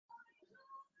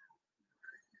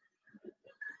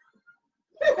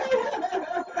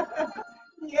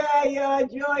Yeah,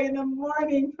 joy in the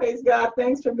morning. Praise God.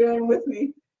 Thanks for bearing with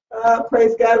me.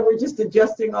 Praise God. We're just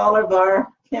adjusting all of our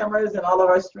cameras and all of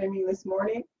our streaming this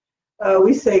morning.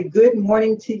 We say good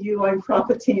morning to you. I'm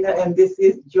Prophetina, and this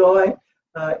is Joy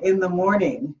in the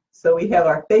Morning. So we have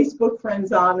our Facebook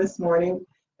friends on this morning,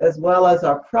 as well as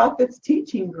our Prophets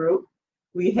Teaching Group.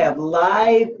 We have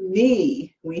Live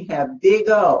Me. We have Big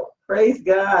O. Praise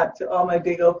God to all my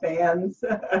Big O fans.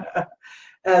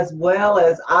 As well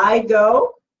as iGo.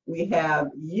 We have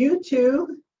YouTube,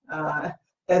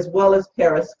 as well as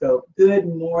Periscope. Good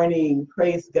morning.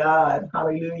 Praise God.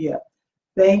 Hallelujah.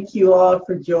 Thank you all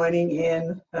for joining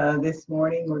in this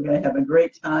morning. We're going to have a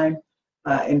great time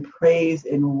in praise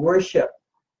and worship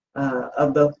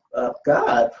of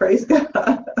God. Praise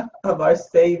God, of our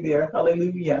Savior.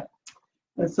 Hallelujah.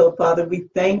 And so, Father, we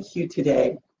thank you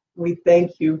today. We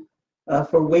thank you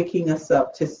for waking us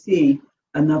up to see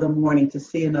another morning, to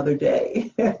see another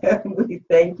day. We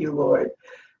thank you, Lord,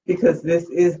 because this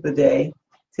is the day.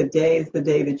 Today is the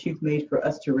day that you've made for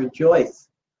us to rejoice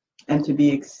and to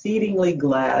be exceedingly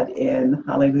glad in.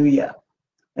 Hallelujah.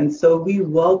 And so we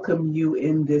welcome you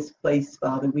in this place,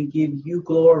 Father. We give you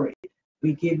glory.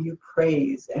 We give you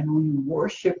praise, and we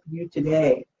worship you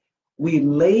today. We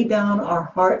lay down our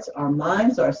hearts, our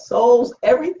minds, our souls,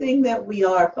 everything that we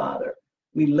are, Father.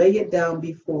 We lay it down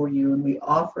before you and we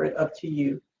offer it up to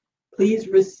you. Please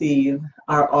receive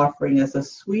our offering as a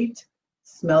sweet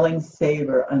smelling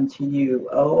savor unto you.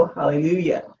 Oh,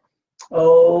 hallelujah.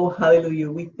 Oh,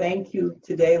 hallelujah. We thank you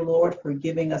today, Lord, for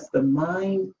giving us the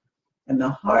mind and the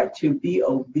heart to be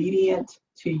obedient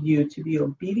to you, to be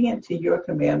obedient to your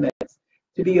commandments,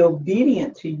 to be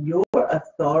obedient to your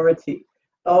authority.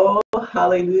 Oh,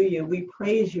 hallelujah. We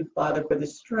praise you, Father, for the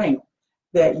strength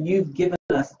that you've given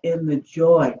us in the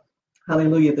joy.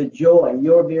 Hallelujah. The joy,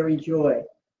 your very joy,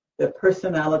 the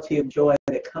personality of joy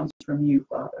that comes from you,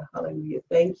 Father. Hallelujah.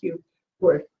 Thank you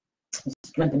for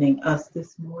strengthening us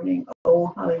this morning.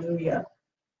 Oh, hallelujah.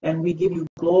 And we give you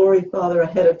glory, Father,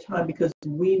 ahead of time, because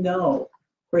we know,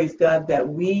 praise God, that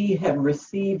we have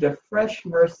received a fresh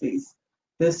mercies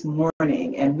this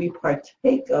morning, and we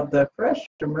partake of the fresh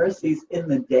mercies in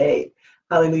the day.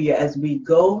 Hallelujah. As we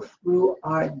go through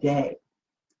our day.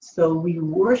 So we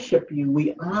worship you,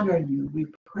 we honor you, we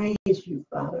praise you,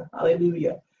 Father.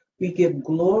 Hallelujah. We give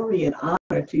glory and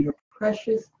honor to your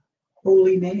precious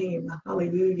holy name.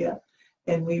 Hallelujah.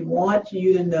 And we want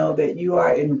you to know that you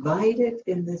are invited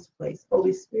in this place.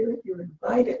 Holy Spirit, you're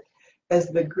invited as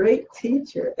the great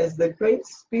teacher, as the great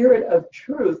spirit of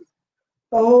truth.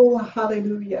 Oh,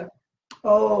 hallelujah.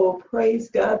 Oh, praise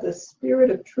God, the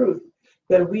spirit of truth,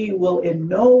 that we will in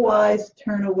no wise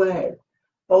turn away.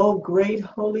 Oh, great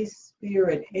Holy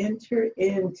Spirit, enter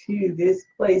into this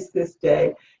place this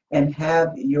day and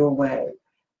have your way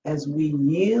as we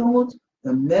yield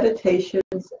the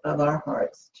meditations of our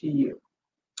hearts to you.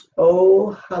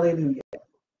 Oh, hallelujah.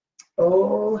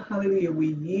 Oh, hallelujah.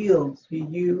 We yield to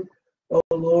you, oh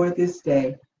Lord, this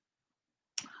day.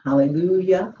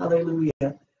 Hallelujah,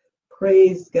 hallelujah.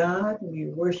 Praise God. We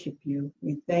worship you.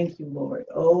 We thank you, Lord.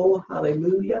 Oh,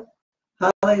 hallelujah.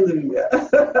 Hallelujah.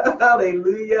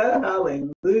 Hallelujah.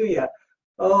 Hallelujah.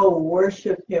 Oh,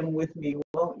 worship him with me,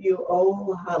 won't you?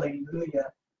 Oh,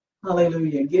 hallelujah.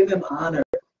 Hallelujah. Give him honor.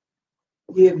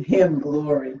 Give him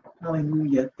glory.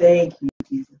 Hallelujah. Thank you,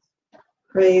 Jesus.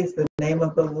 Praise the name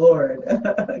of the Lord.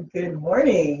 Good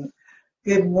morning.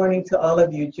 Good morning to all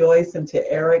of you, Joyce and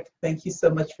to Eric. Thank you so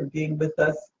much for being with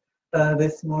us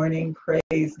this morning.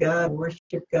 Praise God.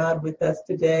 Worship God with us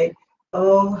today.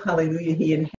 Oh, hallelujah.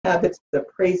 He inhabits the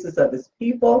praises of his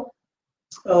people.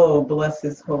 Oh, bless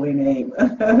his holy name.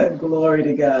 Glory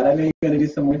to God. I know you're going to do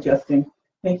some more adjusting.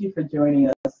 Thank you for joining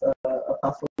us.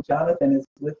 Apostle Jonathan is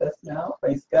with us now.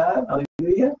 Praise God.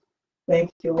 Hallelujah. Thank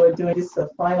you. We're doing just a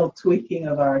final tweaking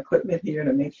of our equipment here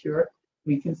to make sure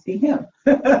we can see him.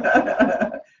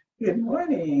 Good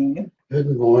morning.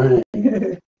 Good morning.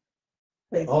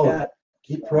 Praise God.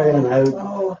 Keep praying.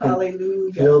 Oh,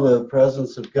 hallelujah. Feel the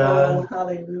presence of God. Oh,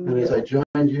 hallelujah. And as I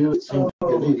joined you, it seemed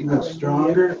to get even hallelujah.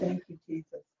 stronger. Thank you,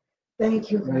 Jesus.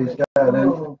 Thank you. Praise God.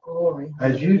 Oh, glory.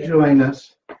 As you join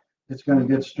us, it's going to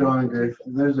get stronger.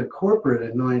 There's a corporate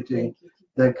anointing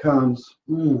that comes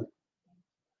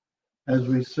as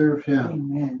we serve him.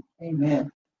 Amen.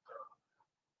 Amen.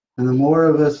 And the more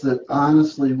of us that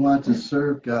honestly want to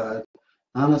serve God,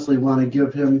 honestly want to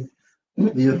give him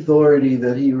the authority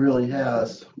that he really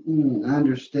has,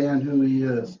 understand who he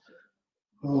is,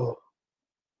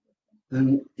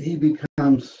 then he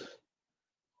becomes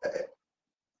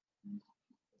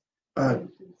a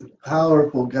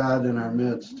powerful God in our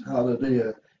midst.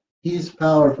 Hallelujah. He's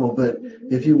powerful, but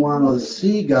if you want to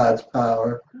see God's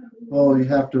power, oh, you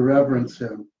have to reverence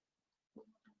him.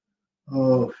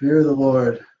 Oh, fear the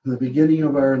Lord. The beginning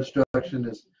of our instruction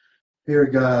is fear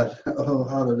God. Oh,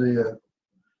 hallelujah.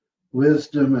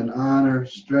 Wisdom and honor,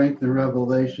 strength and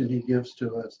revelation he gives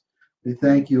to us. We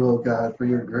thank you, oh God, for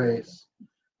your grace.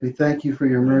 We thank you for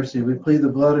your mercy. We plead the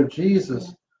blood of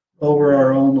Jesus over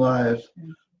our own lives.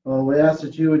 Oh, we ask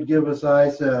that you would give us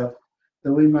eyes that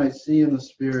we might see in the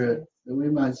Spirit, that we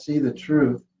might see the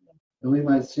truth, that we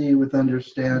might see with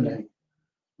understanding.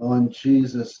 Oh, in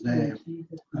Jesus' name.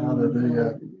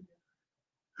 Hallelujah.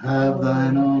 Have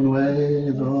thine own way,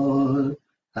 Lord.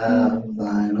 Have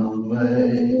thine own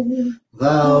way.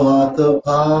 Thou art the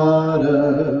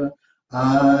potter,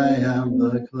 I am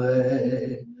the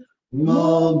clay.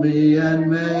 Mold me and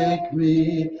make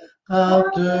me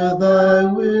after thy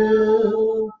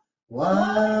will,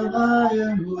 while I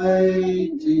am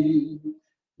waiting,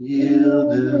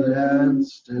 yielded and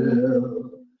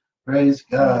still. Praise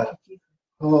God.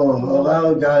 Oh,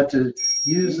 allow God to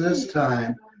use this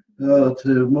time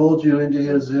to mold you into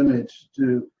his image.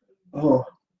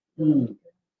 And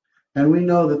we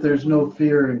know that there's no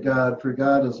fear in God, for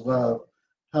God is love.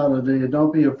 Hallelujah.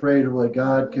 Don't be afraid of what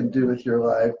God can do with your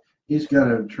life. He's going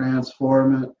to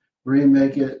transform it,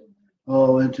 remake it,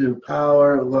 into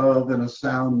power, love, and a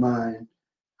sound mind.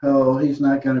 Oh, he's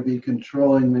not going to be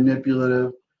controlling,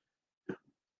 manipulative,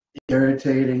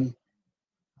 irritating.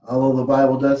 Although the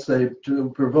Bible does say to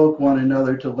provoke one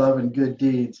another to love and good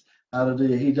deeds.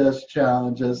 Hallelujah. He does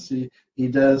challenge us. He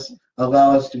does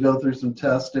allow us to go through some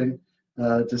testing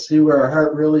to see where our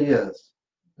heart really is.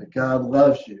 But God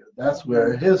loves you. That's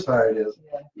where his heart is.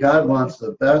 God wants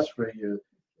the best for you.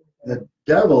 The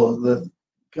devil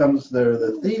comes there,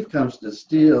 the thief comes to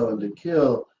steal and to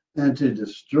kill and to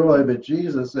destroy. But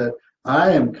Jesus said,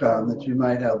 I am come that you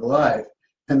might have life,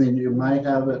 and then you might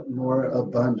have it more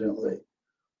abundantly.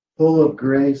 Full of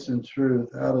grace and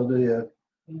truth. Hallelujah.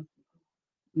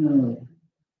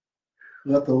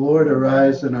 Let the Lord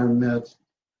arise in our midst.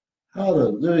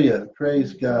 Hallelujah.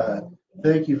 Praise God.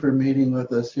 Thank you for meeting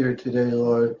with us here today,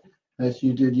 Lord, as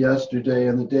you did yesterday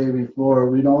and the day before.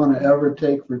 We don't want to ever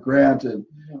take for granted,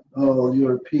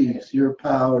 your peace, your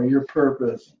power, your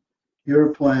purpose, your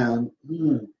plan,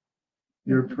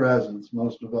 your presence,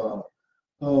 most of all.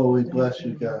 Oh, we bless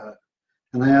you, God.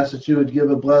 And I ask that you would give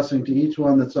a blessing to each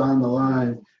one that's on the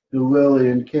line, to Willie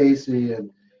and Casey and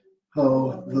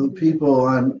the people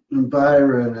on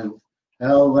Byron and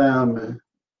L.M. and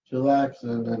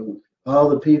Chilaxon and all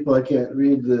the people. I can't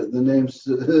read the names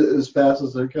as fast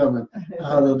as they're coming.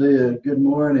 Hallelujah. Good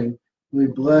morning. We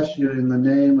bless you in the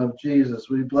name of Jesus.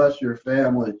 We bless your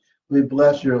family. We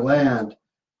bless your land.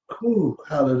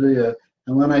 Hallelujah.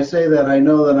 And when I say that, I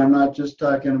know that I'm not just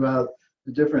talking about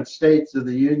the different states of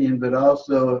the Union, but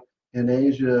also in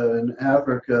Asia and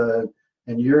Africa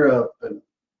and Europe and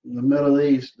the Middle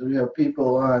East. We have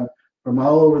people on from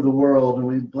all over the world, and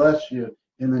we bless you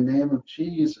in the name of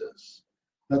Jesus.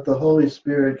 Let the Holy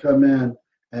Spirit come in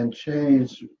and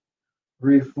change,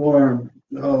 reform,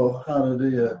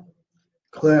 hallelujah,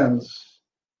 cleanse,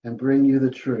 and bring you the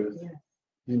truth.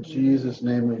 In Jesus'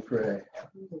 name we pray.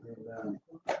 Amen.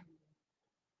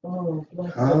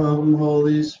 Come,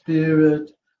 Holy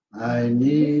Spirit, I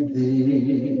need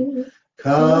thee.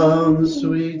 Come,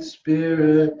 sweet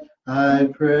Spirit, I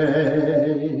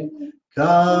pray.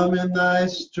 Come in thy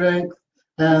strength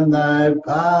and thy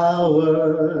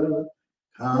power.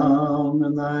 Come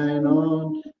in thine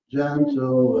own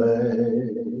gentle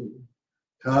way.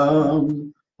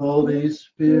 Come, Holy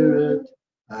Spirit,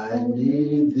 I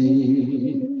need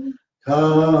thee.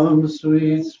 Come,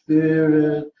 sweet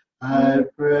Spirit, I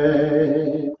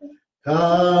pray.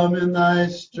 Come in thy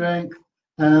strength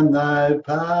and thy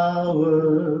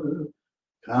power.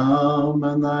 Come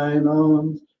in thine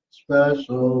own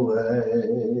special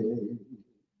way.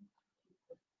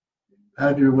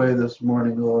 Have your way this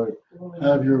morning, Lord.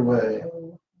 Have your way.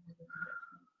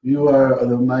 You are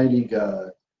the mighty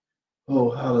God.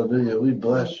 Oh, hallelujah. We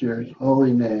bless your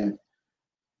holy name.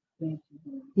 Thank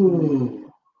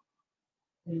you.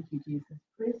 Thank you, Jesus.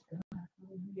 Praise God.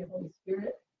 Hallelujah, Holy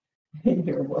Spirit.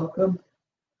 You're welcome.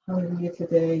 Hallelujah.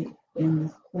 Today in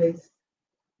this place,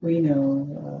 we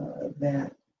know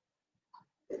that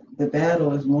the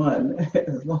battle is won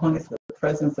as long as the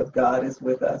presence of God is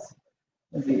with us.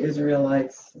 As the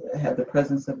Israelites had the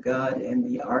presence of God in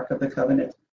the Ark of the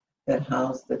Covenant that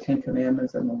housed the Ten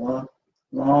Commandments and the law,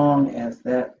 long as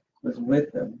that was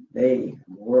with them, they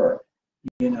were,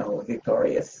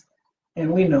 victorious.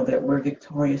 And we know that we're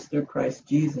victorious through Christ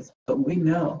Jesus, but we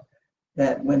know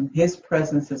that when his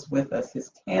presence is with us,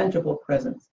 his tangible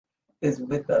presence, is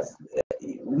with us.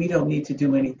 We don't need to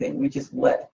do anything. We just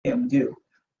let him do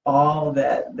all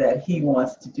that he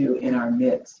wants to do in our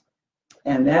midst.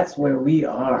 And that's where we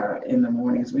are in the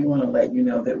mornings. We want to let you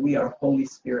know that we are Holy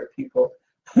Spirit people.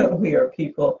 We are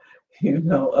people,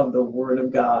 of the Word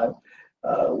of God.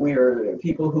 We are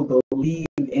people who believe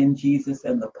in Jesus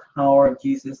and the power of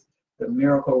Jesus, the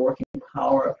miracle working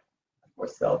power for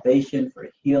salvation, for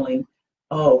healing,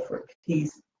 for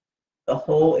peace, the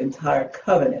whole entire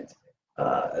covenant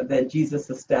that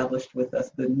Jesus established with us,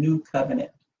 the new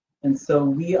covenant. And so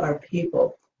we are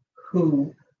people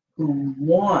who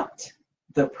want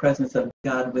the presence of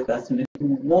God with us and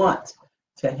who want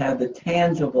to have the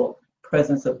tangible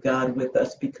presence of God with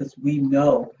us, because we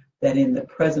know that in the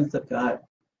presence of God,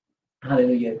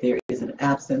 hallelujah, there is an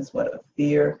absence, of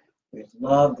fear, there's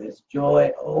love, there's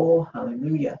joy,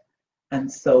 hallelujah.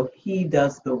 And so he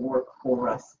does the work for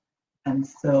us. And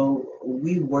so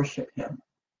we worship him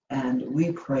and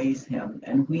we praise him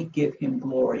and we give him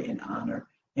glory and honor.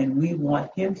 And we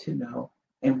want him to know,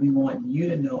 and we want you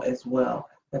to know as well,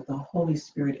 that the Holy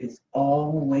Spirit is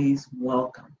always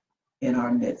welcome in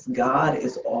our midst. God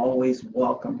is always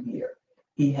welcome here.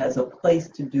 He has a place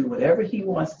to do whatever he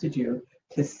wants to do,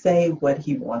 to say what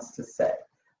he wants to say.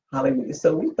 Hallelujah.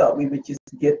 So we thought we would just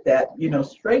get that,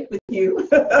 straight with you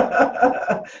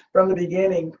from the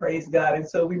beginning, praise God. And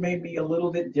so we may be a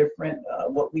little bit different.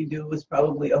 What we do is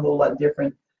probably a whole lot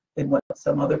different than what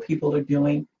some other people are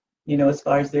doing, as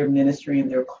far as their ministry and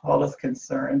their call is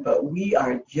concerned. But we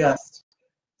are just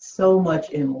so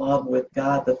much in love with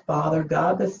God the Father,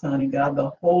 God the Son, and God the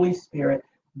Holy Spirit.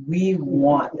 We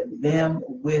want them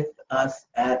with us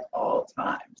at all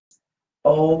times.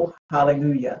 Oh,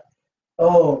 hallelujah.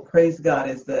 Oh, praise God.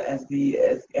 As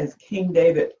King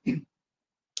David,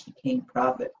 king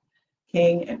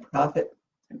and prophet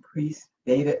and priest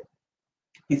David,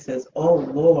 he says, "Oh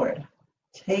Lord,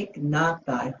 take not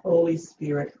thy Holy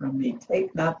Spirit from me.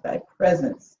 Take not thy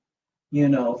presence,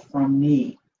 from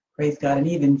me." Praise God. And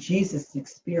even Jesus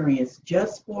experienced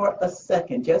just for a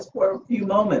second, just for a few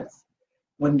moments,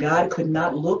 when God could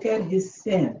not look at his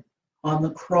sin on the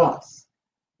cross.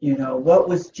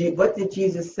 What did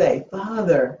Jesus say?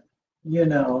 "Father,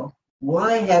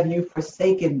 why have you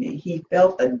forsaken me?" He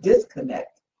felt a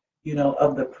disconnect,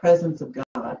 of the presence of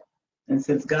God. And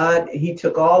since he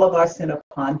took all of our sin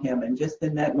upon him, and just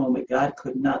in that moment, God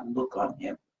could not look on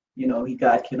him.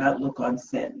 God cannot look on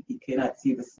sin. He cannot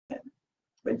see the sin.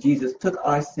 But Jesus took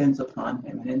our sins upon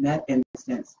him. And in that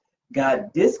instance,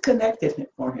 God disconnected him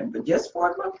for him, but just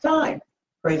for a time.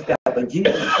 Praise God. But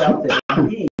Jesus felt that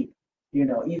he,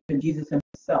 even Jesus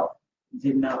himself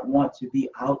did not want to be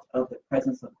out of the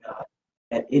presence of God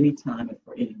at any time and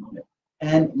for any moment.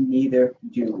 And neither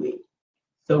do we.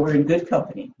 So we're in good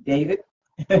company. David,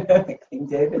 King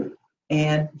David,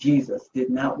 and Jesus did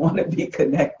not want to be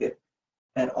connected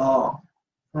at all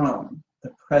from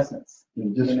the presence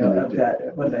of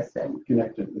God. What did I say?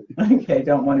 Connected. Okay,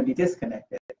 don't want to be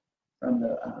disconnected from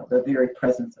the very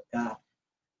presence of God.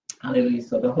 Hallelujah.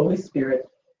 So the Holy Spirit,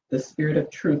 the Spirit of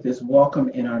truth, is welcome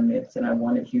in our midst, and I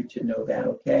wanted you to know that,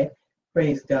 okay?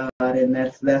 Praise God, and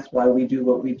that's why we do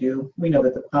what we do. We know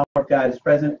that the power of God is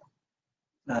present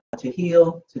to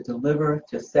heal, to deliver,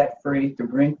 to set free, to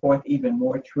bring forth even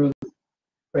more truth.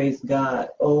 Praise God.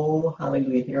 Oh,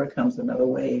 hallelujah. Here it comes, another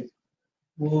wave.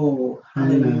 Whoa,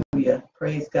 hallelujah. Amen.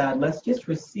 Praise God. Let's just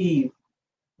receive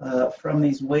from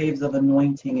these waves of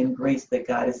anointing and grace that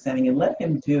God is sending, and let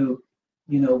him do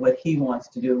what he wants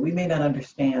to do. We may not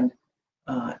understand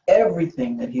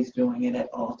everything that he's doing it at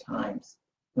all times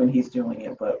when he's doing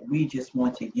it, but we just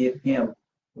want to give him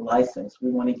license.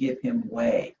 We want to give him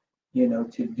way,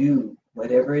 to do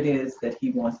whatever it is that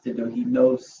he wants to do. He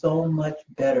knows so much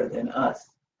better than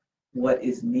us what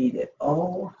is needed.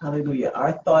 Oh, hallelujah.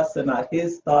 Our thoughts are not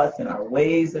his thoughts, and our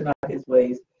ways are not his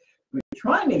ways. We're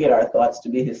trying to get our thoughts to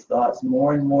be his thoughts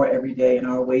more and more every day, and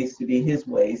our ways to be his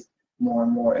ways more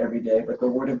and more every day. But the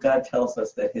Word of God tells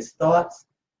us that his thoughts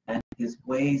and his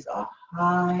ways are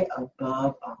high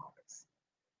above ours.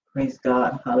 Praise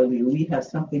God. Hallelujah. We have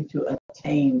something to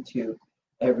attain to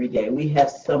every day. We have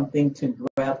something to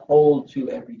grab hold to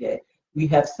every day. We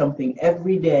have something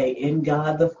every day in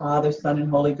God the Father, Son, and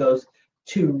Holy Ghost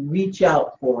to reach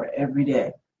out for every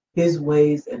day. His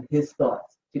ways and his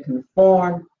thoughts, to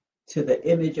conform to the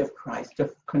image of Christ,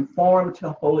 to conform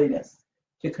to holiness,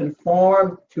 to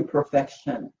conform to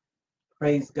perfection.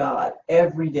 Praise God.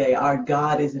 Every day, our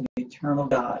God is an eternal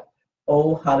God.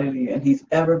 Oh, hallelujah. And he's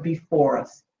ever before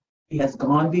us. He has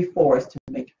gone before us to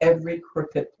make every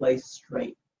crooked place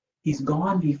straight. He's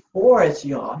gone before us,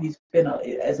 y'all. He's been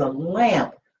as a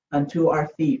lamp unto our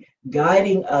feet,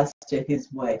 guiding us to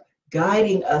his way,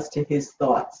 guiding us to his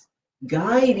thoughts,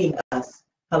 guiding us,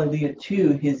 hallelujah,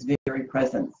 to his very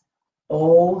presence.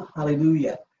 Oh,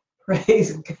 hallelujah.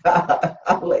 Praise God.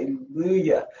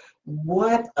 Hallelujah.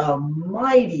 What a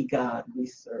mighty God we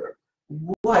serve.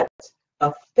 What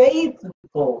a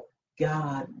faithful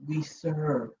God we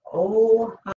serve.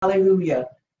 Oh, hallelujah.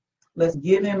 Let's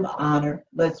give him honor.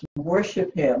 Let's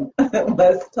worship him.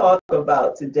 Let's talk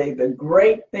about today the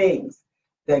great things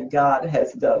that God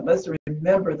has done. Let's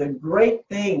remember the great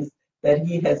things that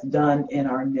he has done in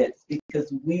our midst,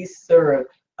 because we serve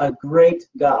a great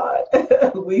God.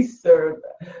 We serve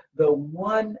the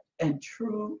one and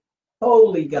true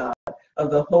holy God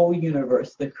of the whole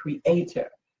universe, the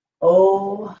creator.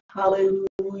 Oh,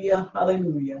 hallelujah,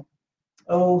 hallelujah.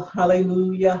 Oh,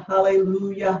 hallelujah,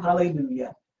 hallelujah,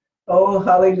 hallelujah. Oh,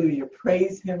 hallelujah.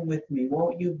 Praise him with me.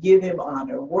 Won't you give him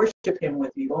honor? Worship him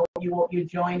with me. Won't you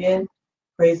join in?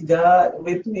 Praise God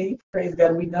with me. Praise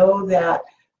God. We know that,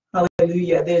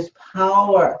 hallelujah, there's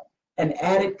power, an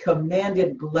added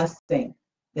commanded blessing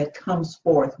that comes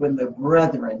forth when the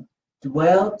brethren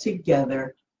dwell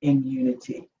together in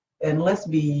unity. And let's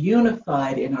be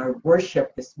unified in our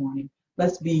worship this morning.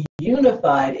 Let's be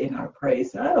unified in our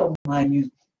praise. I don't mind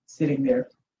you sitting there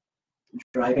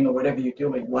driving or whatever you're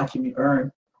doing, watching me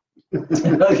burn.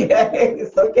 Okay,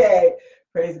 it's okay.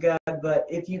 Praise God. But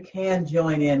if you can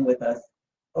join in with us,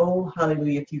 oh,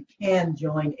 hallelujah, if you can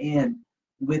join in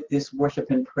with this worship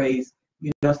and praise,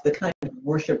 you know, it's the kind of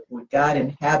worship where God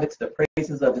inhabits the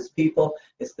praises of his people.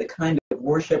 It's the kind of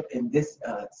worship in this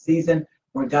season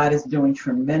where God is doing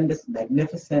tremendous,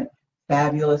 magnificent,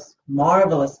 fabulous,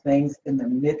 marvelous things in the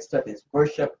midst of his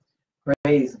worship.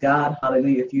 Praise God.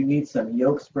 Hallelujah. If you need some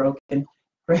yokes broken,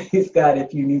 praise God.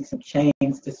 If you need some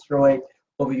chains destroyed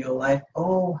over your life,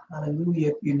 oh, hallelujah.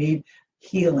 If you need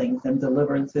healings and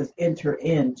deliverances, enter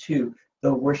into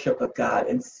the worship of God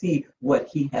and see what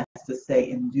he has to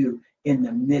say and do in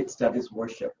the midst of his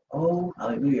worship. Oh,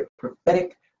 hallelujah.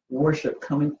 Prophetic worship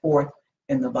coming forth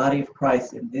in the body of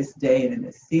Christ in this day and in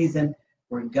this season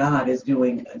where God is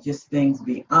doing just things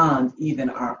beyond even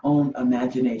our own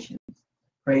imaginations.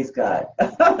 Praise God.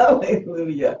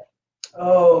 Hallelujah.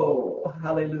 Oh,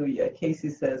 hallelujah. Casey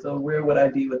says, oh, where would I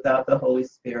be without the Holy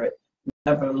Spirit?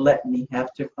 Never let me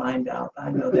have to find out.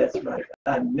 I know that's right.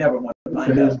 I never want to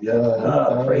find Praise out.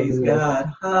 God. Praise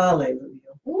God. Hallelujah.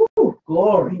 Ooh,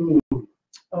 glory.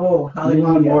 Oh, hallelujah. You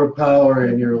want more power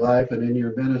in your life and in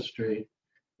your ministry.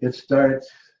 It starts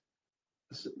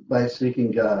by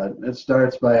seeking God. It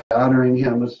starts by honoring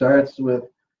him. It starts with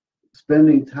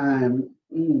spending time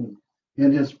in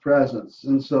his presence.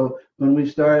 And so when we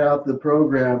start out the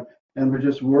program and we're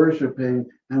just worshiping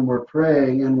and we're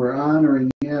praying and we're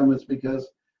honoring him, it's because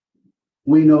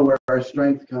we know where our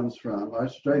strength comes from. Our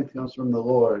strength comes from the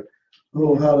Lord.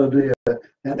 Oh, hallelujah.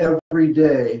 And every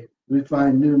day we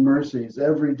find new mercies.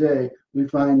 Every day we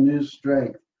find new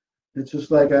strength. It's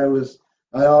just like I always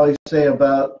say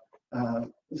about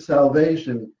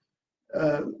salvation.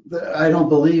 I don't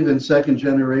believe in second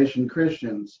generation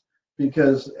Christians,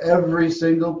 because every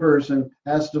single person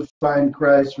has to find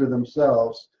Christ for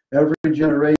themselves. Every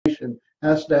generation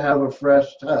has to have a fresh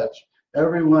touch.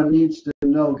 Everyone needs to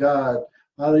know God.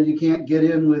 You can't get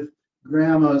in with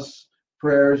grandma's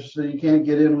prayers, so you can't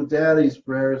get in with daddy's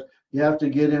prayers. You have to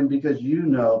get in because you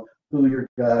know who your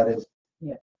God is.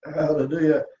 Yeah.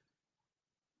 Hallelujah.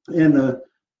 In the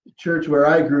church where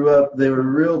I grew up, they were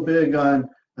real big on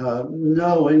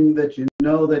knowing that you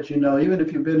know that you know, even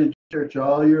if you've been in church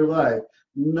all your life,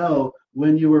 know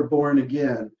when you were born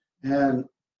again. And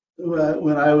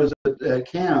when I was at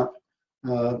camp,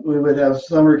 we would have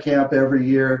summer camp every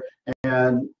year,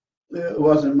 and it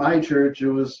wasn't my church. It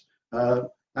was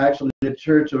actually the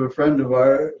church of a friend of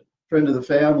the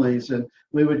family's, and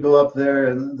we would go up there,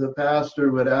 and the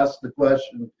pastor would ask the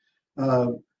question.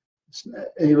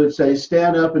 He would say,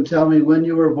 stand up and tell me when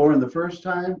you were born the first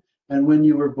time and when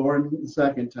you were born the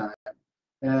second time.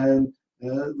 And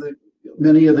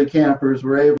many of the campers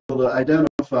were able to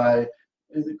identify,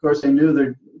 of course they knew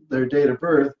their date of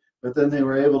birth, but then they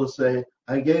were able to say,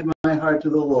 I gave my heart to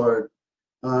the Lord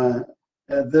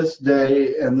at this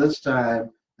day and this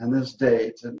time and this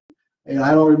date. And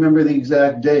I don't remember the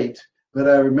exact date, but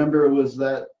I remember it was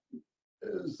a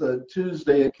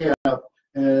Tuesday at camp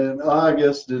in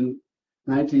August in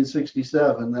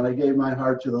 1967 that I gave my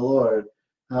heart to the Lord.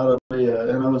 Hallelujah.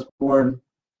 And I was born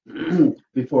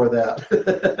before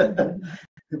that.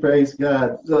 Praise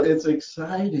God. So it's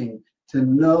exciting to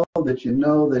know that you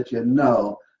know that you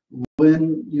know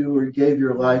when you gave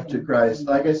your life to Christ.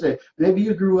 Like I say, maybe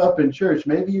you grew up in church.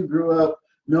 Maybe you grew up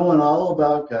knowing all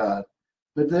about God.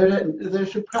 But there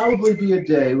should probably be a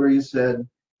day where you said,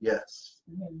 yes.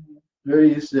 There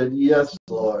you said, yes,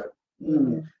 Lord.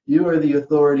 You are the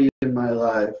authority in my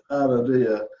life.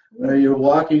 Hallelujah. Are you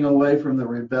walking away from the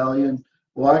rebellion?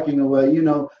 Walking away. You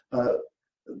know,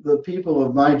 the people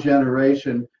of my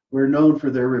generation were known for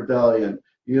their rebellion.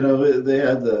 You know, they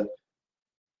had a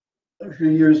few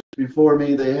years before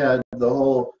me, they had the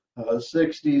whole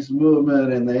 60s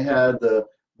movement, and they had the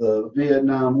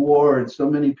Vietnam War, and so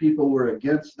many people were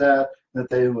against that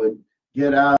they would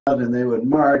get out and they would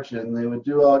march and they would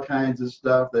do all kinds of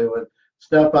stuff. They would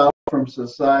step out from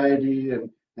society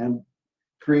and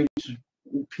preach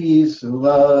peace and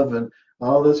love and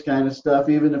all this kind of stuff,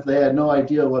 even if they had no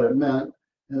idea what it meant.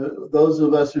 Those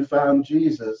of us who found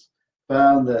Jesus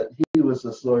found that he was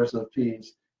the source of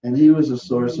peace and he was a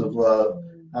source of love.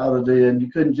 Hallelujah. And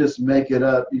you couldn't just make it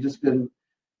up. You just couldn't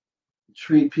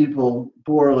treat people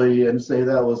poorly and say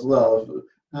that was love.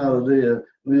 Hallelujah.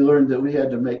 We learned that we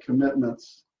had to make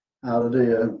commitments.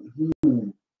 Hallelujah.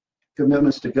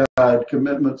 Commitments to God,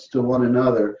 commitments to one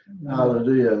another.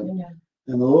 Hallelujah.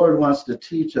 And the Lord wants to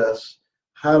teach us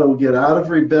how to get out of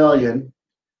rebellion.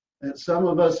 And some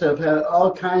of us have had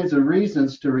all kinds of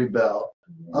reasons to rebel,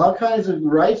 all kinds of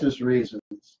righteous reasons.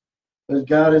 But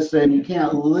God is saying you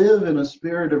can't live in a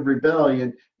spirit of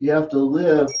rebellion. You have to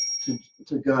live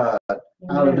to God.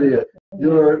 Hallelujah.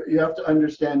 You have to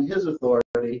understand his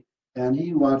authority, and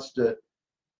he wants to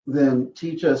then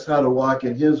teach us how to walk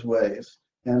in his ways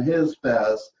and his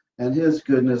paths and his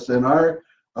goodness. And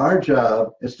our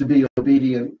job is to be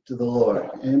obedient to the Lord.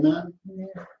 Amen. And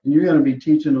you're going to be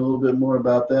teaching a little bit more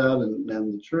about that and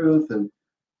the truth. And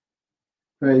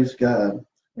praise God.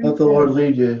 Let the Lord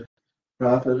lead you,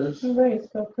 prophetess. All right.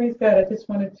 So praise God. I just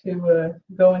wanted to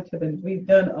go into we've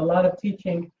done a lot of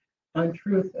teaching on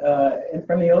truth and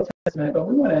from the Old Testament, but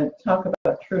we want to talk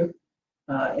about truth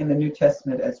in the New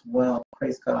Testament as well.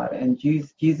 Praise God. And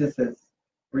Jesus's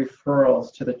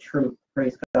referrals to the truth.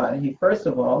 Praise God. And he, first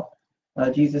of all,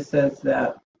 Jesus says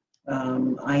that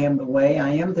I am the way, I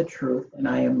am the truth, and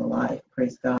I am the life.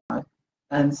 Praise God.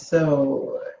 And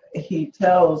so he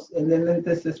tells, and then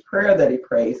there's this prayer that he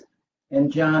prays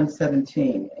in John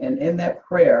 17. And in that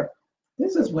prayer,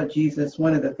 this is what Jesus,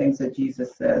 one of the things that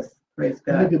Jesus says. Praise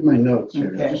God. Let me get my notes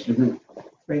here. Okay.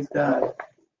 Praise God.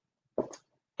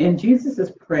 In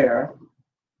Jesus's prayer,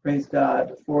 praise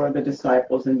God, for the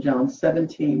disciples in John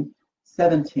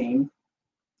 17:17,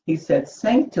 he said,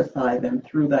 sanctify them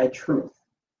through thy truth.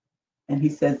 And he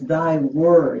says, thy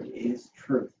word is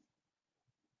truth.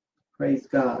 Praise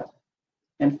God.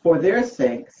 And for their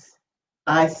sakes,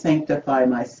 I sanctify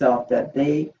myself, that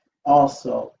they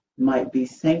also might be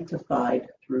sanctified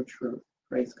through truth.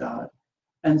 Praise God.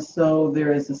 And so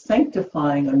there is a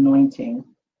sanctifying anointing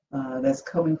that's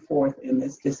coming forth in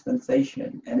this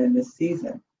dispensation and in this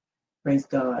season. Praise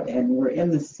God. And we're in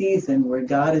the season where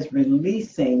God is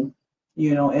releasing,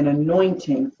 an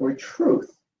anointing for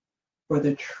truth, for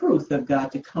the truth of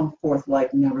God to come forth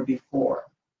like never before.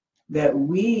 That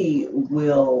we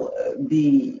will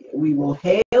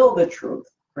hail the truth,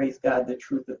 praise God, the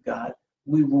truth of God.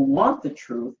 We will want the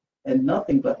truth and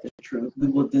nothing but the truth. We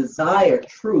will desire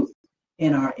truth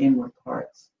in our inward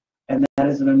parts. And that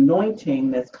is an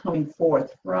anointing that's coming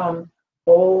forth from,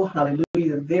 oh,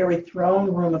 hallelujah, the very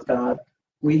throne room of God,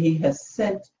 where he has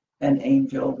sent an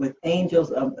angel with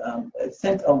angels,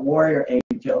 sent a warrior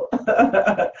angel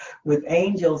with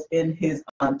angels in his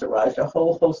entourage, a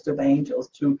whole host of angels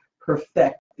to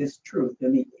perfect this truth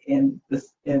in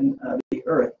the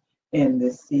earth in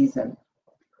this season.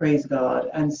 Praise God.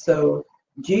 And so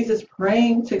Jesus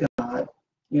praying to God,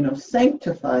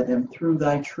 sanctify them through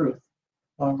thy truth.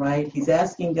 All right. He's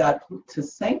asking God to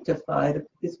sanctify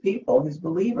his people, his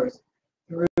believers,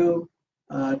 through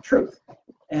truth.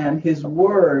 And his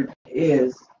word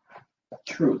is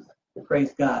truth.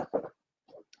 Praise God.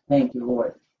 Thank you,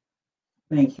 Lord.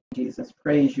 Thank you, Jesus.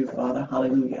 Praise you, Father.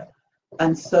 Hallelujah.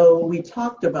 And so we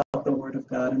talked about the word of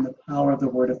God and the power of the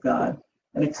word of God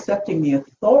and accepting the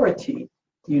authority,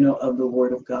 of the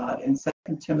word of God. In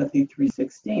 2 Timothy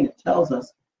 3:16, it tells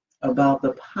us about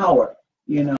the power,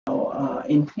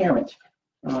 inherent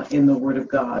in the word of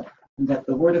God, and that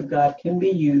the word of God can be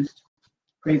used.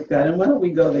 Praise God. And why don't we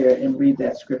go there and read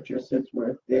that scripture since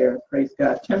we're there? Praise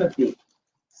God.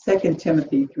 2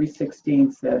 Timothy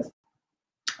 3:16 says,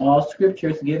 all scripture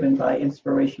is given by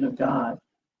inspiration of God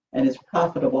and is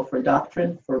profitable for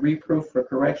doctrine, for reproof, for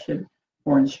correction,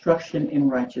 for instruction in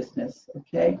righteousness.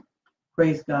 Okay?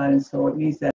 Praise God. And so it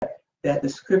means that the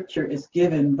scripture is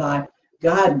given by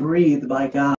God, breathed by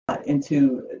God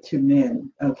into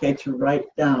men, okay, to write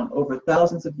down over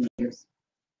thousands of years,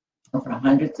 over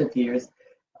hundreds of years,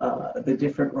 the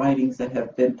different writings that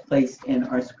have been placed in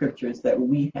our scriptures that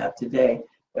we have today,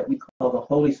 that we call the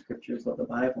Holy Scriptures of the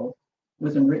Bible. It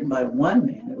wasn't written by one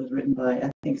man. It was written by,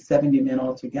 I think, 70 men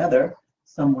altogether,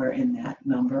 somewhere in that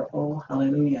number. Oh,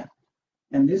 hallelujah.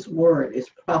 And this word is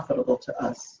profitable to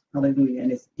us. Hallelujah.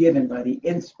 And it's given by the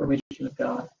inspiration of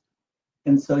God.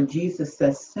 And so Jesus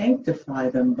says, sanctify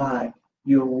them by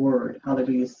your word.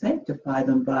 Hallelujah. Sanctify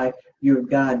them by your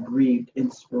God-breathed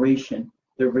inspiration,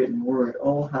 the written word.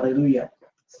 Oh, hallelujah.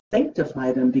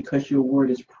 Sanctify them because your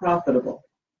word is profitable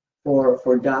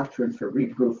for doctrine, for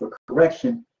reproof, for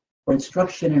correction, for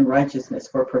instruction in righteousness,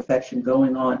 for perfection,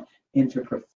 going on into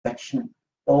perfection.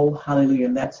 Oh, hallelujah.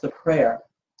 And that's the prayer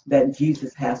that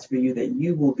Jesus has for you, that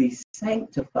you will be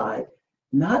sanctified,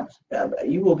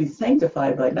 you will be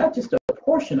sanctified by not just a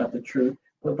portion of the truth,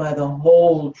 but by the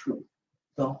whole truth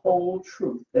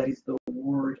that is the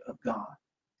word of God.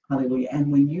 Hallelujah.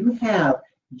 And when you have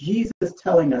Jesus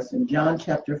telling us in John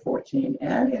chapter 14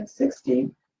 and in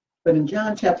 16, but in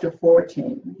John chapter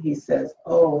 14, he says,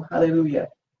 oh, hallelujah.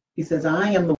 He says, I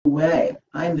am the way,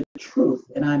 I am the truth,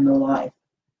 and I am the life.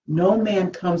 No man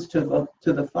comes to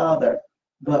the Father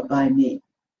but by me.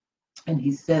 And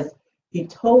he says, he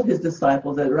told his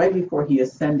disciples that right before he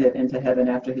ascended into heaven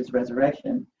after his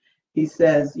resurrection, he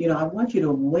says, I want you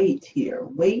to wait here.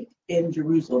 Wait in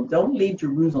Jerusalem. Don't leave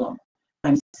Jerusalem.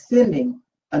 I'm sending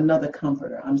another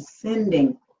comforter. I'm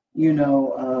sending,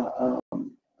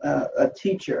 a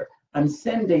teacher. I'm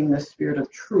sending the Spirit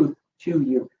of truth to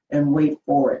you, and wait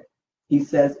for it. He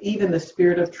says, even the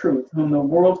Spirit of truth, whom the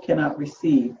world cannot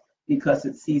receive because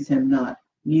it sees him not,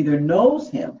 neither knows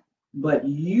him, but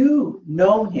you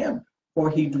know him, for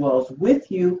he dwells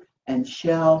with you and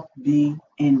shall be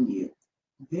in you.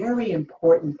 Very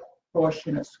important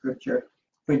portion of scripture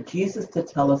for Jesus to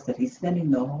tell us that he's sending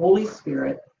the Holy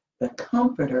Spirit, the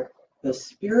Comforter, the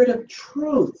Spirit of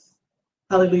truth.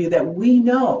 Hallelujah, that we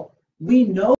know. We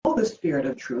know the Spirit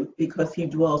of truth because he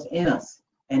dwells in us,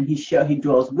 and he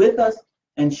dwells with us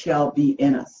and shall be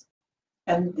in us.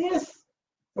 And this,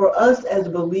 for us as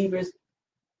believers,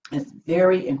 is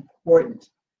very important,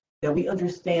 that we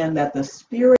understand that the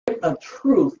Spirit of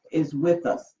truth is with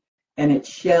us and it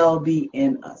shall be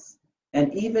in us.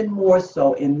 And even more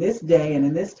so in this day and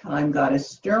in this time, God is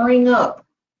stirring up,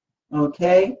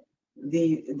 okay,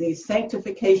 the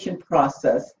sanctification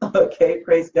process, okay,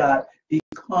 praise God,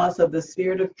 because of the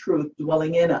Spirit of truth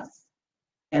dwelling in us.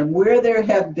 And where there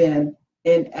have been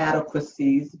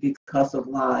inadequacies because of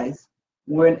lies,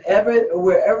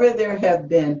 wherever there have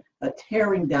been a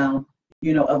tearing down,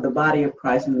 of the body of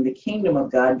Christ and the kingdom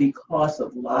of God because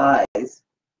of lies,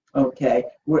 okay,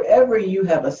 wherever you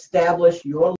have established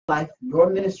your life, your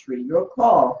ministry, your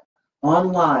call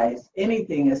on lies,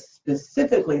 anything is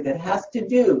specifically that has to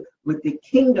do with the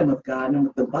kingdom of God and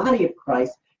with the body of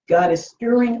Christ, God is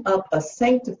stirring up a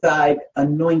sanctified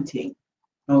anointing,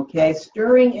 okay,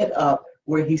 stirring it up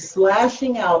where he's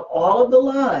slashing out all of the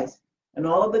lies and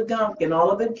all of the gunk and all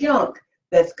of the junk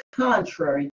that's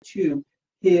contrary to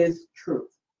his truth.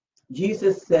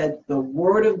 Jesus said the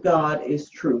word of God is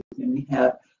truth, and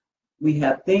we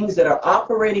have things that are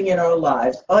operating in our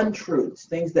lives, untruths,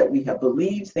 things that we have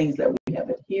believed, things that we have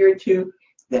adhered to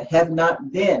that have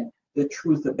not been the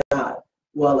truth of God.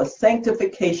 Well, a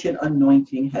sanctification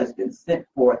anointing has been sent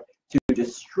forth to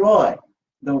destroy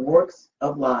the works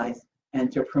of lies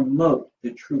and to promote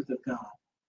the truth of God.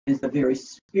 It is the very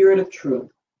Spirit of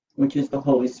truth, which is the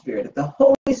Holy Spirit. If the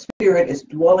Holy Spirit is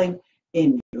dwelling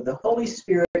in you, the Holy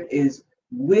Spirit is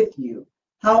with you,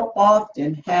 how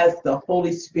often has the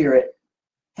Holy Spirit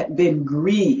been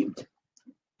grieved?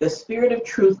 The Spirit of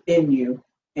truth in you,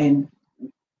 and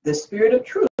the Spirit of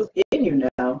truth in you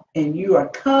now, and you are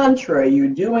contrary, you're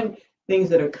doing things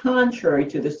that are contrary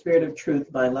to the Spirit of truth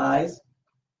by lies,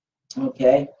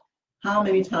 okay? How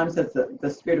many times has the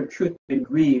Spirit of truth been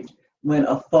grieved when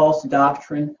a false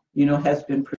doctrine, has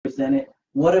been presented?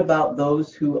 What about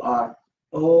those who are,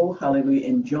 oh, hallelujah,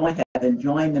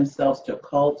 enjoying themselves to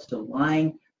cults, to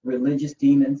lying religious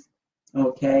demons,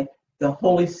 okay? The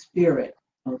Holy Spirit,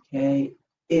 okay,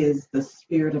 is the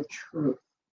Spirit of truth.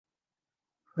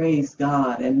 Praise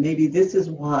God. And maybe this is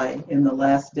why in the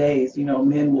last days,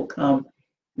 men will come,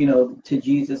 to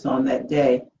Jesus on that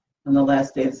day, on the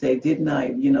last day, and say, didn't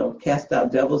I, cast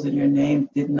out devils in your name?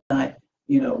 Didn't I,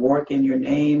 work in your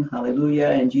name? Hallelujah.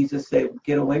 And Jesus said,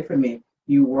 get away from me,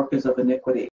 you workers of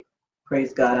iniquity.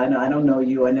 Praise God. I don't know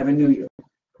you. I never knew you.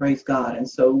 Praise God. And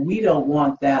so we don't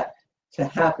want that to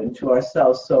happen to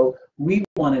ourselves. So we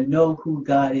want to know who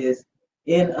God is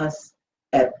in us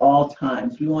at all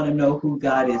times. We want to know who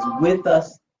God is with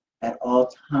us at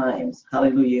all times.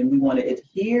 Hallelujah. And we want to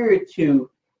adhere to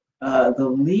the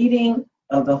leading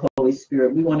of the Holy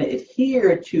Spirit. We want to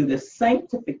adhere to the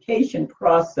sanctification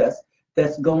process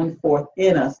that's going forth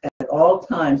in us at all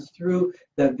times through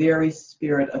the very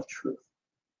Spirit of truth.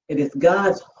 It is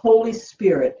God's Holy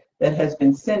Spirit that has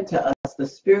been sent to us, the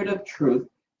Spirit of truth,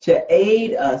 to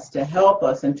aid us, to help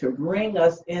us, and to bring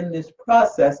us in this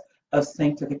process of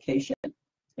sanctification.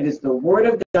 It is the Word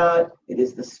of God, it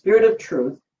is the Spirit of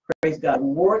truth, praise God,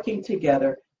 working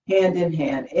together, hand in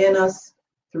hand, in us,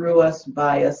 through us,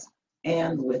 by us,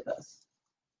 and with us.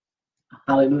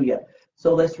 Hallelujah.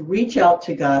 So let's reach out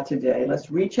to God today. Let's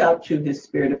reach out to His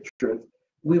Spirit of truth.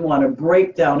 We want to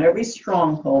break down every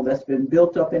stronghold that's been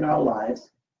built up in our lives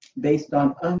based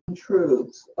on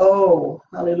untruths. Oh,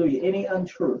 hallelujah. Any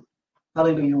untruth.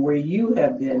 Hallelujah. Where you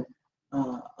have been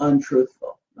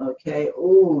untruthful. Okay.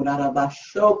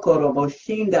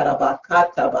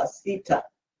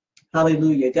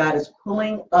 Hallelujah. God is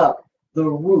pulling up the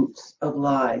roots of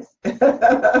lies.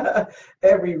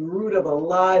 Every root of a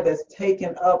lie that's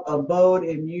taken up abode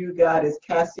in you, God is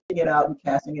casting it out and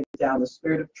casting it down. The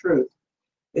Spirit of truth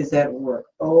is at work.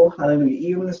 Oh, hallelujah.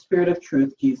 Even the Spirit of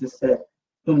truth, Jesus said,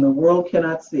 whom the world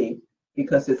cannot see,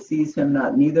 because it sees him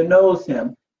not, neither knows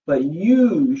him, but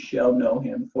you shall know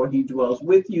him, for he dwells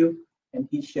with you, and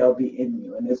he shall be in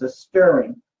you. And there's a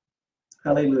stirring.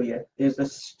 Hallelujah. There's a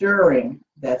stirring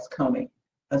that's coming.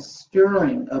 A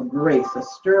stirring of grace, a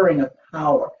stirring of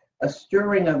power, a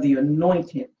stirring of the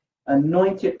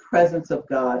anointed presence of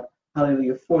God,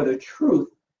 hallelujah, for the truth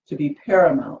to be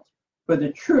paramount, for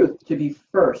the truth to be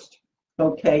first,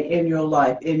 okay, in your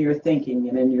life, in your thinking,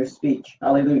 and in your speech,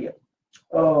 hallelujah.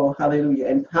 Oh, hallelujah.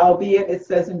 And howbeit, it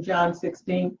says in John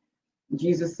 16,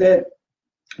 Jesus said,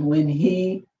 when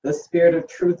he, the Spirit of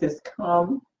truth, is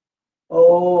come,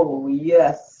 oh,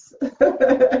 yes,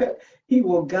 he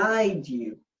will guide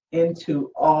you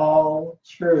into all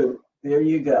truth. There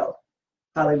you go.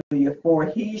 Hallelujah. For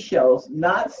he shall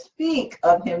not speak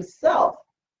of himself,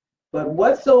 but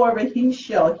whatsoever he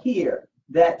shall hear,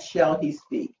 that shall he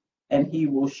speak, and he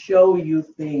will show you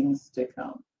things to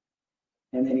come.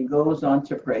 And then he goes on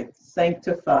to pray,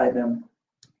 sanctify them.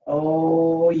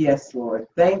 Oh, yes, Lord.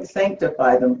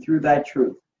 Sanctify them through thy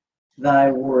truth.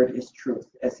 Thy word is truth,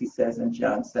 as he says in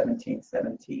John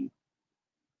 17:17.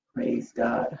 Praise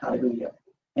God. Hallelujah.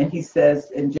 And he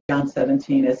says in John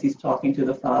 17, as he's talking to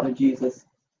the Father Jesus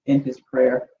in his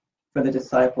prayer for the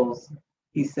disciples,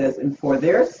 he says, and for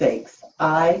their sakes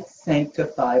I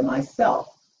sanctify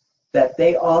myself, that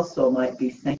they also might be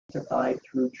sanctified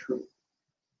through truth.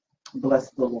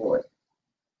 Bless the Lord.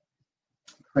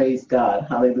 Praise God.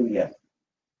 Hallelujah.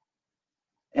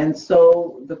 And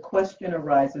so the question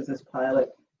arises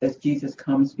as Jesus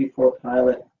comes before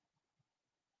Pilate.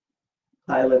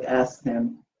 Pilate asks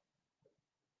him,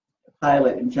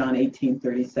 Pilate in John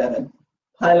 18:37,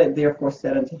 Pilate therefore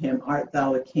said unto him, art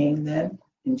thou a king then?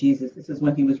 And Jesus, this is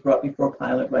when he was brought before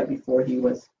Pilate, right before he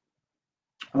was,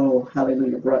 oh,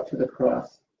 hallelujah, brought to the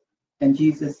cross. And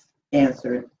Jesus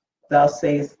answered, thou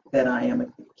sayest that I am a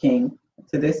king.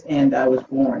 To this end I was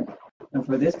born, and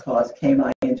for this cause came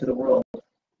I into the world,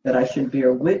 that I should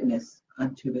bear witness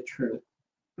unto the truth.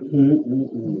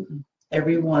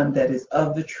 Everyone that is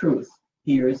of the truth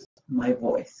hears my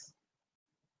voice.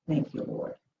 Thank you,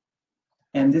 Lord.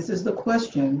 And this is the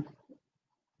question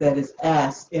that is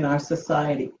asked in our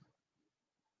society.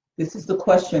 This is the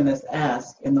question that's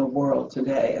asked in the world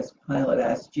today, as Pilate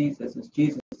asked Jesus, as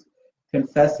Jesus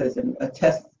confesses and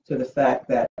attests to the fact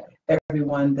that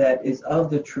everyone that is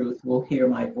of the truth will hear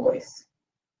my voice.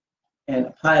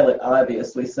 And Pilate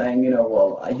obviously saying,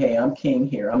 well, hey, I'm king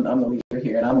here, I'm the leader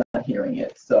here, and I'm not hearing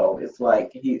it. So it's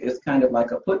like it's kind of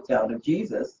like a put down of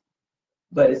Jesus,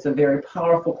 but it's a very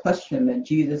powerful question that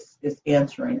Jesus is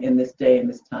answering in this day and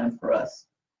this time for us.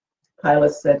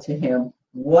 Pilate said to him,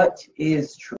 what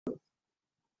is truth?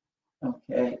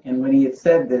 Okay, and when he had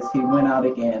said this, he went out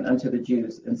again unto the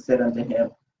Jews and said unto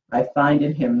him, I find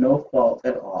in him no fault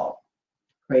at all.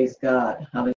 Praise God.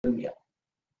 Hallelujah.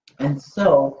 And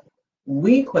so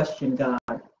we question God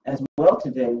as well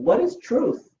today. What is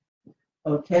truth?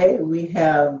 Okay, we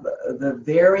have the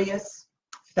various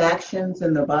factions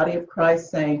in the body of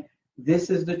Christ saying, this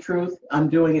is the truth, I'm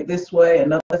doing it this way.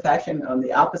 Another faction on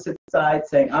the opposite side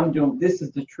saying, this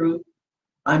is the truth,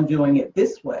 I'm doing it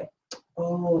this way.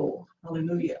 Oh,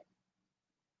 hallelujah.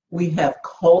 We have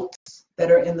cults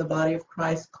that are in the body of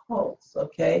Christ, cults,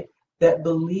 okay, that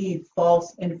believe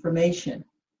false information.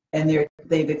 And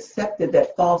they've accepted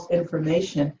that false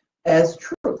information as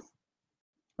truth.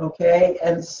 Okay,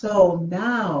 and so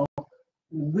now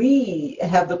we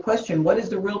have the question, what is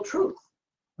the real truth?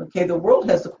 Okay, the world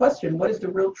has the question, what is the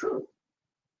real truth?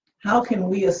 how can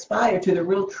we aspire to the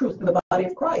real truth in the body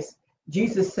of Christ?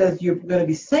 Jesus says you're going to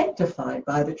be sanctified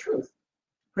by the truth.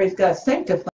 Praise God,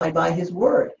 sanctified by his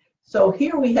word. So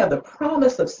here we have the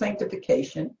promise of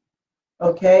sanctification,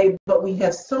 okay? But we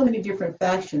have so many different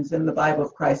factions in the Bible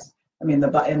of Christ. I mean, in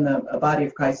the body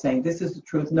of Christ saying, this is the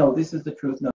truth. No, this is the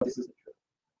truth. No, this is the truth.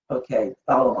 Okay,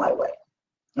 follow my way.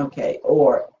 Okay,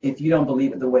 or if you don't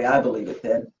believe it the way I believe it,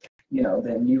 then,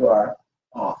 then you are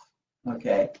off.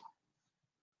 Okay.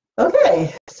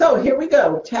 Okay, so here we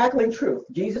go, tackling truth.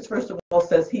 Jesus, first of all,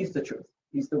 says he's the truth.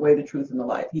 He's the way, the truth, and the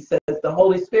life. He says the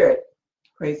Holy Spirit,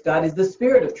 praise God, is the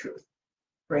spirit of truth.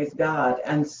 Praise God.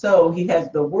 And so he has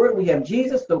the word. We have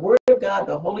Jesus, the word of God,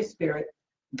 the Holy Spirit.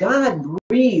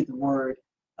 God-breathed word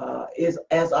is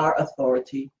as our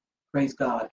authority. Praise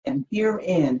God. And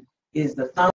herein is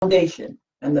the foundation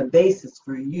and the basis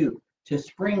for you to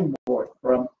springboard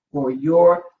from for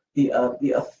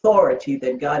the authority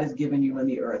that God has given you in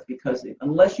the earth. Because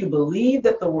unless you believe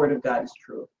that the word of God is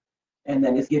true, and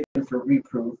that it's given for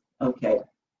reproof, okay,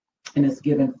 and it's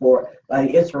given by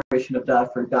the inspiration of God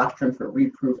for doctrine, for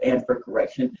reproof, and for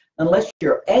correction, unless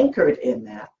you're anchored in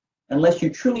that, unless you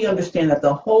truly understand that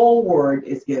the whole word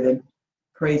is given,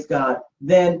 praise God,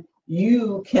 then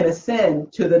you can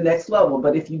ascend to the next level.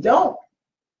 But if you don't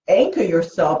anchor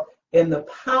yourself in the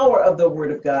power of the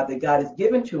word of God that God has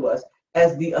given to us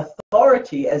as the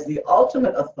authority, as the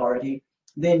ultimate authority,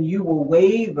 then you will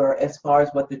waver as far as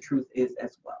what the truth is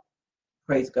as well.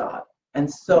 Praise God. And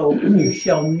so you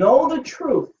shall know the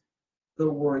truth,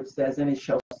 the word says, and it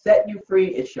shall set you free,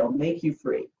 it shall make you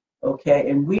free. Okay,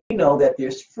 and we know that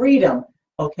there's freedom,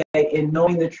 okay, in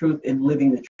knowing the truth and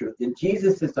living the truth. And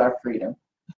Jesus is our freedom.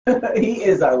 He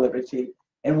is our liberty.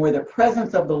 And where the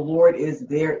presence of the Lord is,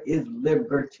 there is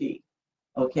liberty.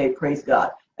 Okay, praise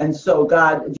God. And so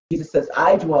Jesus says,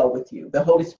 I dwell with you. The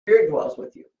Holy Spirit dwells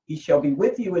with you. He shall be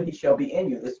with you and he shall be in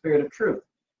you, the Spirit of truth.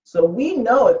 So we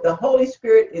know if the Holy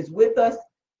Spirit is with us,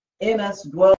 in us,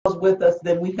 dwells with us,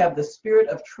 then we have the Spirit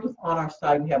of truth on our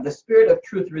side. We have the Spirit of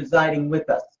truth residing with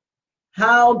us.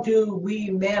 How do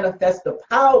we manifest the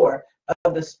power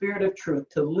of the Spirit of truth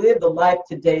to live the life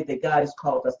today that God has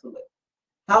called us to live?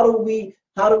 How do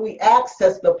we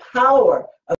access the power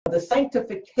of the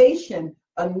sanctification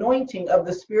anointing of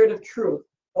the Spirit of truth?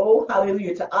 Oh,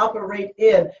 hallelujah, to operate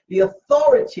in the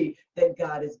authority that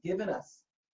God has given us.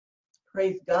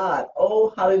 Praise God.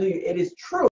 Oh, hallelujah. It is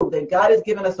true that God has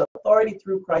given us authority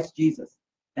through Christ Jesus.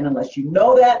 And unless you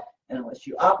know that, and unless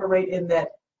you operate in that,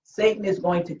 Satan is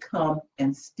going to come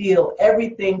and steal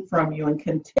everything from you and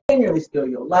continually steal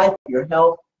your life, your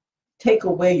health, take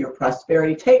away your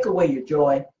prosperity, take away your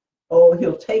joy. Oh,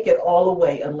 he'll take it all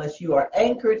away unless you are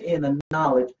anchored in the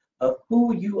knowledge of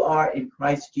who you are in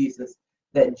Christ Jesus.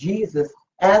 That Jesus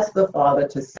asked the Father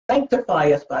to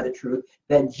sanctify us by the truth,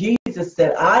 that Jesus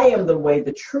said, I am the way,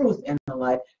 the truth, and the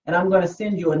life, and I'm going to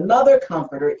send you another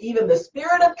comforter, even the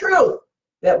Spirit of truth,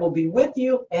 that will be with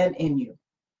you and in you.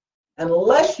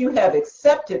 Unless you have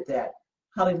accepted that,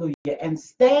 hallelujah, and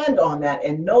stand on that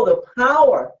and know the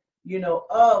power,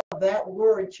 of that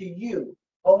word to you.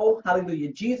 Oh,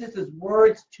 hallelujah, Jesus'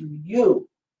 words to you.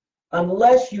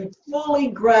 Unless you fully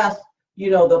grasp,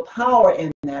 the power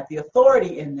in that, the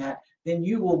authority in that, then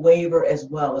you will waver as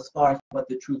well as far as what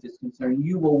the truth is concerned.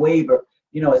 You will waver,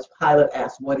 as Pilate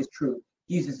asked, what is truth?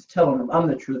 Jesus is telling him, I'm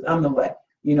the truth, I'm the way.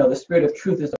 The Spirit of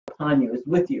truth is upon you, is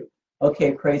with you.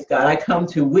 Okay, praise God. I come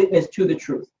to witness to the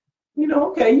truth.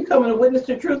 Okay, you come to witness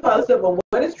to truth. Pilate said, well,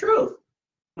 what is truth?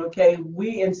 Okay,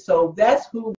 and so that's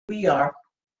who we are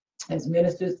as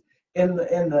ministers in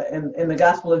the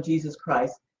gospel of Jesus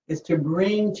Christ, is to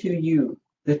bring to you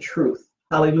the truth.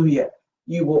 Hallelujah.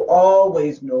 You will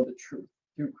always know the truth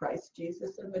through Christ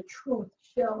Jesus, and the truth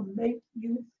shall make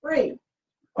you free.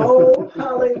 Oh,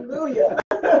 hallelujah.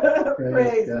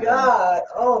 Praise God.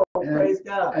 Oh, praise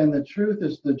God. And the truth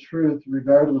is the truth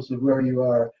regardless of where you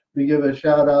are. We give a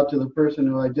shout out to the person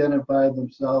who identified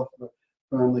themselves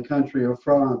from the country of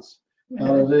France.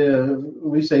 Hallelujah.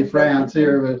 We say France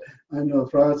here, but I know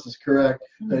France is correct.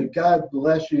 But God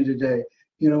bless you today.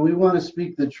 We want to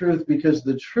speak the truth because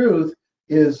the truth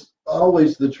is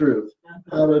always the truth.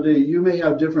 Hallelujah. You may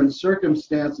have different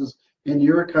circumstances in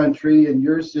your country, in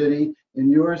your city, in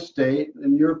your state,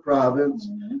 in your province,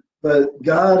 but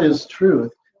God is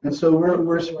truth. And so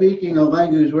we're speaking a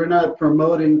language. We're not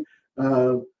promoting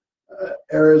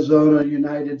Arizona,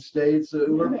 United States.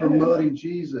 We're promoting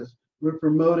Jesus. We're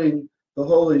promoting the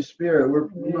Holy Spirit. We're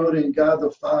promoting God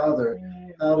the Father.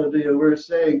 Hallelujah. We're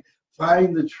saying,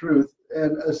 find the truth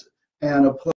and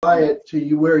apply it to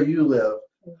you where you live.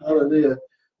 Hallelujah.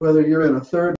 whether you're in a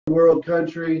third world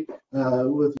country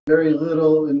with very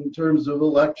little in terms of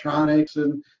electronics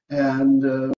and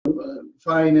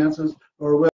finances,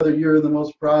 or whether you're in the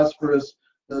most prosperous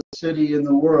city in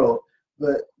the world.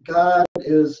 But God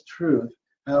is truth.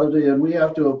 Hallelujah. And we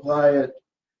have to apply it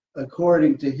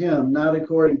according to Him, not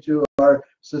according to our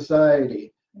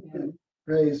society. And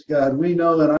praise God. We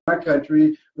know in our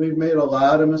country we've made a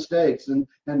lot of mistakes, and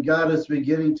God is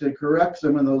beginning to correct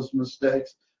some of those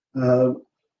mistakes.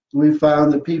 We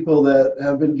found that people that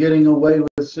have been getting away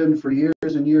with sin for years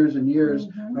and years and years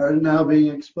are now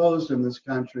being exposed in this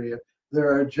country.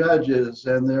 There are judges,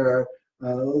 and there are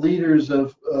leaders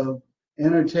of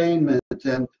entertainment,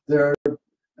 and there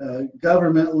are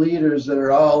government leaders that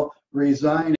are all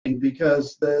resigning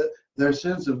because their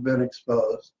sins have been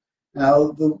exposed.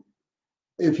 Now,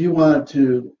 if you want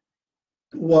to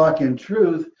walk in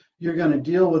truth, you're going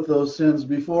to deal with those sins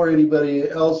before anybody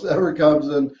else ever comes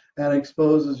and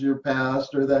exposes your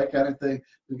past or that kind of thing,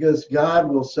 because God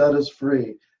will set us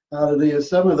free. Hallelujah.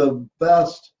 Some of the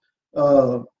best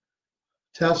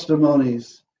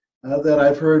testimonies that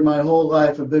I've heard my whole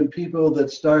life have been people that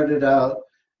started out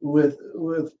with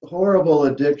horrible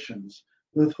addictions,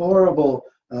 with horrible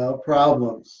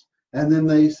problems, and then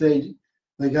they say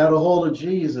they got a hold of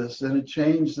Jesus and it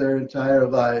changed their entire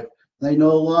life. They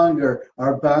no longer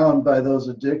are bound by those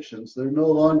addictions. They're no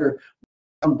longer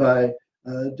bound by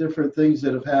different things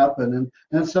that have happened.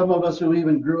 And some of us who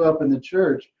even grew up in the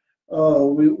church,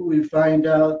 we find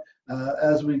out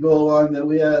as we go along that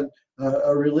we had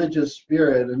a religious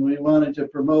spirit, and we wanted to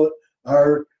promote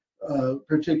our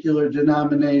particular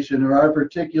denomination or our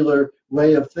particular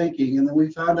way of thinking. And then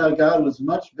we found out God was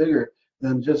much bigger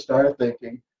than just our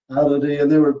thinking. Hallelujah.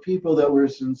 And there were people that were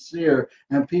sincere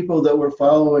and people that were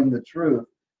following the truth.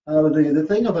 Hallelujah. The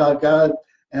thing about God,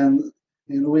 and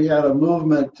we had a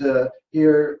movement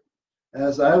here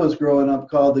as I was growing up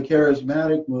called the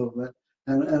charismatic movement.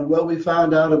 And what we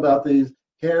found out about these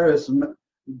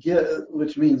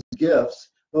which means gifts,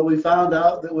 what we found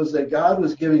out was that God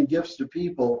was giving gifts to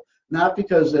people, not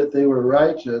because that they were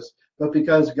righteous, but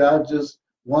because God just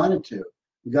wanted to.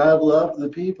 God loved the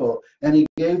people, and He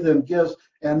gave them gifts,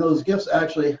 and those gifts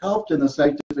actually helped in the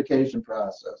sanctification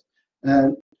process.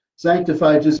 And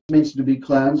sanctified just means to be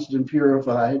cleansed and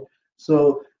purified.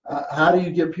 So how do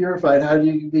you get purified? How do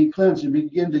you be cleansed? You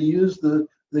begin to use the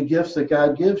gifts that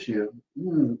God gives you.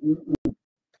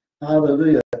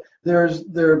 Hallelujah. There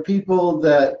are people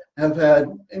that have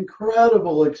had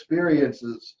incredible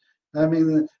experiences. I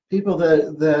mean, people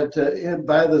that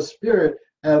by the Spirit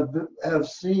have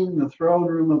seen the throne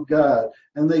room of God,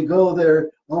 and they go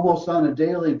there almost on a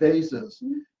daily basis.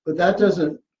 But that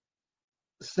doesn't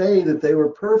say that they were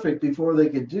perfect before they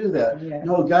could do that. Yeah.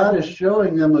 No, God is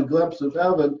showing them a glimpse of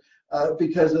heaven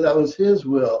because that was His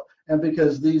will, and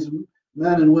because these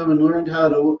men and women learned how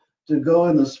to go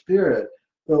in the Spirit.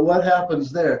 But what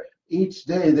happens there? Each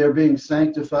day they're being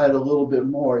sanctified a little bit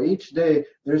more. Each day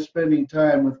they're spending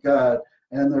time with God,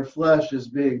 and their flesh is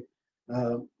being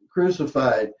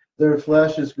crucified. Their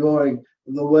flesh is going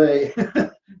the way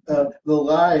the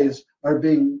lies are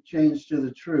being changed to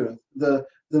the truth. The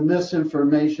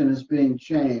misinformation is being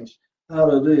changed.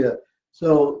 Hallelujah.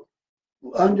 So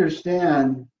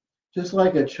understand, just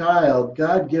like a child,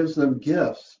 God gives them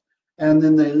gifts, and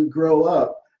then they grow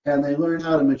up and they learn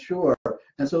how to mature.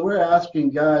 And so we're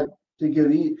asking God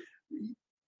to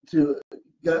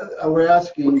we're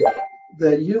asking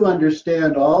that you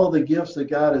understand all the gifts that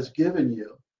God has given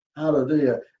you.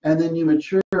 Hallelujah. And then you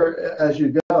mature as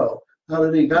you go.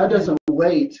 Hallelujah. God doesn't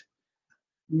wait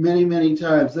many, many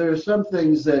times. There are some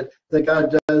things that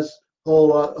God does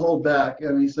hold back,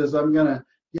 and He says, I'm going to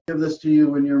give this to you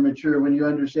when you're mature, when you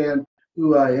understand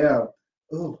who I am.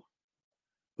 Oh,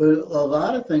 but a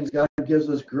lot of things, God gives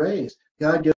us grace.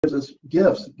 God gives us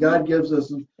gifts. God gives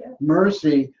us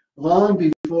mercy long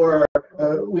before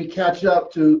we catch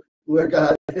up to where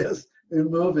God is and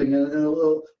moving, and a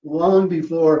little long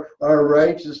before our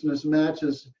righteousness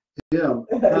matches Him.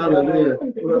 Hallelujah.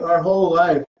 Our whole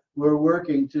life we're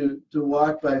working to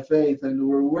walk by faith, and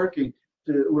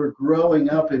we're growing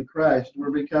up in Christ.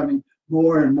 We're becoming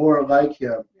more and more like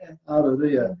Him. Yeah.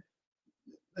 Hallelujah.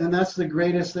 And that's the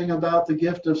greatest thing about the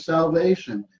gift of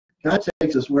salvation. God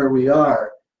takes us where we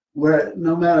are, where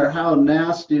no matter how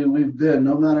nasty we've been,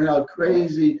 no matter how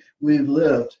crazy we've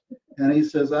lived, and He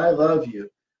says, I love you.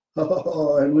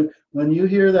 Oh, and when you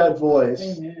hear that voice,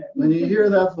 Amen. When you hear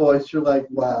that voice, you're like,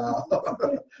 wow,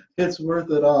 it's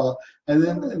worth it all. And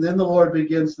then the Lord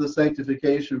begins the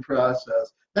sanctification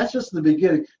process. That's just the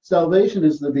beginning. Salvation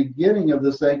is the beginning of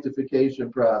the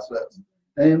sanctification process.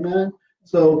 Amen.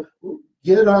 So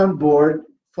get on board,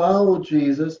 follow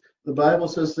Jesus. The Bible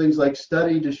says things like,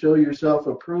 study to show yourself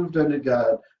approved unto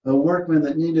God, a workman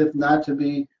that needeth not to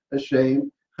be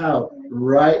ashamed. How?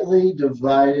 Rightly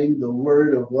dividing the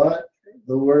word of what?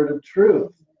 The word of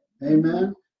truth.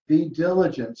 Amen. Be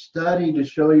diligent. Study to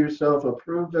show yourself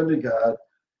approved unto God.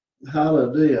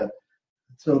 Hallelujah.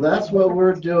 So that's what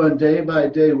we're doing day by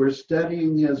day. We're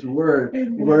studying His Word.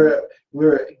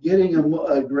 We're getting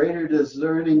a greater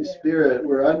discerning spirit.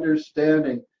 We're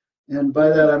understanding, and by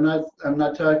that I'm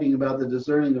not talking about the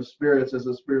discerning of spirits as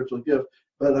a spiritual gift,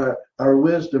 but our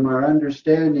wisdom, our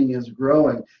understanding is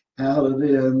growing.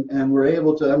 Hallelujah, and we're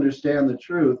able to understand the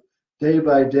truth day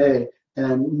by day.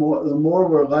 And the more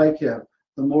we're like Him,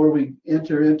 the more we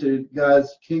enter into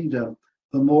God's kingdom,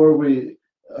 the more we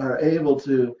are able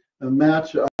to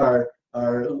match our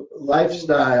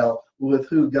lifestyle with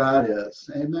who God is.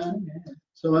 Amen.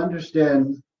 So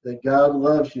understand that God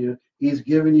loves you. He's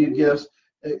given you gifts.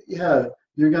 Yeah,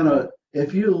 you're gonna,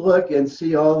 if you look and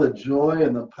see all the joy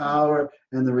and the power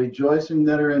and the rejoicing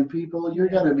that are in people, you're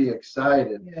gonna be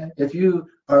excited. If you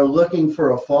are looking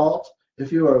for a fault,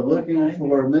 if you are looking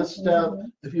for a misstep,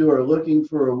 if you are looking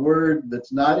for a word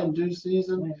that's not in due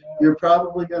season, you're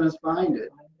probably going to find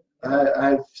it.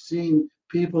 I've seen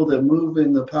people that move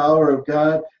in the power of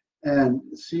God and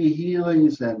see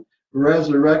healings and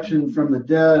resurrection from the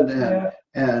dead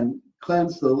and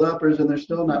cleanse the lepers, and they're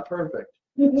still not perfect.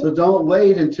 So don't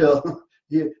wait until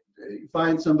you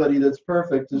find somebody that's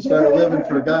perfect to start living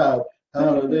for God.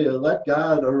 Hallelujah. Let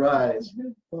God arise.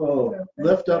 Oh,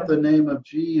 lift up the name of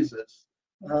Jesus.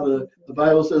 The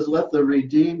Bible says, let the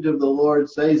redeemed of the Lord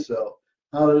say so.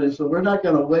 Hallelujah. So we're not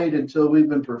going to wait until we've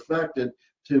been perfected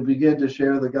to begin to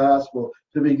share the gospel,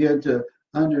 to begin to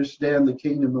understand the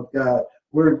kingdom of God.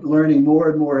 We're learning more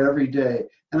and more every day.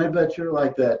 And I bet you're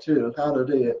like that too.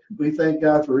 Hallelujah. We thank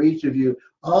God for each of you.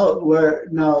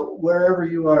 Wherever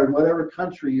you are, in whatever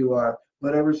country you are,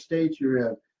 whatever state you're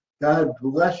in, God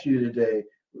bless you today.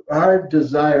 Our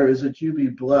desire is that you be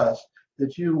blessed,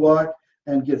 that you walk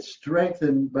and get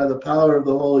strengthened by the power of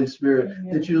the Holy Spirit,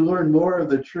 that you learn more of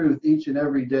the truth each and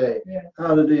every day.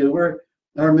 Hallelujah.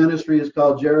 Our ministry is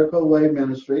called JERICHO-WAY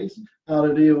Ministries.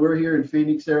 Hallelujah. We're here in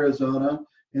Phoenix, Arizona,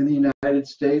 in the United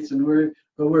States, and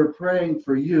we're praying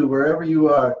for you, wherever you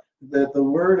are, that the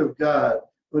Word of God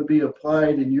would be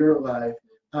applied in your life.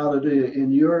 Hallelujah.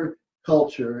 In your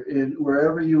culture, in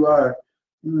wherever you are.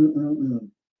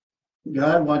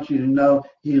 God wants you to know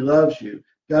He loves you.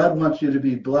 God wants you to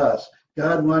be blessed.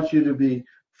 God wants you to be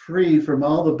free from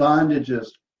all the bondages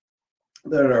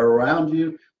that are around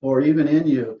you or even in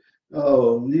you.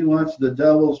 Oh, He wants the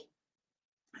devil's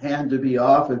hand to be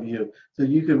off of you so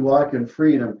you can walk in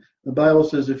freedom. The Bible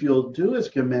says if you'll do His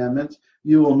commandments,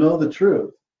 you will know the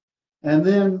truth. And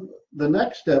then the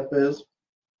next step is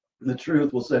the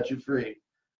truth will set you free.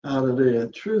 Hallelujah.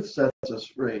 Truth sets us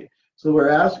free. So we're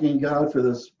asking God for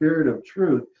the spirit of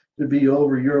truth to be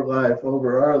over your life,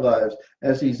 over our lives,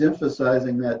 as He's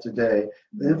emphasizing that today,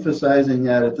 emphasizing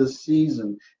that at this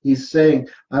season. He's saying,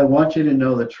 I want you to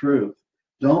know the truth.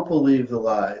 Don't believe the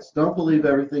lies. Don't believe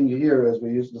everything you hear, as we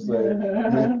used to say.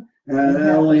 And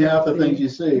only half the things you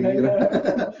see.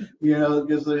 You know,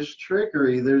 because there's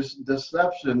trickery, there's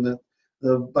deception. That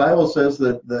the Bible says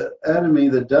that the enemy,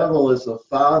 the devil, is the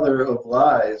father of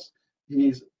lies.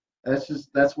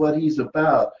 That's what he's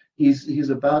about. He's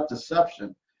about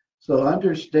deception. So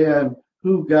understand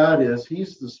who God is.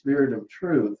 He's the spirit of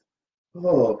truth.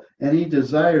 Oh, and He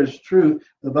desires truth.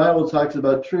 The Bible talks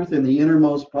about truth in the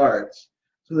innermost parts.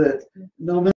 So that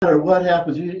no matter what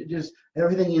happens, you just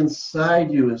everything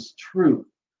inside you is truth.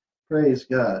 Praise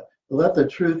God. Let the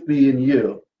truth be in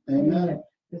you. Amen.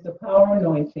 There's a power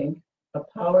anointing, a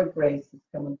power grace is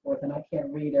coming forth, and I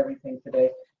can't read everything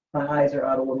today. My eyes are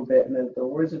out a little bit, and the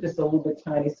words are just a little bit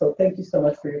tiny. So thank you so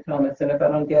much for your comments. And if I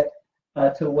don't get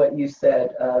to what you said,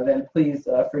 then please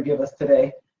forgive us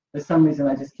today. For some reason,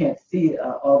 I just can't see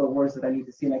all the words that I need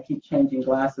to see, and I keep changing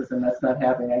glasses, and that's not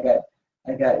happening.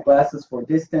 I got glasses for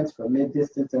distance, for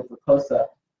mid-distance, and for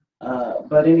close-up.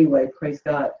 But anyway, praise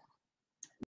God.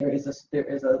 There is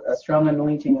a strong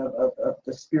anointing of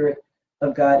the Spirit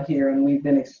of God here, and we've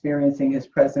been experiencing His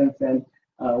presence, and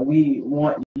we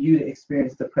want you to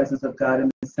experience the presence of God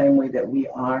in the same way that we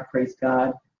are. Praise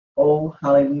God. Oh,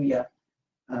 hallelujah.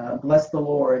 Bless the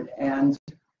Lord. And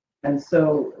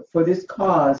so for this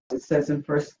cause, it says in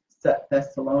 1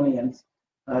 Thessalonians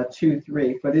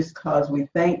 2:3, for this cause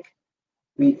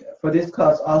for this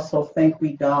cause also thank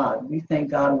we God. We thank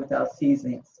God without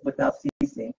ceasing.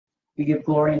 We give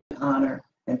glory and honor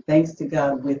and thanks to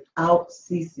God without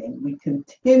ceasing. We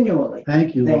continually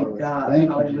thank Lord. God. Thank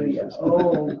Hallelujah. You,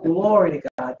 oh, glory to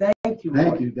God. Thank you, Lord.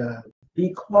 Thank you, God.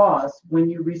 because when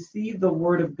you received the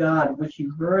word of God, which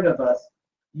you heard of us,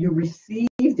 you received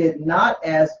it not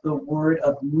as the word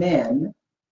of men,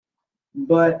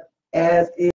 but as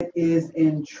it is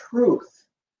in truth,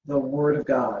 the word of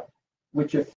God,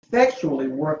 which effectually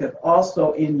worketh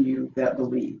also in you that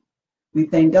believe. We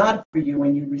thank God for you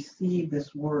when you receive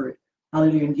this word.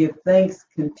 Hallelujah. And give thanks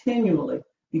continually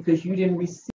because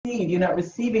you're not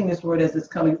receiving this word as it's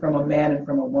coming from a man and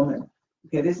from a woman.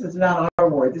 Okay, this is not our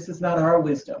word. This is not our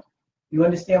wisdom. You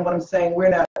understand what I'm saying? We're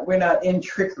not in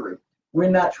trickery. We're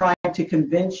not trying to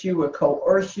convince you or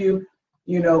coerce you,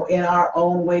 in our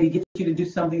own way to get you to do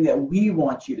something that we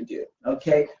want you to do.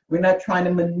 Okay, we're not trying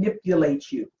to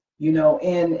manipulate you, into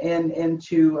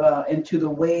the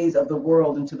ways of the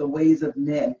world, into the ways of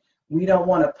men. We don't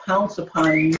want to pounce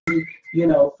upon you,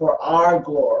 for our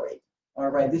glory. All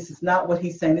right, this is not what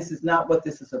he's saying. This is not what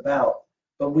this is about.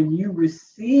 But when you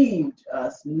received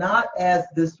us, not as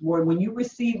this word, when you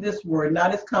receive this word,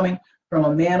 not as coming from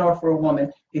a man or for a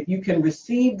woman, if you can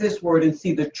receive this word and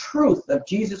see the truth of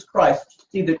Jesus Christ,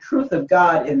 see the truth of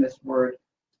God in this word,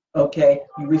 okay,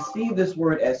 you receive this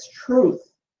word as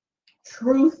truth.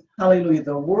 Truth, hallelujah,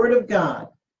 the word of God.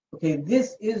 Okay,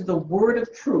 this is the word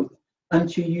of truth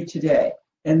unto you today.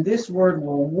 And this word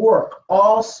will work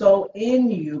also in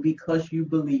you because you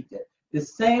believed it. The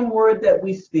same word that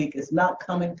we speak is not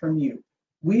coming from you.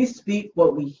 We speak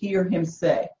what we hear him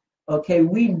say. Okay,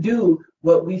 we do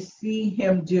what we see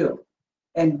him do.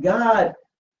 And God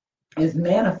is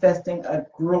manifesting a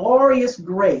glorious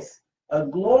grace, a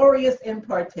glorious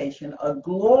impartation, a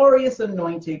glorious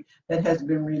anointing that has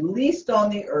been released on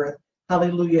the earth,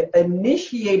 hallelujah,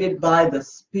 initiated by the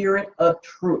Spirit of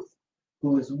truth,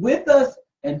 who is with us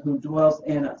and who dwells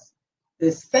in us.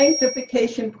 This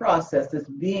sanctification process is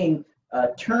being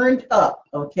turned up,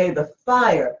 okay? The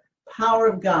power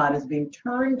of God is being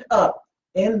turned up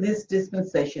in this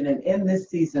dispensation and in this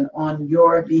season on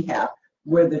your behalf,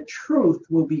 where the truth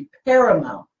will be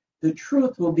paramount, the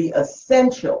truth will be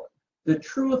essential, the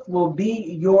truth will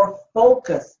be your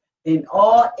focus in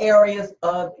all areas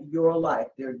of your life.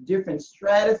 There are different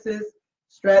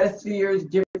stratospheres,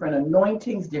 different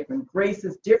anointings, different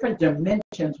graces, different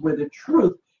dimensions where the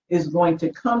truth is going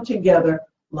to come together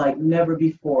like never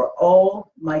before. Oh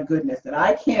my goodness. And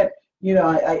I can't,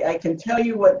 I can tell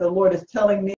you what the Lord is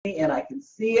telling me, and I can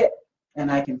see it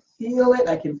and I can feel it.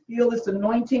 I can feel this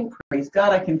anointing. Praise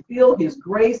God. I can feel his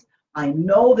grace. I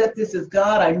know that this is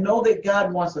God. I know that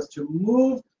God wants us to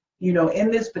move,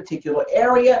 in this particular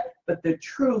area, but the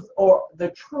truth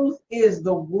is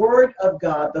the word of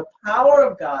God, the power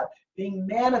of God being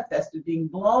manifested, being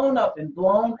blown up and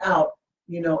blown out,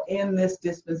 in this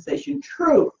dispensation.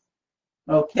 Truth.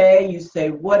 Okay, you say,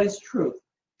 what is truth?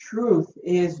 Truth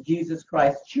is Jesus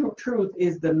Christ. Truth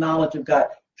is the knowledge of God.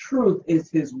 Truth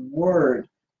is his word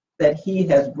that he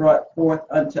has brought forth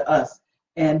unto us.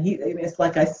 And it's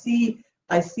like I see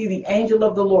the angel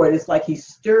of the Lord. It's like he's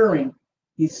stirring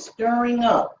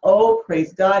up. Oh,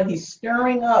 praise God. He's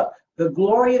stirring up the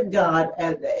glory of God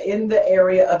in the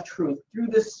area of truth through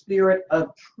the Spirit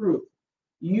of truth.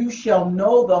 You shall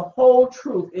know the whole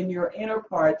truth in your inward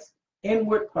part,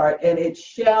 and it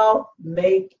shall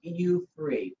make you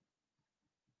free.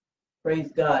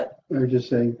 Praise God. We're just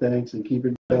saying thanks and keep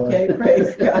it going. Okay,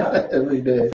 praise God. Every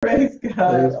day. Praise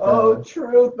God. Oh,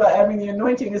 truth. But the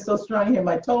anointing is so strong here.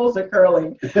 My toes are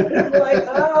curling. It's like,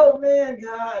 oh man,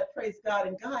 God, praise God.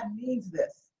 And God means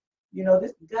this.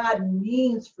 This God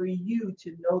means for you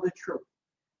to know the truth.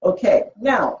 Okay,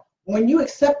 now, when you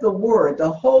accept the word,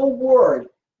 the whole word,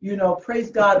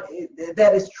 praise God,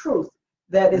 that is truth,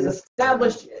 that is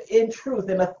established in truth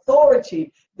and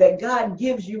authority that God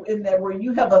gives you in that where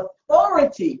you have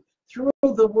authority through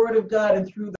the word of God and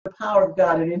through the power of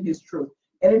God and in his truth.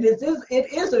 And it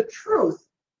is a truth,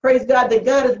 praise God, that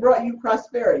God has brought you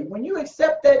prosperity. When you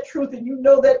accept that truth and you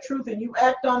know that truth and you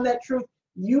act on that truth,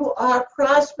 you are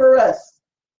prosperous.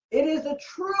 It is a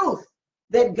truth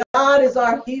that God is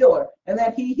our healer and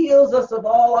that he heals us of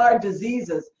all our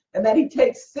diseases and that he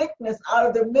takes sickness out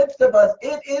of the midst of us.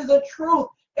 It is a truth.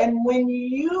 And when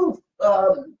you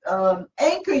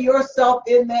anchor yourself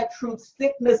in that truth,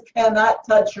 sickness cannot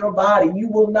touch your body. You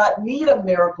will not need a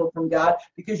miracle from God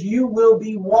because you will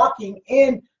be walking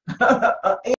in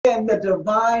the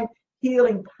divine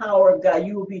healing power of God.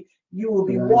 You will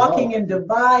be walking in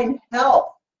divine health.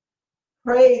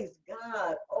 Praise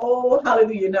God. Oh,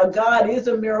 hallelujah. Now, God is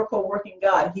a miracle working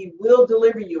God. He will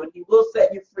deliver you and he will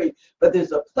set you free. But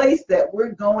there's a place that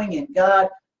we're going in God,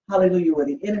 hallelujah, where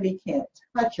the enemy can't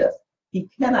touch us. He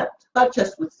cannot touch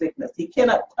us with sickness. He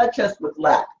cannot touch us with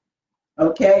lack.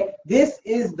 Okay? This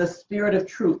is the Spirit of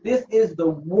truth. This is the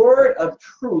word of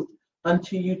truth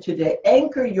unto you today.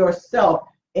 Anchor yourself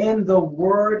in the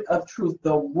word of truth,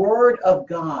 the word of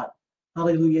God.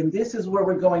 Hallelujah. And this is where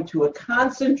we're going to a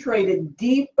concentrated,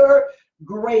 deeper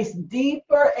grace,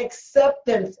 deeper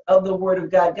acceptance of the word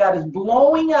of God. God is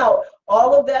blowing out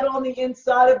all of that on the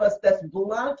inside of us that's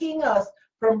blocking us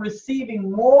from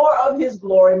receiving more of his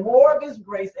glory, more of his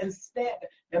grace,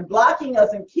 and blocking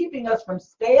us and keeping us from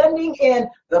standing in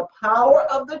the power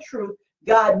of the truth.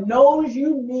 God knows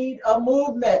you need a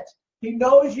movement. He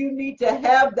knows you need to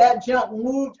have that junk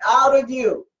moved out of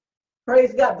you.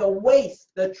 Praise God. The waste,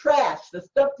 the trash, the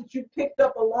stuff that you picked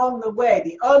up along the way,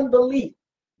 the unbelief,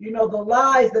 the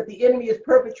lies that the enemy has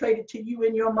perpetrated to you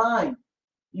in your mind.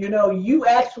 You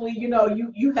actually,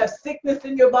 you have sickness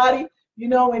in your body,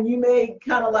 and you may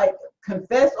kind of like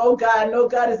confess, oh God, I know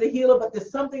God is a healer, but there's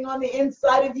something on the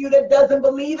inside of you that doesn't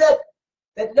believe it,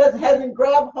 that hasn't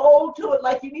grabbed hold to it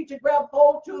like you need to grab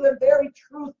hold to the very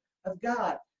truth of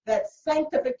God. That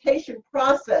sanctification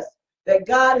process that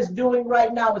God is doing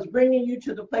right now is bringing you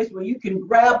to the place where you can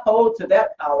grab hold to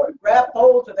that power, grab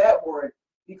hold to that word,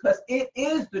 because it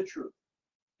is the truth.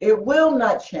 It will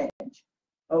not change.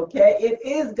 Okay? It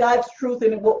is God's truth,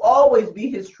 and it will always be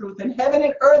his truth. And heaven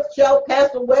and earth shall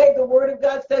pass away, the word of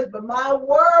God says, but my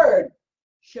word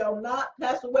shall not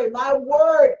pass away. My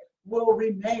word will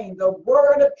remain. The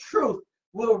word of truth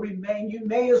will remain. You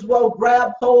may as well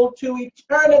grab hold to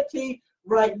eternity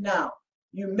right now.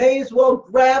 You may as well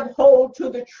grab hold to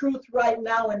the truth right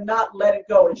now and not let it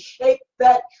go, and shake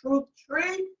that truth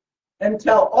tree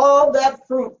until all that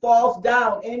fruit falls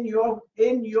down in your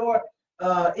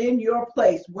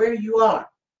place where you are.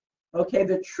 Okay,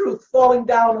 the truth falling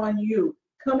down on you,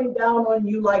 coming down on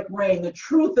you like rain. The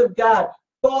truth of God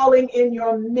falling in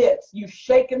your midst. You've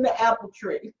shaken the apple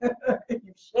tree.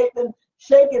 You've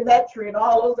shaken that tree, and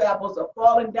all those apples are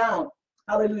falling down.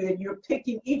 Hallelujah. You're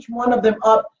picking each one of them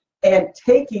up and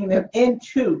taking them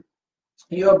into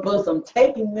your bosom,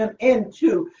 taking them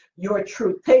into your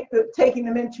truth, taking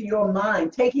them into your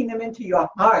mind, taking them into your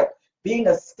heart, being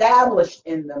established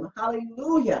in them.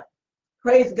 Hallelujah.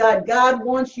 Praise God. God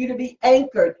wants you to be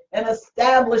anchored and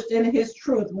established in his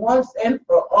truth once and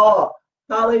for all.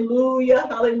 Hallelujah.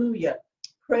 Hallelujah.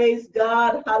 Praise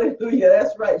God. Hallelujah.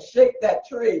 That's right. Shake that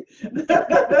tree. Shake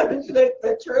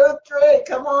the truth tree.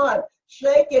 Come on.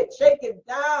 Shake it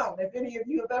down. If any of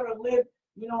you have ever lived,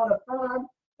 on a farm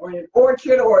or in an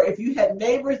orchard, or if you had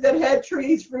neighbors that had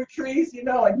trees, fruit trees,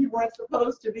 and you weren't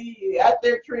supposed to be at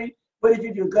their tree, what did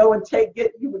you do?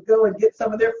 You would go and get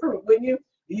some of their fruit, wouldn't you?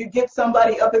 You get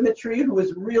somebody up in the tree who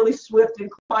is really swift in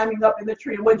climbing up in the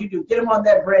tree, and what do you do? Get them on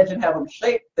that branch and have them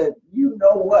shake the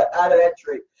you-know-what out of that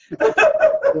tree.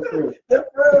 The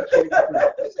fruit.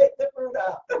 Shake the fruit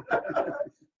out.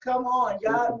 Come on,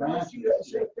 God wants you to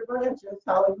shake the branches.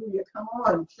 Hallelujah. Come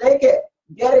on, shake it.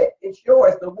 Get it. It's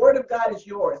yours. The word of God is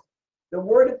yours. The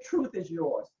word of truth is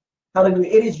yours. Hallelujah.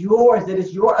 It is yours. It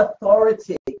is your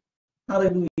authority.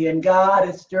 Hallelujah. And God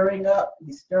is stirring up.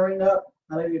 He's stirring up.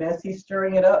 Hallelujah. And as he's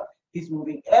stirring it up, he's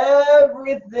moving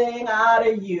everything out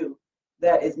of you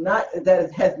that has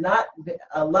not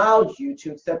allowed you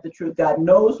to accept the truth. God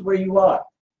knows where you are.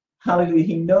 Hallelujah.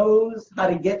 He knows how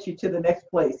to get you to the next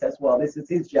place as well. This is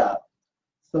his job.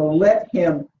 So let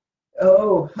him,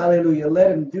 hallelujah,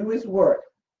 let him do his work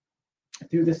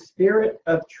through the spirit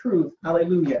of truth.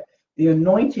 Hallelujah. The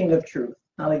anointing of truth.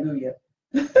 Hallelujah.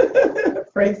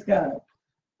 Praise God.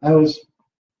 I was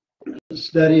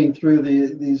studying through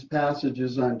these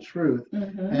passages on truth,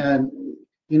 and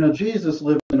Jesus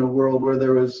lived in a world where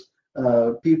there was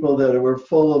people that were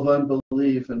full of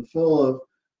unbelief and full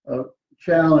of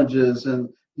challenges, and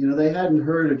they hadn't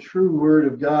heard a true word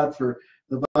of God. For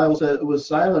the Bible said it was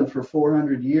silent for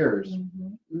 400 years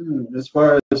as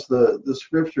far as the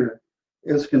scripture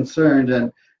is concerned,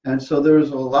 and so there's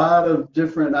a lot of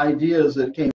different ideas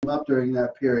that came up during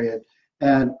that period.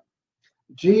 And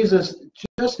Jesus,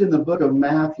 just in the book of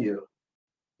Matthew,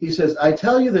 he says, I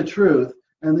tell you the truth,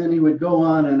 and then he would go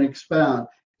on and expound.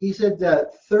 He said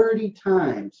that 30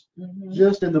 times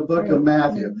just in the book of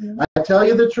Matthew. I tell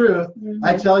you the truth.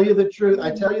 I tell you the truth.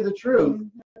 I tell you the truth.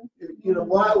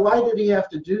 Why did he have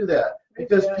to do that?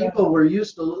 Because people were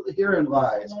used to hearing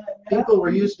lies. People were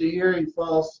used to hearing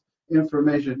false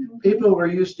information. People were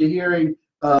used to hearing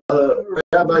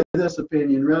rabbi this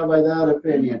opinion, rabbi that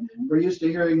opinion. We're used to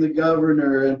hearing the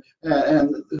governor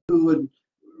and who would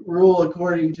rule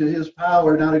according to his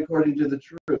power, not according to the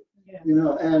truth.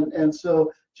 And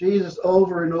so Jesus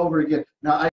over and over again.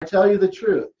 Now I tell you the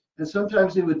truth. And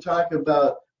sometimes he would talk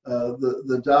about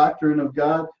the doctrine of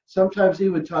God. Sometimes he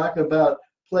would talk about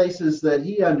places that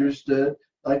he understood,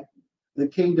 like the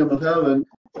kingdom of heaven,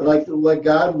 like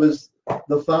God was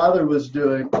the Father was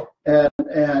doing.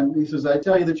 And he says, I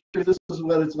tell you the truth, this is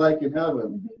what it's like in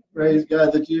heaven. Praise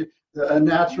God, that a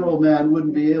natural man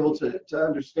wouldn't be able to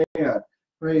understand.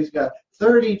 Praise God.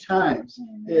 30 times,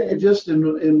 just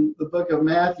in the book of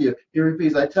Matthew, he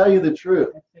repeats, I tell you the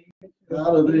truth.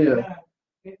 Hallelujah.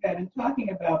 And talking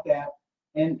about that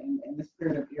and the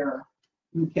spirit of error.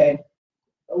 Okay,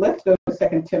 let's go to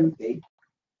 2 Timothy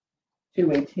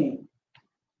 2:18.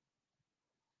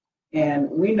 And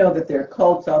we know that there are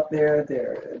cults out there.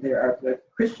 There are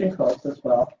Christian cults as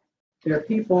well. There are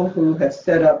people who have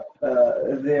set up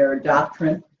their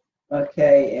doctrine,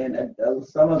 okay, and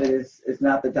some of it is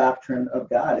not the doctrine of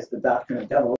God. It's the doctrine of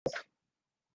devils,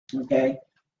 okay.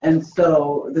 And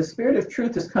so the spirit of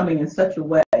truth is coming in such a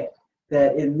way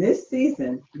that in this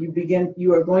season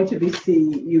you are going to be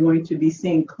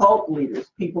seeing cult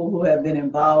leaders, people who have been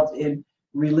involved in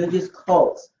religious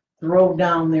cults, throw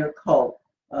down their cult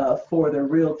for the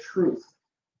real truth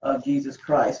of Jesus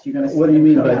Christ. You're going to see. What do you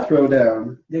mean by throw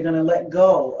down? They're going to let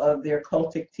go of their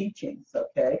cultic teachings,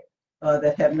 okay,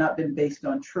 that have not been based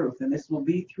on truth. And this will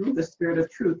be through the spirit of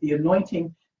truth, the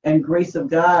anointing and grace of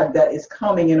God that is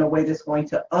coming in a way that's going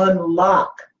to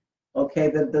unlock, okay,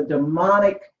 the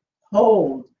demonic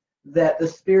hold that the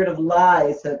spirit of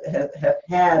lies have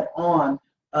had on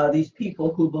these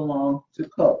people who belong to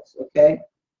cults, okay?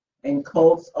 And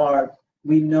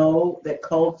we know that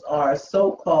cults are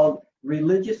so-called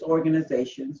religious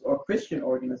organizations or Christian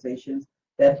organizations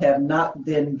that have not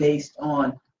been based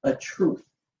on a truth,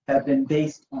 have been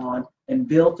based on and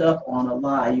built up on a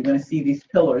lie. You're going to see these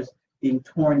pillars being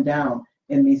torn down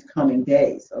in these coming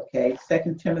days, okay?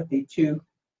 2 Timothy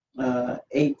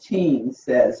 2:18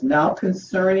 says, now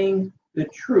concerning the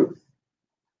truth.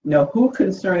 Now, who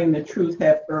concerning the truth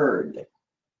have erred?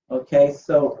 Okay,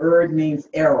 so erred means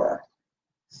error.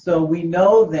 So we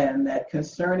know then that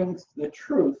concerning the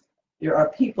truth, there are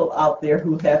people out there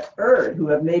who have erred, who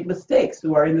have made mistakes,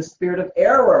 who are in the spirit of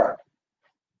error.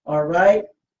 All right?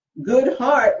 Good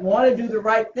heart, want to do the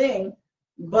right thing,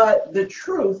 but the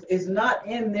truth is not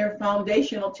in their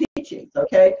foundational teachings,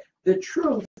 okay? The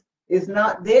truth is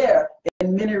not there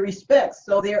in many respects.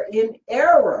 So they're in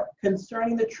error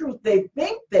concerning the truth. They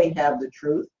think they have the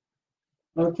truth,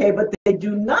 okay, but they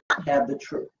do not have the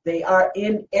truth. They are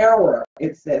in error,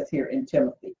 it says here in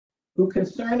Timothy, who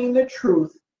concerning the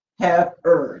truth have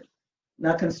erred.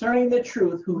 Now, concerning the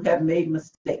truth, who have made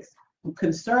mistakes, who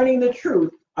concerning the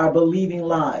truth are believing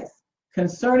lies,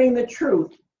 concerning the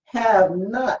truth have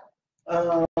not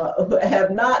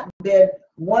been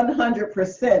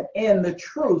 100% in the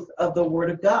truth of the Word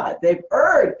of God. They've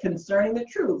erred concerning the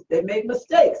truth. They've made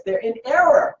mistakes. They're in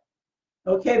error.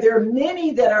 Okay, there are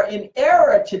many that are in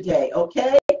error today,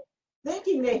 okay?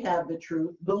 Thinking they have the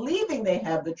truth, believing they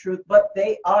have the truth, but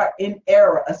they are in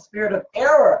error. A spirit of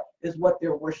error is what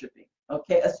they're worshiping,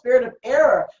 okay? A spirit of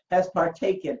error has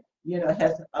partaken,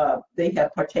 they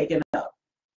have partaken of,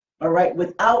 all right?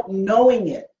 Without knowing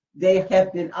it, they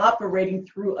have been operating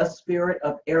through a spirit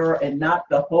of error and not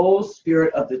the whole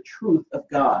spirit of the truth of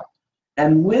God.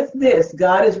 And with this,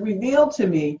 God has revealed to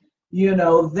me,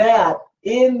 that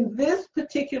in this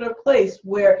particular place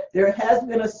where there has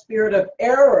been a spirit of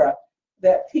error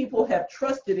that people have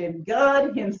trusted in,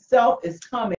 God himself is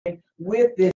coming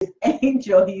with this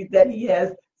angel that he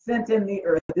has sent in the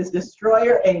earth, this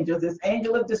destroyer angel, this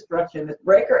angel of destruction, this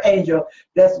breaker angel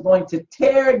that's going to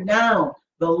tear down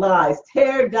the lies,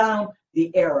 tear down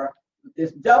the error,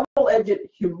 this double-edged,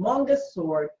 humongous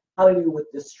sword, hallelujah,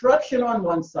 with destruction on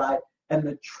one side and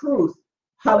the truth,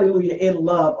 hallelujah, in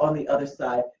love on the other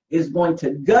side, is going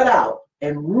to gut out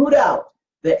and root out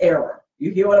the error. You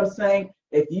hear what I'm saying?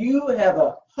 If you have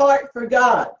a heart for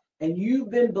God and you've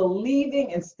been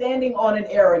believing and standing on an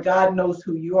error, God knows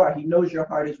who you are. He knows your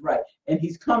heart is right. And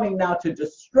he's coming now to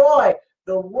destroy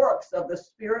the works of the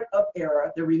spirit of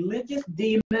error, the religious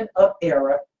demon of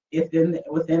error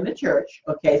within the church.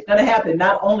 Okay, it's going to happen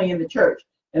not only in the church,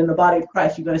 in the body of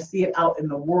Christ. You're going to see it out in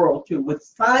the world too with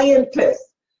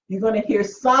scientists. You're going to hear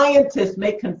scientists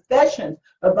make confessions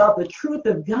about the truth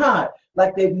of God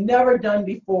like they've never done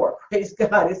before. Praise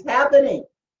God. It's happening.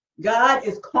 God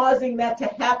is causing that to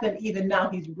happen even now.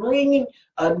 He's bringing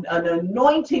an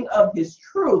anointing of his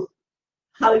truth,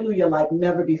 hallelujah, like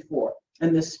never before.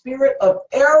 And the spirit of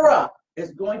error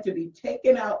is going to be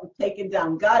taken out and taken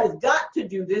down. God has got to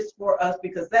do this for us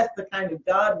because that's the kind of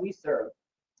God we serve,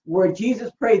 where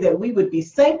Jesus prayed that we would be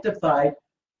sanctified,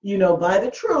 by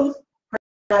the truth.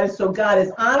 And so God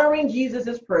is honoring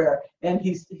Jesus's prayer, and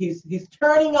he's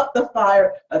turning up the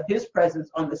fire of his presence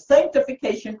on the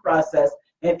sanctification process,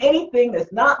 and anything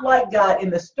that's not like God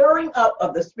in the stirring up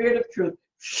of the spirit of truth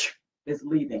is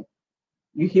leaving.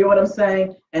 You hear what I'm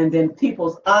saying? And then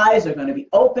people's eyes are going to be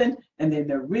opened, and then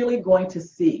they're really going to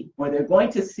see, or they're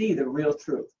going to see the real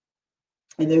truth.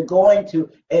 And they're going to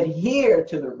adhere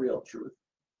to the real truth.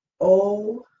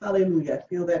 Oh, hallelujah. I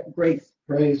feel that grace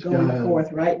going God.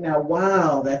 Forth right now.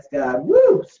 Wow, that's God.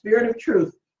 Woo! Spirit of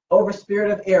truth over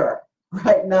spirit of error.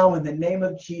 Right now, in the name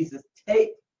of Jesus,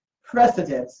 take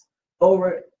precedence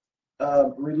over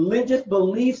religious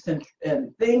beliefs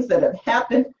and things that have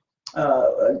happened,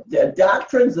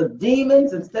 doctrines of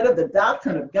demons instead of the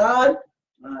doctrine of God.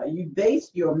 You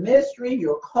base your ministry,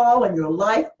 your call, and your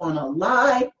life on a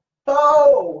lie.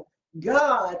 Oh,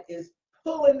 God is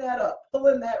pulling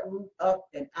that root up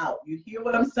and out. You hear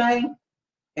what I'm saying?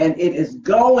 And it is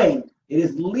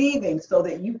leaving so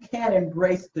that you can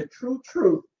embrace the true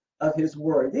truth of his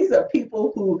word. These are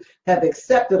people who have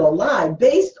accepted a lie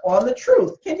based on the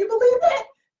truth. Can you believe that?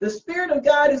 The Spirit of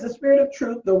God is the Spirit of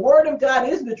truth. The Word of God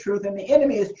is the truth, and the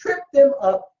enemy has tripped them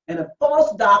up in a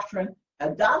false doctrine, a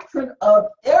doctrine of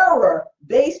error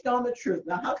based on the truth.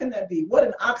 Now, how can that be? What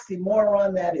an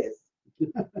oxymoron that is.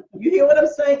 You hear what I'm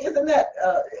saying? Isn't that,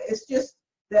 it's just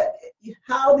that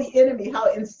how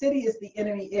insidious the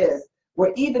enemy is,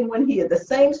 where even when the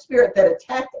same spirit that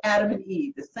attacked Adam and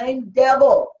Eve, the same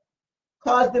devil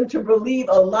caused them to believe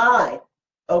a lie,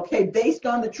 okay, based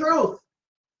on the truth.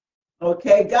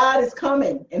 Okay, God is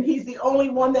coming, and he's the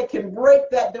only one that can break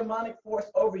that demonic force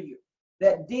over you,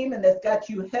 that demon that's got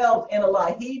you held in a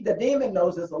lie. The demon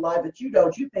knows it's a lie, but you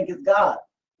don't. You think it's God.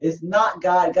 It's not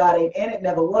God. God ain't in it,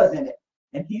 never was in it.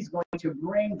 And he's going to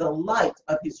bring the light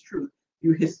of his truth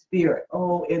through his spirit.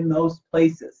 Oh, in those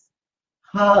places.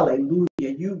 Hallelujah.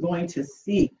 You're going to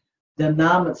see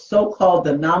so-called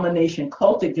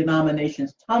cultic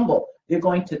denominations tumble. They're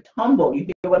going to tumble. You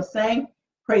hear what I'm saying?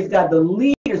 Praise God. The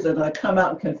leaders are going to come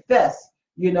out and confess,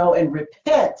 and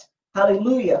repent.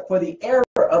 Hallelujah. For the error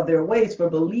of their ways, for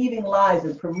believing lies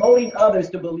and promoting others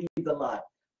to believe the lie.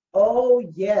 Oh,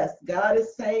 yes. God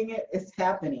is saying it. It's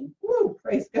happening. Woo,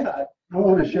 praise God. I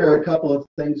want to share a couple of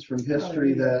things from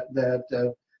history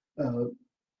that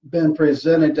been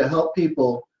presented to help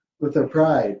people with their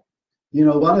pride.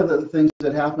 One of the things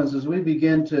that happens is we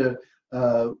begin to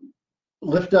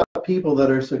lift up people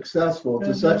that are successful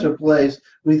to such a place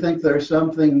we think they're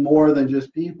something more than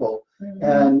just people.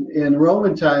 And in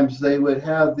Roman times, they would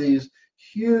have these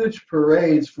huge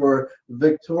parades for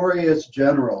victorious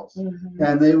generals,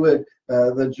 and they would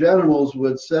the generals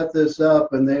would set this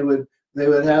up, and they would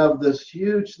have this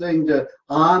huge thing to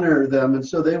honor them, and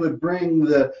so they would bring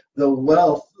the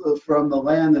wealth from the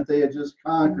land that they had just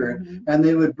conquered, and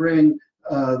they would bring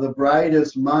the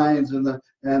brightest minds and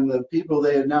the people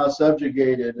they had now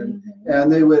subjugated,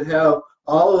 and they would have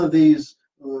all of these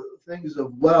things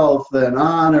of wealth and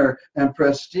honor and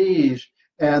prestige,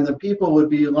 and the people would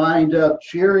be lined up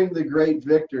cheering the great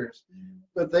victors.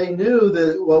 But they knew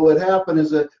that what would happen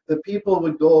is that the people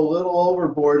would go a little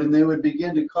overboard, and they would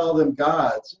begin to call them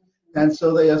gods. And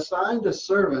so they assigned a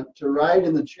servant to ride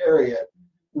in the chariot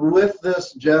with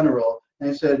this general,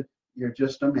 and he said, "You're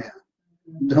just a man.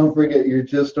 Don't forget, you're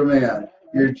just a man.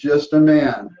 You're just a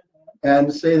man."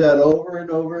 And say that over and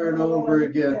over and over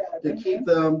again to keep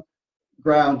them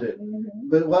grounded.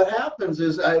 But what happens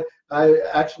is I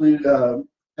actually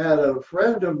had a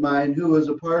friend of mine who was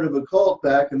a part of a cult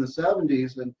back in the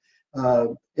 70s,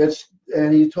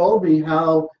 and he told me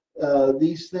how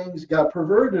these things got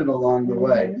perverted along the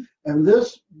way. And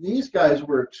these guys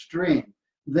were extreme.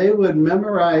 They would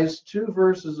memorize 2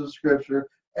 verses of scripture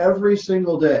every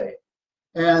single day.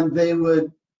 And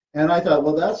I thought,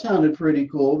 well, that sounded pretty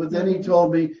cool. But then he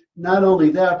told me not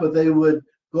only that, but they would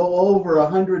go over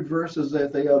 100 verses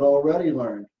that they had already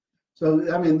learned.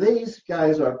 So, I mean, these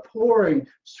guys are pouring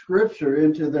scripture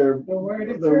into the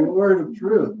word of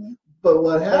truth. But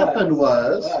what happened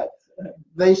was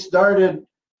they started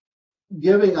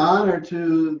giving honor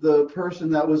to the person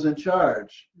that was in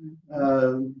charge.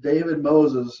 David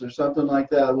Moses or something like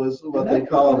that was what they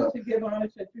called him.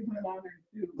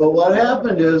 But what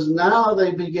happened is now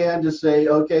they began to say,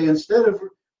 okay, instead of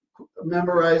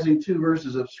memorizing 2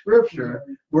 verses of scripture,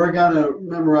 we're going to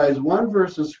memorize 1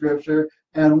 verse of scripture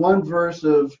and 1 verse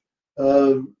of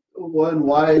one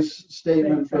wise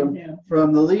statement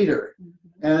from the leader.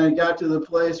 And it got to the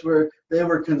place where they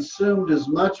were consumed as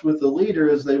much with the leader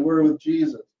as they were with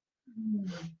Jesus.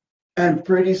 And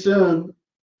pretty soon,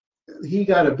 he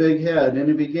got a big head, and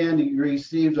he began to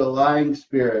receive a lying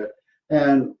spirit.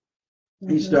 And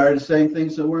he started saying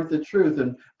things that weren't the truth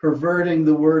and perverting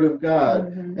the word of God.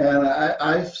 And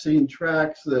I've seen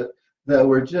tracts that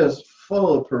were just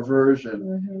full of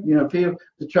perversion. You know, people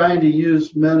trying to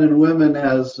use men and women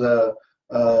as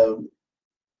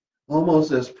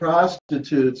almost as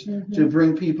prostitutes to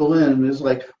bring people in. And it's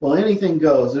like, well, anything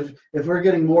goes. If we're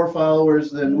getting more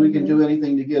followers, then we can do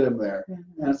anything to get them there.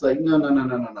 And it's like, no, no, no,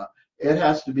 no, no, no. It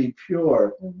has to be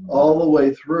pure all the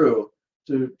way through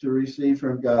to receive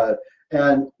from God.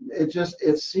 And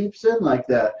it seeps in like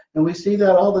that. And we see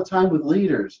that all the time with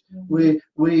leaders. We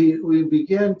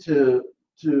begin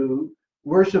to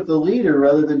worship the leader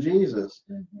rather than Jesus.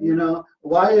 You know,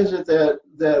 why is it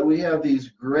that we have these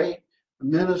great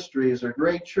ministries or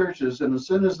great churches, and as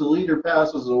soon as the leader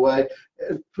passes away,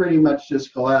 it pretty much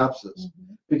just collapses?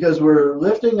 Because we're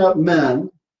lifting up men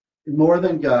more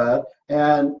than God.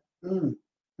 And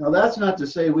now that's not to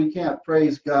say we can't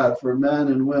praise God for men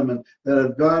and women that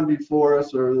have gone before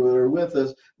us or that are with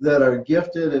us, that are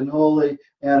gifted and holy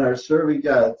and are serving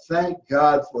God. Thank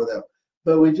God for them.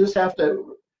 But we just have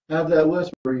to have that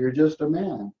whisper, you're just a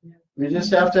man. We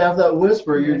just have to have that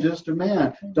whisper, you're just a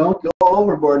man. Don't go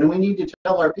overboard. And we need to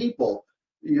tell our people,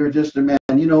 you're just a man.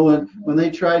 You know, when they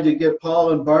tried to get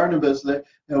Paul and Barnabas, in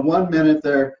 1 minute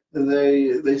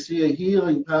they see a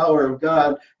healing power of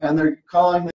God, and they're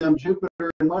calling them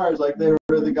Jupiter and Mars like they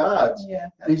were the gods.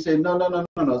 And he said, no, no, no,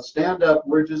 no, no, stand up.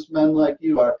 We're just men like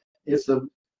you are. It's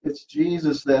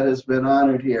Jesus that has been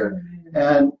honored here.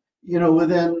 And, you know,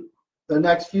 within the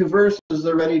next few verses,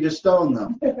 they're ready to stone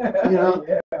them. You know,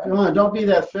 come on, don't be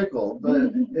that fickle.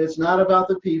 But it's not about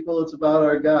the people, it's about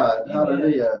our God.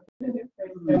 Hallelujah.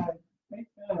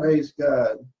 Praise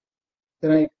God.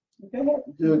 Can I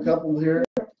do a couple here?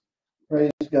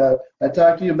 Praise God. I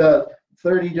talked to you about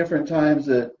 30 different times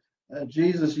that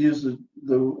Jesus uses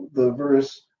the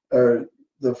verse or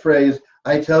the phrase,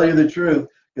 I tell you the truth,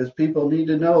 because people need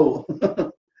to know.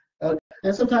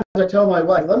 And sometimes I tell my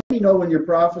wife, let me know when you're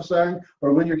prophesying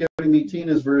or when you're giving me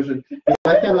Tina's version.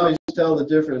 I can't always tell the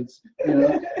difference. You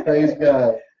know, praise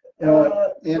God.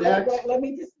 Let's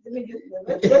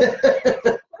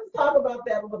talk about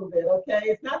that a little bit, okay?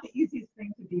 It's not the easiest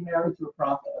thing to be married to a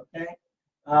prophet, okay?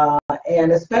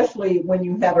 And especially when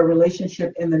you have a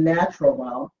relationship in the natural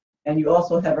realm and you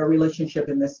also have a relationship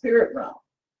in the spirit realm.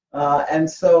 And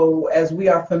so as we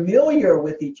are familiar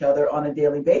with each other on a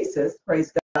daily basis,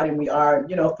 praise God, and we are,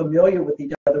 you know, familiar with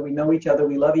each other, we know each other,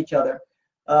 we love each other.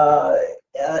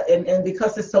 And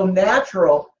because it's so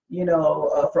natural, you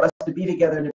know, for us to be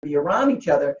together and to be around each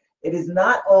other, it is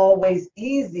not always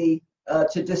easy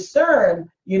to discern,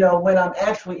 you know, when I'm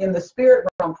actually in the spirit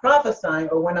realm prophesying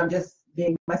or when I'm just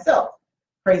being myself.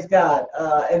 Praise God.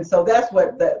 And so that's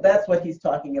what he's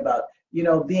talking about. You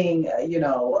know, being,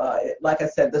 like I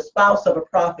said, the spouse of a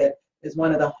prophet is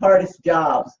one of the hardest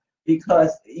jobs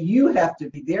because you have to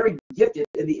be very gifted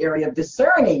in the area of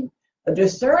discerning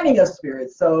of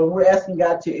spirits. So we're asking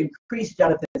God to increase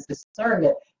Jonathan's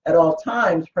discernment at all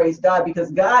times, praise God,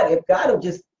 because if God will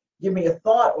just give me a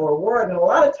thought or a word, and a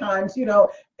lot of times, you know,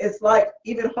 it's like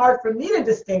even hard for me to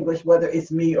distinguish whether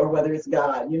it's me or whether it's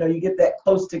God. You know, you get that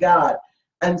close to God.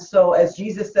 And so as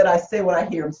Jesus said, I say what I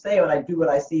hear him say and I do what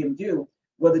I see him do.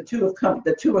 Well, the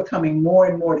two are coming more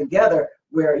and more together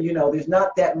where, you know, there's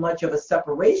not that much of a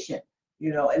separation,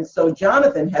 you know. And so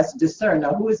Jonathan has to discern,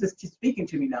 now who is this speaking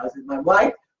to me now? Is it my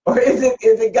wife or is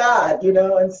it God, you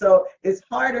know? And so it's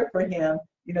harder for him,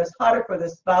 you know, it's harder for the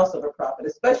spouse of a prophet,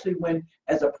 especially when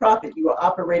as a prophet you are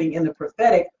operating in the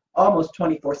prophetic almost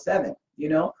 24/7, you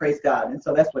know, praise God. And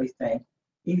so that's what he's saying.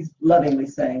 He's lovingly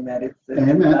saying that it's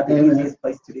not the easiest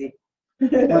place to be.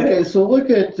 Okay, so look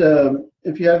at,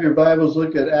 if you have your Bibles,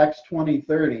 look at Acts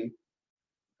 20:30.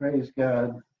 Praise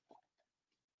God.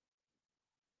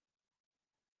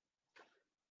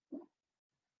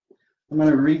 I'm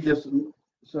going to read this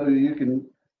so you can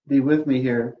be with me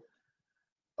here.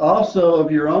 Also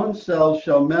of your own selves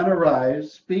shall men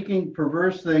arise, speaking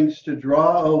perverse things to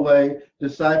draw away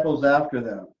disciples after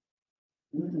them.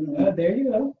 There you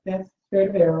go. That's spirit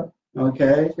of error.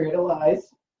 Okay. Spirit of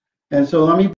lies. And so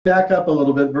let me back up a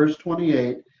little bit. Verse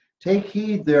 28. Take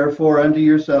heed, therefore, unto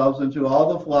yourselves and to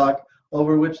all the flock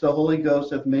over which the Holy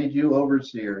Ghost hath made you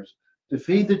overseers, to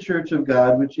feed the church of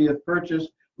God, which he hath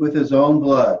purchased with his own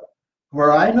blood.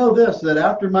 For I know this, that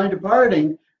after my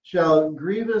departing shall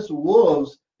grievous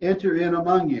wolves enter in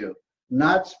among you,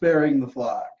 not sparing the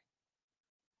flock.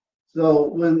 So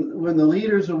when the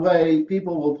leader's away,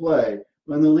 people will play.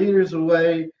 When the leader's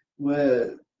away,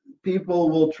 people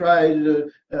will try to,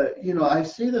 I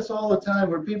see this all the time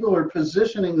where people are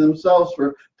positioning themselves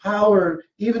for power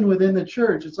even within the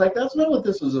church. It's like, that's not what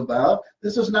this is about.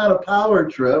 This is not a power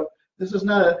trip. This is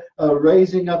not a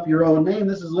raising up your own name.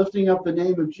 This is lifting up the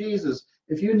name of Jesus.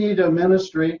 If you need a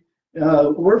ministry,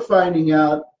 we're finding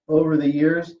out over the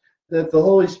years that the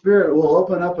Holy Spirit will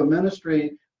open up a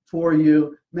ministry for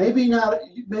you. Maybe not.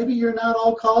 Maybe you're not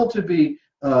all called to be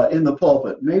in the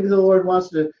pulpit. Maybe the Lord wants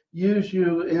to use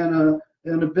you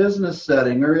in a business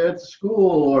setting, or at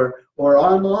school, or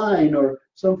online, or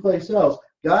someplace else.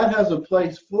 God has a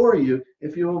place for you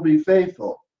if you will be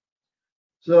faithful.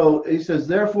 So he says,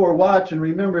 therefore watch and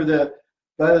remember that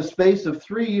by the space of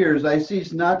 3 years I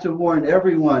cease not to warn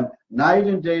everyone night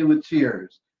and day with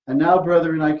tears. And now,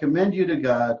 brethren, I commend you to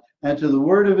God and to the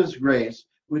word of his grace,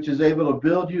 which is able to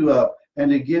build you up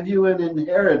and to give you an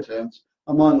inheritance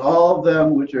among all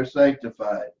them which are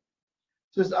sanctified.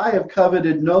 It says, I have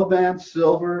coveted no man's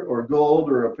silver or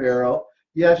gold or apparel.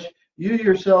 Yes, you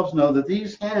yourselves know that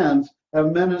these hands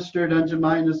have ministered unto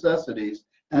my necessities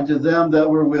and to them that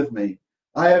were with me.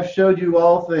 I have showed you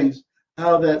all things,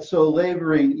 how that so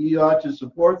laboring ye ought to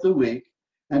support the weak,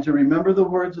 and to remember the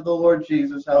words of the Lord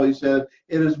Jesus, how he said,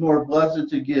 it is more blessed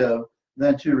to give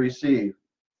than to receive.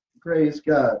 Praise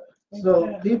God.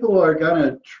 So people are going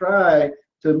to try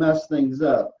to mess things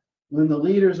up. When the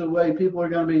leader's away, people are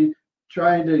going to be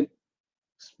trying to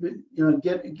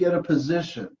get a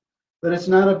position. But it's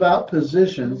not about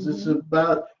positions. It's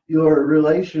about your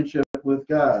relationship with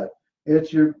God.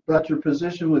 It's about your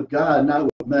position with God, not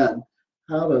with men.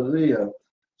 Hallelujah.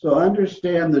 So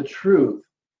understand the truth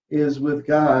is with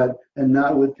God and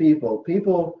not with people.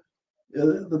 People,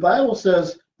 the Bible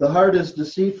says the heart is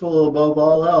deceitful above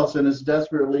all else and is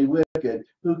desperately wicked.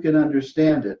 Who can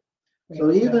understand it?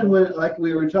 So even when, like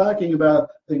we were talking about,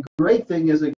 the great thing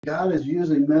is that God is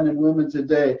using men and women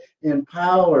today in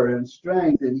power and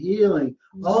strength and healing,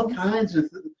 all kinds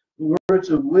of words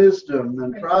of wisdom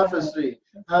and prophecy.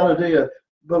 Hallelujah.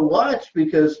 But watch,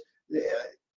 because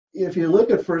if you look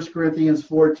at 1 Corinthians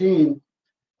 14,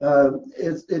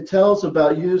 it tells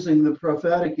about using the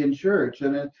prophetic in church,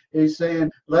 and it's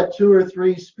saying, let 2 or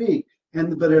 3 speak.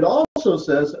 But it also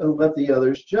says, let the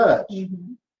others judge.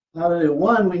 Hallelujah.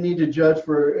 One, we need to judge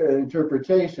for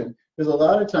interpretation, because a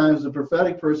lot of times the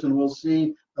prophetic person will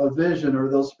see a vision, or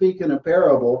they'll speak in a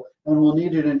parable and will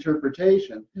need an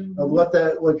interpretation of what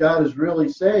God is really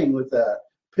saying with that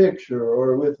picture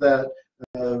or with that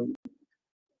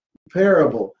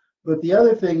parable. But the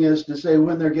other thing is to say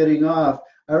when they're getting off.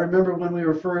 I remember when we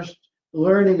were first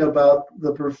learning about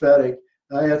the prophetic,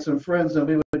 I had some friends and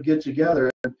we would get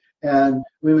together and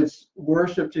we would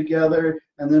worship together,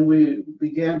 and then we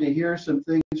began to hear some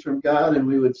things from God and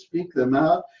we would speak them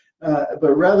out.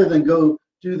 But rather than go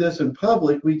do this in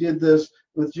public, we did this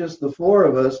with just the 4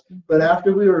 of us. But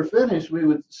after we were finished, we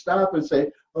would stop and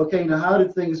say, okay, now how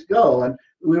did things go? And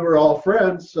we were all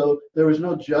friends, so there was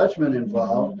no judgment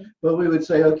involved. But we would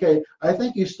say, okay, I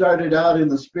think you started out in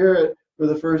the spirit for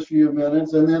the first few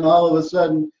minutes, and then all of a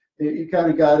sudden you kind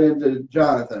of got into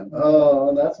Jonathan.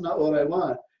 Oh, that's not what I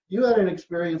want. You had an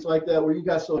experience like that where you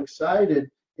got so excited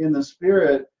in the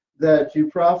spirit that you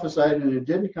prophesied and it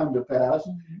didn't come to pass,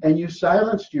 and you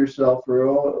silenced yourself for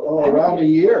around a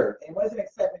year. It wasn't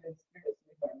excitement in spirit,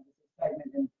 it was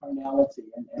excitement in carnality.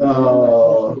 And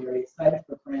we were excited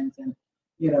for friends, and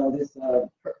this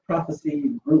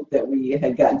prophecy group that we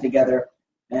had gotten together,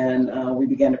 and we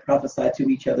began to prophesy to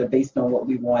each other based on what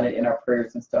we wanted in our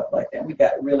prayers and stuff like that. We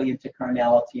got really into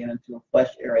carnality and into a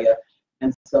flesh area.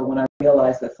 And so when I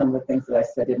realized that some of the things that I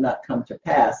said did not come to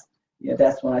pass,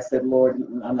 that's when I said, Lord,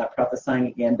 I'm not prophesying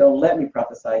again. Don't let me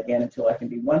prophesy again until I can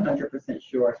be 100%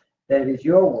 sure that it is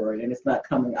your word and it's not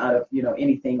coming out of,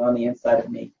 anything on the inside of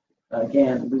me.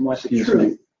 Again, we want the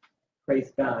truth.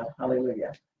 Praise God.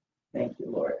 Hallelujah. Thank you,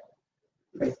 Lord.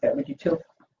 Praise God. Would you tilt?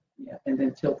 Yeah, and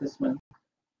then tilt this one.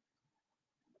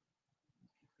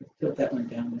 Tilt that one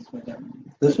down this way.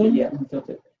 This one? Yeah, tilt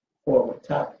it forward,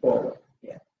 top forward.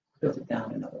 Yeah. Tilt it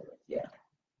down, in other words. Yeah.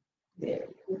 There.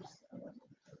 Oops.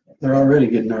 They're already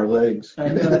getting our legs. I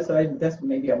know, that's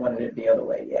maybe I wanted it the other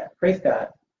way. Yeah. Praise God.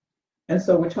 And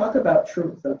so we talk about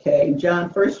truth, okay? 1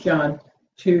 John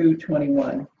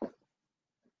 2:21.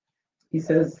 He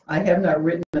says, I have not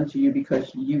written unto you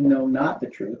because you know not the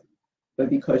truth, but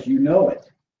because you know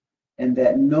it, and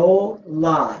that no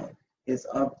lie is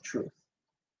of truth.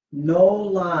 No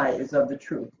lie is of the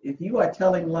truth. If you are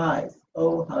telling lies,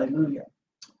 oh, hallelujah.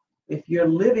 If you're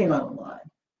living on a lie,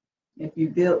 if you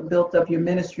built up your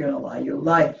ministry on a lie, your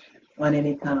life on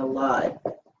any kind of lie,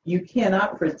 you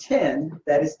cannot pretend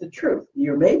that it's the truth.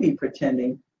 You may be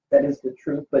pretending that it's the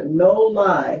truth, but no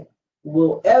lie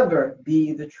will ever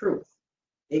be the truth.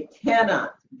 It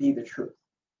cannot be the truth,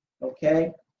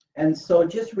 okay? And so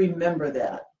just remember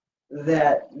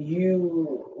that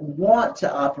you want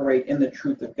to operate in the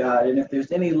truth of God. And if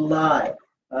there's any lie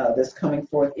that's coming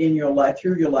forth in your life,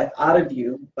 through your life, out of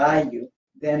you, by you,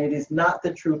 then it is not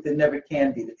the truth. It never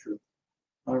can be the truth,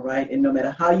 all right? And no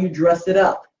matter how you dress it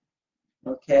up,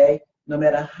 Okay, no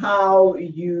matter how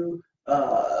you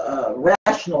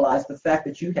rationalize the fact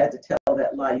that you had to tell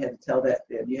that lie, you had to tell that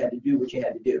fib, you had to do what you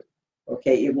had to do.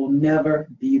 Okay, it will never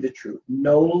be the truth.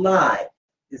 No lie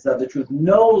is of the truth.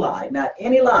 No lie, not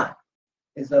any lie,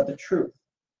 is of the truth.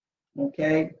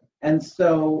 Okay, and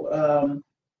so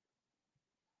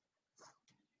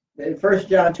 1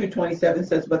 John 2:27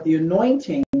 says, but the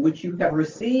anointing which you have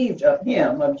received of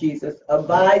him, of Jesus,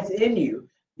 abides in you.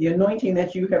 The anointing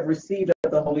that you have received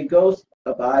of the Holy Ghost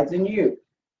abides in you.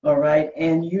 All right,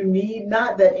 and you need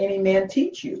not that any man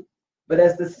teach you, but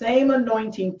as the same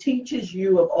anointing teaches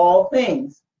you of all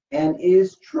things, and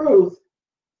is truth,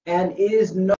 and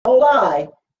is no lie,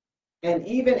 and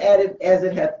even as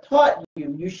it hath taught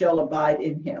you, you shall abide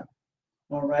in him.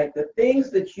 All right, the things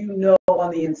that you know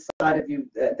on the inside of you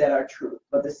that are true,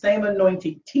 but the same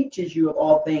anointing teaches you of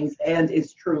all things and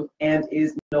is truth and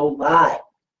is no lie.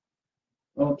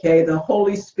 Okay, the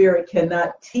Holy Spirit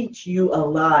cannot teach you a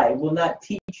lie, will not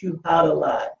teach you how to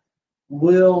lie,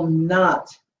 will not,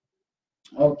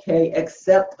 okay,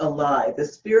 accept a lie. The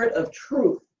Spirit of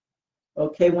truth,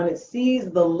 okay, when it sees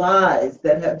the lies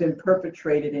that have been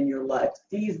perpetrated in your life,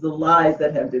 sees the lies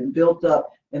that have been built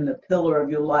up in the pillar of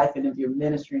your life and of your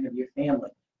ministry and of your family,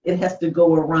 it has to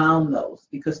go around those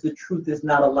because the truth is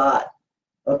not a lie.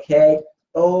 Okay?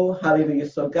 Oh, hallelujah.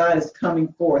 So God is coming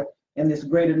forth in this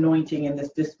great anointing in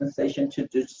this dispensation to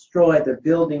destroy the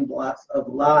building blocks of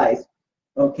lies,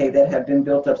 okay, that have been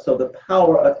built up so the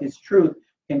power of his truth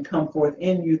can come forth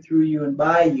in you, through you, and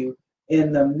by you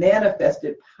in the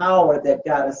manifested power that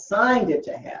God assigned it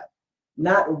to have.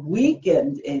 Not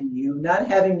weakened in you, not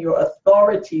having your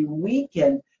authority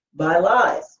weakened by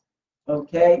lies.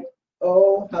 Okay?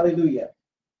 Oh, hallelujah.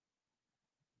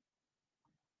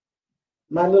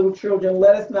 My little children,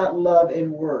 let us not love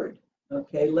in word.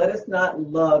 Okay? Let us not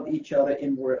love each other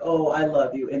in word. Oh, I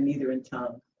love you, and neither in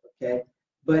tongue. Okay?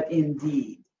 But in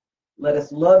deed. Let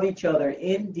us love each other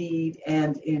in deed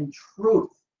and in truth.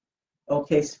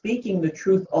 Okay? Speaking the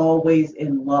truth always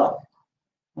in love.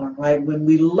 All right, when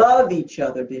we love each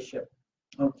other, Bishop,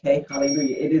 okay,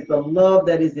 hallelujah. It is the love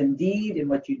that is indeed in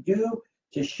what you do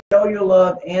to show your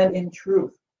love and in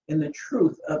truth, in the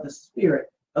truth of the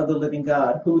Spirit of the living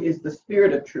God, who is the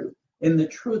Spirit of truth, in the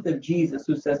truth of Jesus,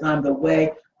 who says, I'm the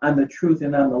way, I'm the truth,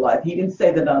 and I'm the life. He didn't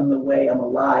say that I'm the way, I'm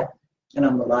alive, and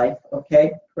I'm the life,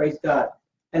 okay? Praise God.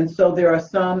 And so there are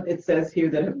some, it says here,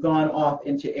 that have gone off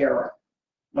into error,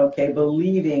 okay,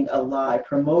 believing a lie,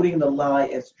 promoting the lie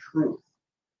as truth.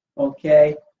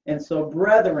 Okay, and so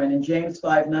brethren, in James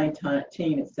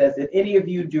 5:19, it says, if any of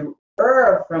you do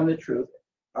err from the truth,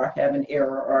 or have an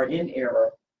error, or in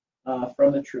error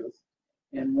from the truth,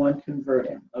 and one convert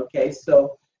him. Okay,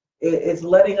 so it's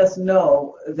letting us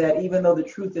know that even though the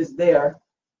truth is there,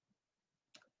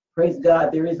 praise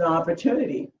God, there is an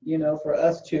opportunity, you know, for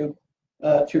us to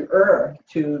err,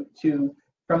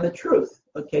 from the truth.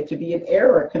 Okay, to be in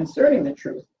error concerning the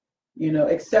truth. You know,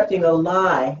 accepting a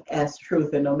lie as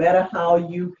truth. And no matter how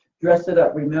you dress it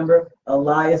up, remember, a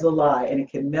lie is a lie, and it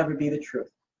can never be the truth.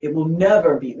 It will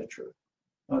never be the truth,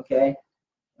 okay,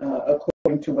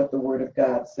 according to what the Word of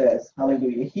God says.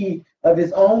 Hallelujah. He, of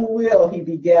his own will, he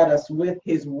begat us with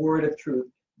his word of truth.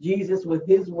 Jesus, with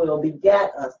his will,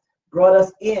 begat us, brought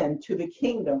us into the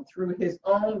kingdom through his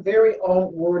own very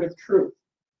own word of truth,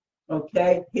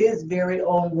 okay, his very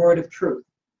own word of truth.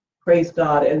 Praise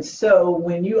God. And so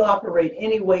when you operate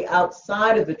any way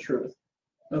outside of the truth,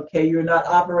 okay, you're not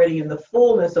operating in the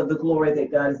fullness of the glory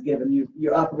that God has given you.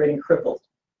 You're operating crippled.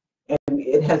 And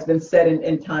it has been said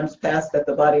in times past that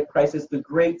the body of Christ is the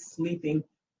great sleeping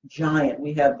giant.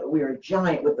 We are a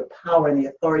giant with the power and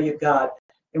the authority of God.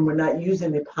 And we're not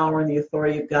using the power and the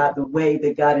authority of God the way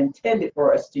that God intended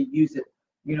for us to use it,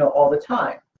 you know, all the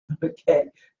time.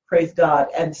 Okay. Praise God.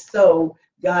 And so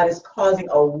God is causing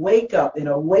a wake up, an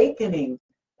awakening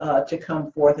to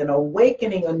come forth, an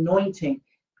awakening anointing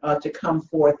to come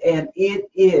forth. And it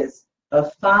is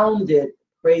founded,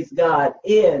 praise God,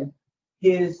 in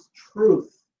his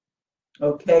truth.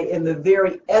 Okay, in the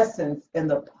very essence and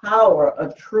the power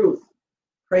of truth.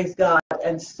 Praise God.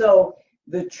 And so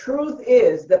the truth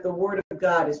is that the word of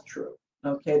God is true.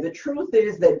 Okay, the truth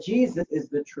is that Jesus is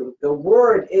the truth. The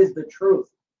word is the truth.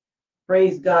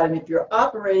 Praise God. And if you're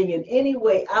operating in any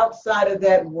way outside of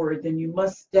that word, then you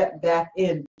must step back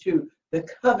into the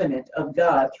covenant of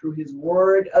God through his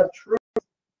word of truth.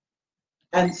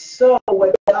 And so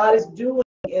what God is doing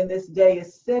in this day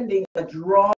is sending a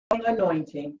drawing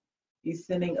anointing. He's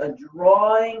sending a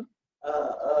drawing,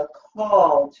 a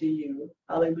call to you.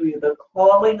 Hallelujah. The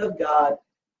calling of God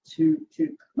to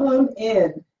come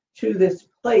in to this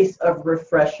place of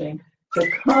refreshing, to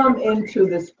come into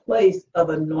this place of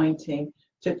anointing,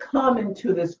 to come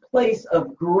into this place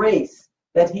of grace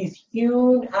that he's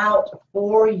hewn out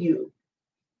for you.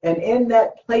 And in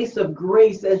that place of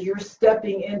grace, as you're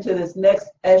stepping into this next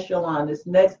echelon, this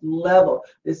next level,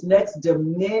 this next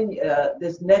dimension,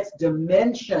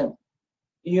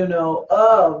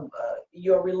 of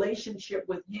your relationship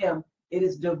with him, it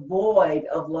is devoid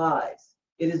of lies.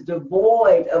 It is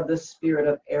devoid of the spirit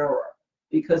of error,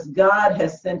 because God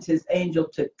has sent his angel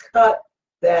to cut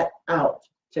that out,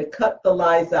 to cut the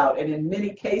lies out. And in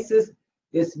many cases,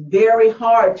 it's very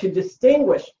hard to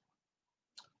distinguish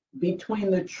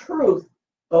between the truth,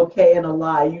 and a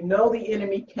lie. The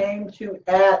enemy came to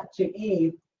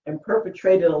Eve and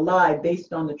perpetrated a lie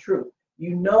based on the truth.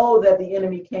 That the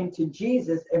enemy came to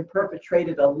Jesus and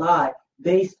perpetrated a lie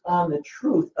based on the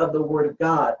truth of the word of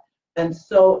God. And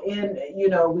so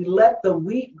we let the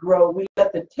wheat grow, we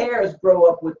let the tares grow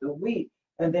up with the wheat.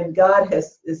 And then God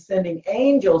is sending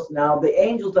angels now, the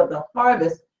angels of the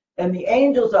harvest, and the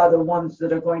angels are the ones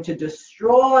that are going to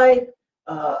destroy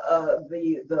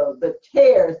the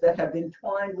tares that have been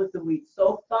twined with the wheat.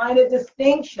 So find a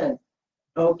distinction,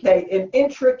 an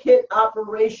intricate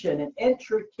operation,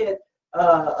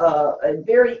 a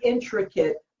very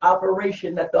intricate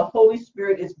operation that the Holy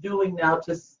Spirit is doing now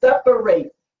to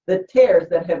separate the tares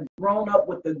that have grown up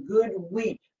with the good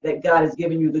wheat that God has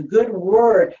given you, the good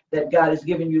word that God has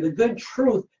given you, the good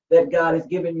truth that God has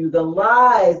given you, the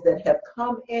lies that have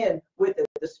come in with it,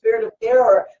 the spirit of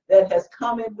error that has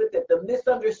come in with it, the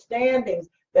misunderstandings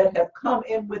that have come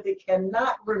in with it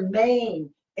cannot remain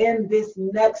in this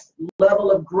next level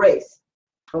of grace.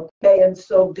 And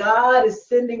so God is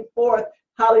sending forth,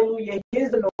 hallelujah,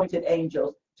 his anointed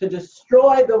angels to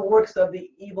destroy the works of the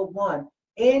evil one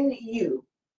in you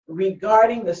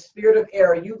regarding the spirit of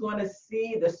error. You're going to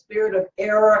see the spirit of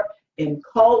error in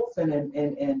cults and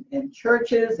in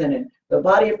churches and in the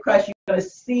body of Christ. You're going to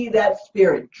see that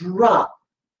spirit drop.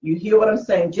 You hear what I'm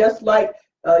saying? Just like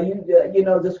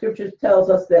the scriptures tells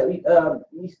us that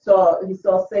he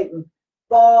saw Satan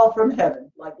fall from heaven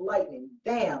like lightning,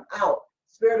 bam, out.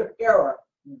 Spirit of error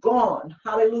gone.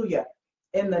 Hallelujah.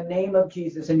 In the name of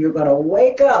Jesus. And you're going to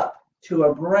wake up to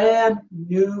a brand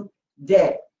new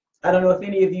day. I don't know if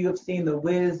any of you have seen The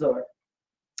Wiz or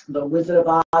The Wizard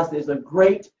of Oz. There's a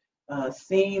great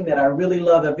scene that I really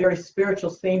love, a very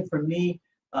spiritual scene for me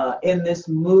in this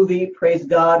movie, praise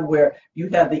God, where you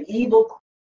have the evil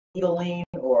Eveline,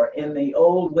 or in the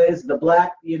old Wiz, the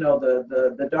black,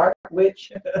 the dark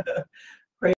witch,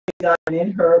 praise God, and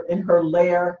in her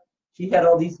lair, she had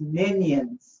all these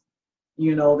minions,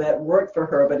 that worked for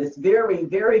her, but it's very,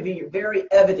 very, very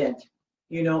evident,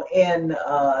 in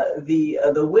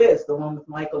the Wiz, the one with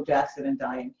Michael Jackson and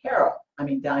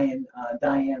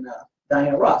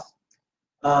Diana Ross,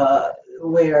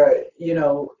 where,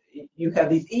 you have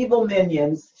these evil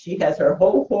minions. She has her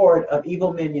whole horde of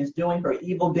evil minions doing her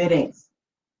evil biddings,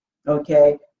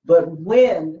 But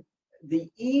when the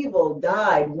evil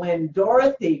died, when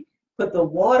Dorothy put the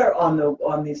water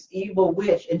on this evil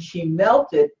witch and she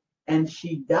melted and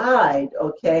she died,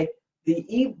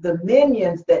 the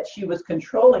minions that she was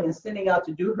controlling and sending out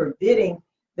to do her bidding,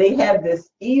 they had this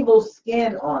evil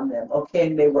skin on them,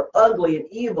 and they were ugly and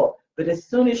evil. But as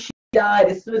soon as she died,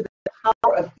 as soon as the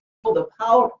power of evil, the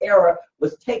power of error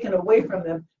was taken away from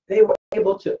them, they were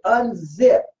able to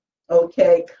unzip,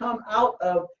 come out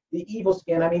of the evil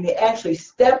skin. I mean, they actually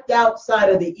stepped outside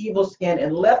of the evil skin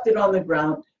and left it on the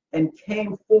ground and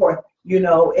came forth,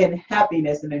 in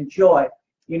happiness and in joy,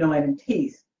 and in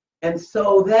peace. And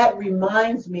so that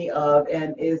reminds me of,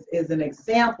 and is an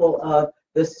example of,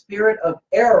 the spirit of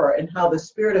error, and how the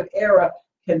spirit of error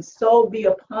can so be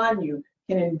upon you,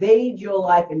 can invade your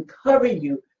life and cover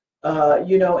you,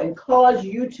 and cause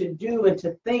you to do and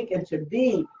to think and to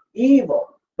be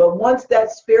evil. But once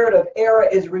that spirit of error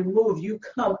is removed, you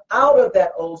come out of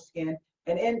that old skin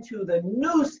and into the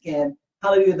new skin,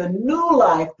 hallelujah, the new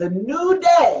life, the new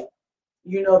day,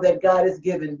 that God has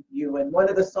given you. And one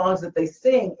of the songs that they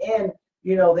sing in,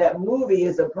 that movie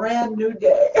is A Brand New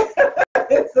Day.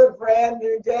 It's a brand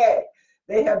new day.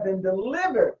 They have been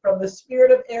delivered from the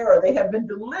spirit of error. They have been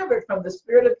delivered from the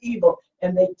spirit of evil,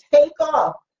 and they take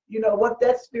off, what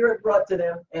that spirit brought to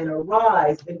them, and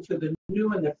arise into the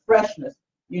new and the freshness,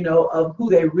 of who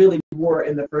they really were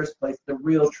in the first place, the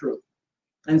real truth.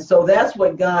 And so that's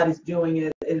what God is doing.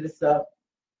 It is, if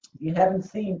you haven't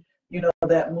seen,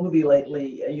 that movie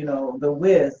lately, The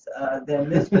Wiz, then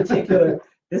this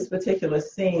particular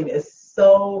scene is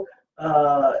so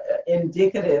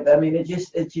indicative. I mean, it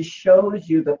just shows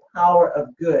you the power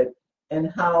of good,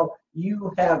 and how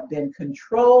you have been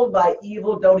controlled by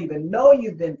evil, don't even know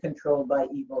you've been controlled by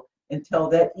evil, until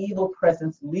that evil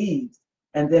presence leaves.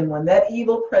 And then when that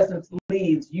evil presence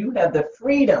leaves, you have the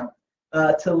freedom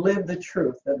to live the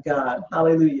truth of God.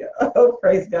 Hallelujah. Oh,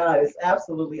 praise God. It's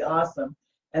absolutely awesome.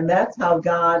 And that's how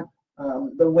God,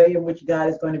 the way in which God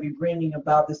is going to be bringing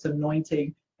about this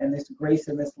anointing and this grace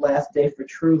in this last day for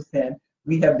truth. And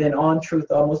we have been on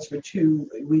truth almost for 2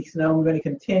 weeks now. We're going to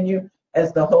continue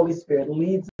as the Holy Spirit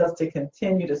leads us to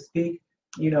continue to speak,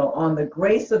 on the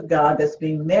grace of God that's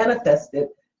being manifested,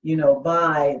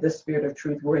 by the Spirit of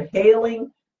truth. We're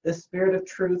hailing the Spirit of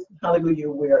truth. Hallelujah.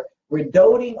 We're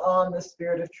doting on the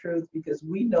Spirit of truth because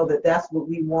we know that that's what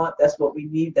we want. That's what we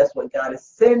need. That's what God is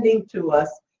sending to us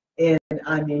in,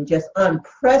 just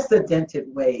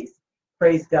unprecedented ways.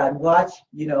 Praise God. Watch,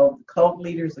 cult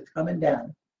leaders are coming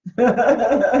down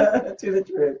to the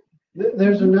truth.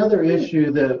 There's another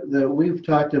issue that we've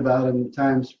talked about in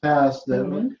times past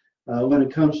that when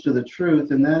it comes to the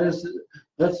truth, and that is,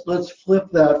 let's flip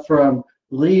that from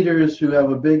leaders who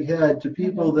have a big head to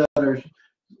people that are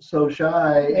so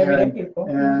shy and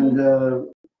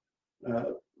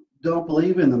don't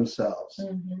believe in themselves.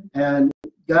 And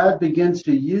God begins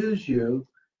to use you,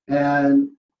 and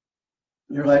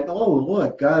you're like, oh,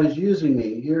 look, God is using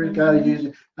me. Here, God is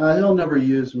using. He'll never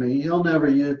use me. He'll never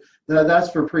use. That's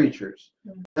for preachers.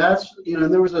 That's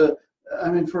there was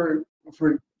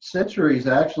for centuries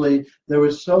actually there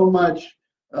was so much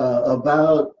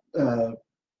about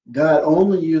God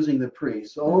only using the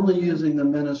priests, only using the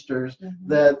ministers,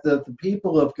 that the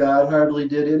people of God hardly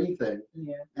did anything.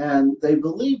 And they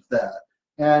believed that.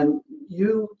 And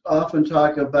you often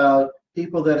talk about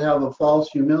people that have a false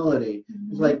humility.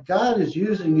 It's like, God is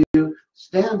using you.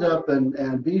 Stand up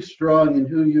and be strong in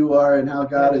who you are and how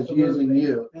God is using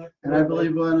you. And I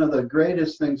believe one of the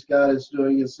greatest things God is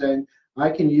doing is saying, I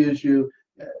can use you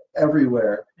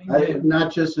everywhere.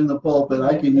 Not just in the pulpit.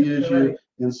 I can use you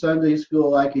in Sunday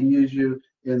school. I can use you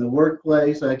in the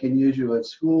workplace. I can use you at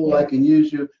school. I can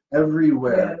use you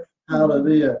everywhere.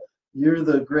 Hallelujah. You're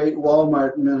the great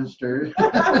Walmart minister.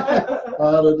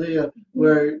 Hallelujah.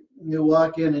 Where you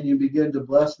walk in and you begin to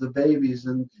bless the babies,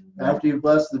 and after you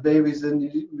bless the babies, then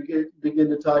you begin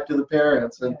to talk to the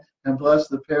parents and bless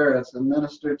the parents and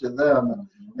minister to them,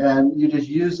 and you just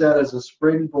use that as a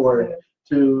springboard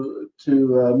to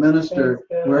minister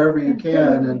wherever you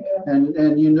can,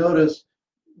 and you notice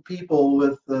people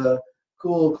with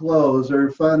cool clothes or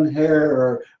fun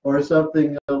hair or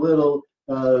something a little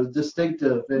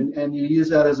distinctive, and you use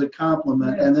that as a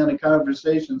compliment, and then a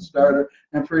conversation starter,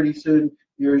 and pretty soon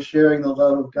you're sharing the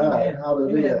love of God.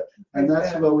 Hallelujah. And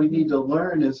that's what we need to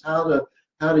learn, is how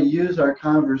to use our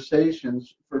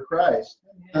conversations for Christ.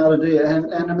 Hallelujah. And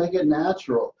to make it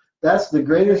natural. That's the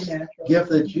greatest gift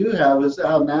that you have, is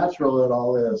how natural it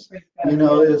all is.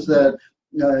 Is that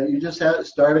you just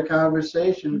start a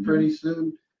conversation, pretty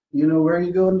soon, where are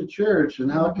you going to church,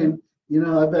 and how can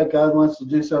I bet God wants to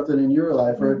do something in your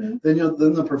life, or then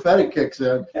the prophetic kicks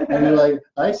in, and you're like,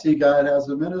 I see God has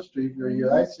a ministry for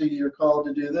you. I see you're called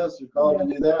to do this, you're called to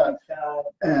do that,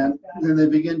 and then they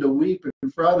begin to weep in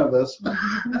front of us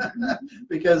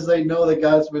because they know that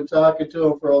God's been talking to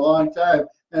them for a long time,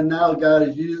 and now God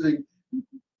is using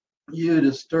you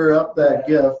to stir up that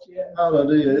gift.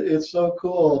 Hallelujah. It's so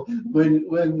cool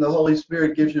when the Holy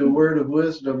Spirit gives you a word of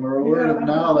wisdom or a word of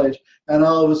knowledge, and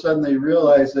all of a sudden they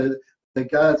realize that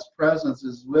God's presence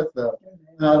is with them.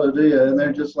 Hallelujah. And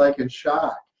they're just like in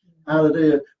shock.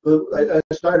 Hallelujah. But I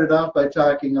started off by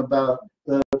talking about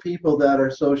the people that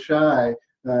are so shy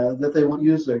that they won't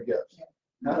use their gifts.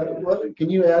 Can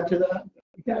you add to that?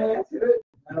 Can I add to it?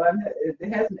 No,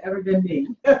 it hasn't ever been me.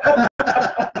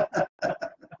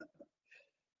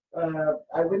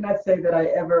 I would not say that I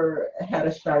ever had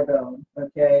a shy bone.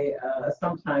 Okay,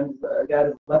 sometimes God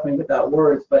has left me without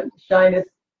words, but shyness,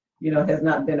 has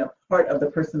not been a part of the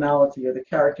personality or the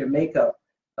character makeup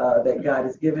that God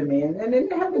has given me. And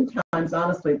there have been times,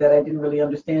 honestly, that I didn't really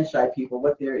understand shy people,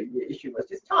 what their issue was.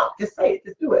 Just talk, just say it,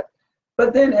 just do it.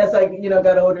 But then as I,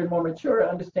 got older and more mature,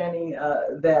 understanding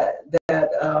that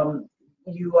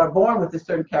you are born with a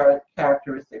certain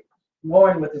characteristic,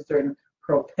 born with a certain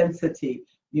propensity,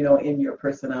 in your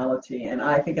personality. And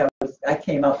I think I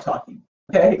came out talking.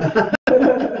 Okay, I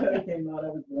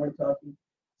was born talking.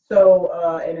 So,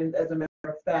 and as a matter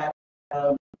of fact,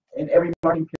 in every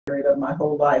marking period of my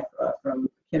whole life, from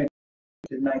kindergarten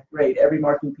to ninth grade, every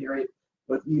marking period,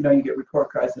 with you get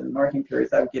report cards and marking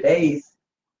periods, I would get A's,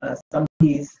 some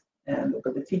B's,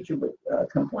 but the teacher would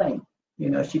complain.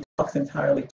 She talks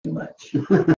entirely too much.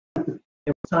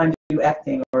 It was time to do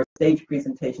acting or stage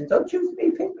presentations. Don't choose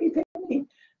me, pick me, pick me.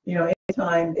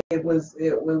 Anytime there was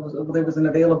an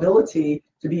availability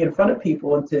to be in front of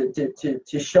people and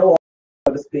to show off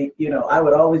to speak, I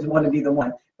would always want to be the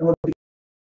one. And I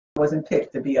wasn't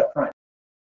picked to be up front.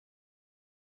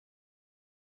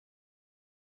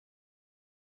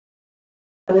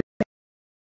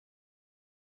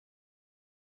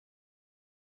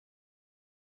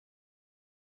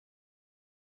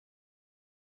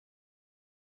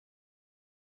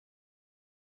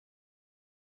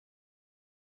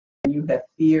 You have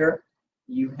fear,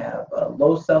 you have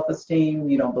low self-esteem,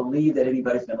 you don't believe that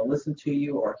anybody's going to listen to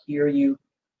you or hear you.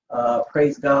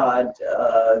 Praise God.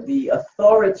 The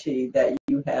authority that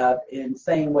you have in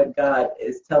saying what God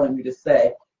is telling you to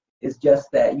say is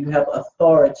just that. You have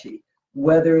authority,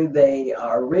 whether they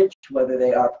are rich, whether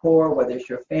they are poor, whether it's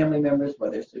your family members,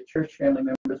 whether it's your church family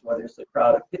members, whether it's a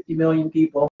crowd of 50 million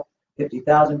people,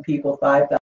 50,000 people,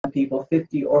 5,000 people,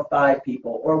 50 or 5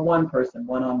 people, or one person,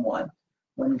 one-on-one.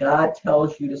 When God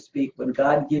tells you to speak, when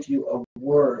God gives you a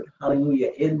word,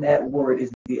 hallelujah, in that word is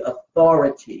the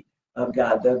authority of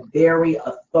God, the very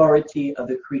authority of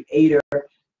the Creator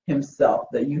himself,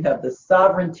 that you have the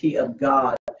sovereignty of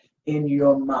God in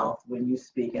your mouth when you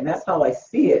speak. And that's how I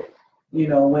see it,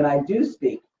 when I do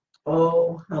speak.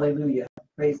 Oh, hallelujah.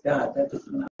 Praise God. That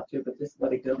just went out too, but just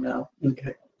let it go now.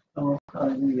 Okay. Oh,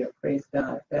 hallelujah. Praise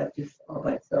God. That just all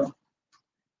right. So,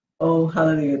 oh,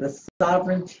 hallelujah. The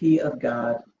sovereignty of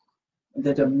God,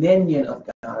 the dominion of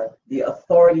God, the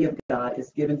authority of God is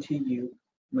given to you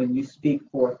when you speak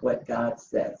forth what God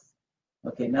says.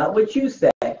 Okay, not what you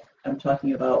say. I'm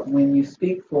talking about when you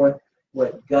speak forth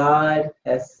what God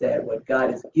has said, what God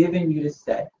has given you to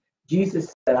say.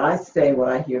 Jesus said, I say what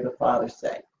I hear the Father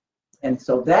say. And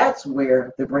so that's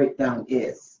where the breakdown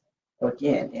is.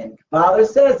 Again, and Father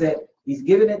says it, he's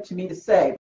given it to me to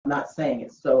say, I'm not saying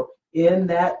it. So in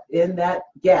that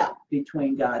gap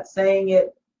between God saying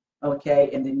it, okay,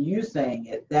 and then you saying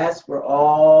it, that's where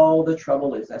all the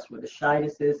trouble is. That's where the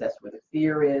shyness is. That's where the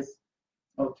fear is.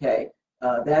 Okay,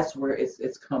 that's where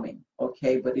it's coming.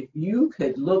 Okay, but if you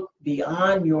could look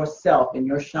beyond yourself and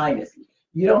your shyness,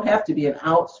 you don't have to be an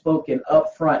outspoken,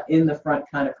 upfront, in the front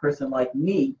kind of person like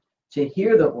me to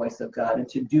hear the voice of God and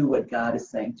to do what God is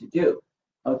saying to do.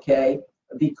 Okay,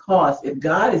 because if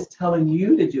God is telling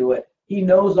you to do it, he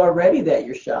knows already that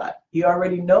you're shy. He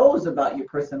already knows about your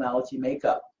personality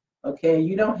makeup. Okay,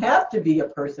 you don't have to be a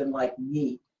person like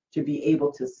me to be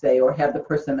able to say, or have the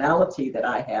personality that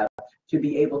I have to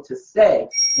be able to say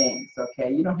things.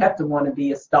 Okay, you don't have to want to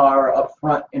be a star up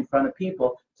front in front of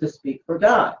people to speak for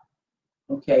God.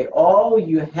 Okay, all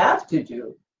you have to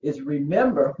do is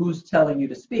remember who's telling you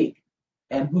to speak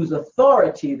and whose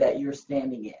authority that you're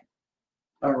standing in.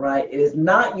 All right, it is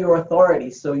not your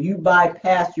authority, so you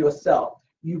bypass yourself.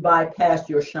 You bypass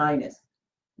your shyness.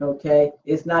 Okay,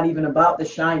 it's not even about the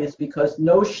shyness, because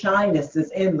no shyness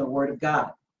is in the Word of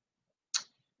God.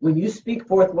 When you speak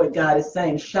forth what God is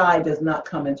saying, shy does not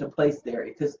come into place there,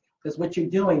 because what you're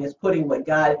doing is putting what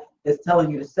God is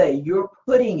telling you to say. You're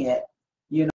putting it,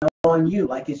 on you,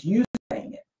 like it's you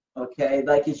saying it. Okay,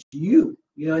 like it's you,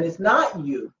 and it's not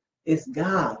you. It's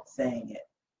God saying it.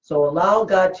 So allow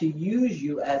God to use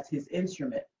you as his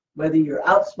instrument. Whether you're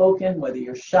outspoken, whether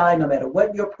you're shy, no matter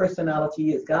what your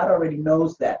personality is, God already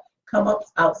knows that. Come up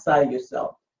outside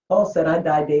yourself. Paul said, I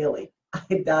die daily.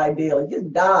 I die daily.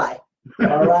 Just die.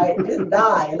 All right? Just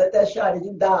die. And let that shyness,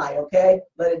 just die, okay?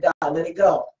 Let it die. Let it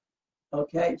go.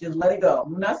 Okay? Just let it go.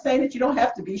 We're not saying that you don't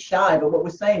have to be shy, but what we're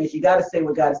saying is you got to say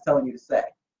what God is telling you to say.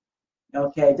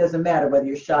 Okay? It doesn't matter whether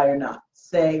you're shy or not.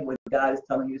 Say what God is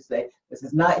telling you to say. This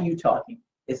is not you talking.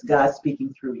 It's God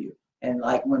speaking through you. And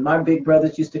like when my big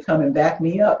brothers used to come and back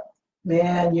me up,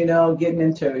 man, getting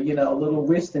into, little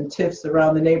wrist and tiffs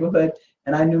around the neighborhood.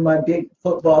 And I knew my big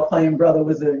football playing brother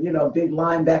was a, big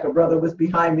linebacker brother was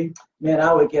behind me. Man,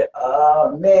 I would get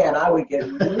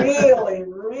really,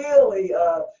 really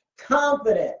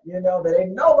confident, that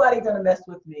ain't nobody going to mess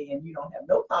with me. And you don't have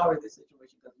no power in this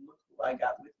situation because look who I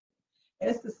got with me. And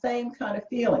it's the same kind of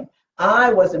feeling.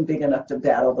 I wasn't big enough to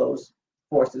battle those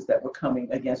forces that were coming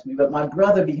against me, but my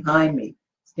brother behind me,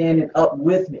 standing up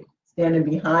with me, standing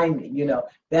behind me,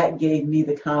 that gave me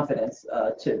the confidence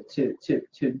to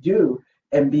do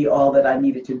and be all that I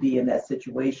needed to be in that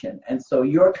situation. And so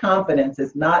your confidence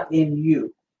is not in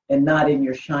you and not in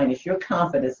your shyness. Your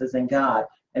confidence is in God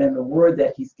and in the word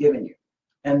that he's given you.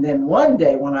 And then one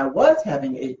day when I was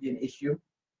having an issue,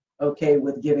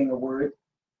 with giving a word,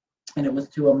 and it was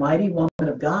to a mighty woman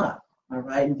of God, all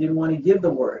right, and didn't want to give the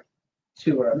word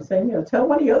to her. I'm saying, tell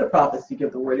one of the other prophets to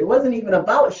give the word. It wasn't even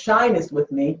about shyness with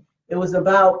me. It was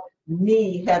about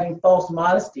me having false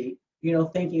modesty,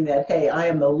 thinking that, hey, I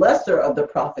am the lesser of the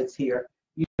prophets here.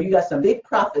 You got some big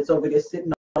prophets over there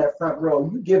sitting on that front row.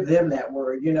 You give them that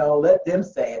word, let them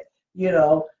say it,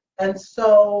 And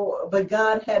so, but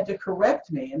God had to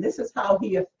correct me, and this is how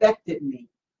he affected me.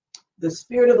 The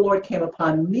Spirit of the Lord came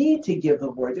upon me to give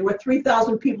the word. There were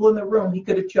 3,000 people in the room. He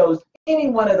could have chose any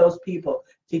one of those people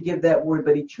to give that word,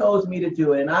 but he chose me to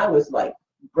do it. And I was like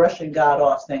brushing God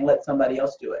off, saying, let somebody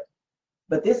else do it.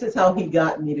 But this is how he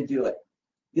got me to do it.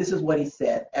 This is what he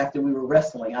said after we were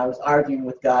wrestling. I was arguing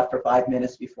with God for 5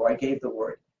 minutes before I gave the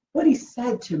word. What he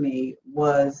said to me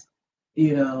was,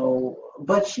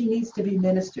 but she needs to be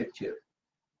ministered to.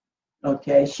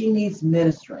 Okay, she needs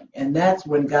ministering. And that's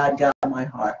when God got my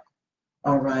heart.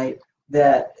 All right,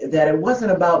 that it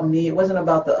wasn't about me. It wasn't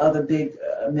about the other big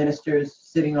ministers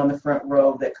sitting on the front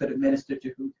row that could have ministered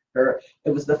to her. It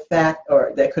was the fact,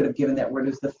 or that could have given that word. It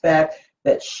was the fact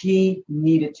that she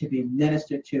needed to be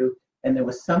ministered to, and there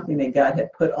was something that God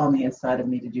had put on the inside of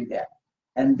me to do that.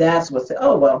 And that's what said,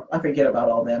 oh, well, I forget about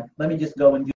all them. Let me just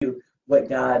go and do what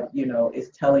God, is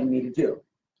telling me to do.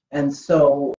 And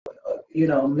so,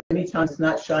 many times it's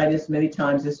not shyness. Many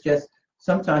times it's just,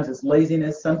 sometimes it's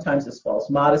laziness, sometimes it's false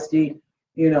modesty,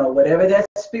 whatever that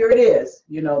spirit is,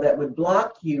 that would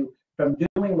block you from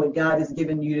doing what God has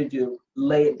given you to do,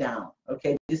 lay it down,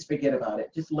 okay? Just forget about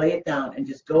it. Just lay it down and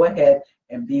just go ahead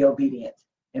and be obedient.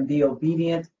 And be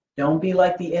obedient. Don't be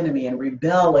like the enemy and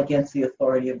rebel against the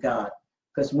authority of God.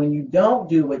 Because when you don't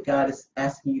do what God is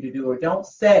asking you to do, or don't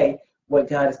say what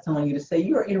God is telling you to say,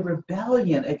 you are in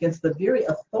rebellion against the very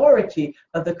authority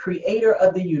of the creator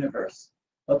of the universe.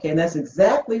 Okay, and that's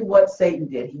exactly what Satan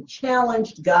did. He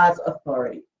challenged God's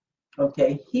authority.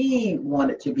 Okay, he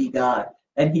wanted to be God,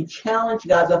 and he challenged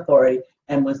God's authority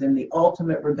and was in the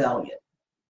ultimate rebellion.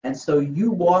 And so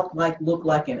you walk like, look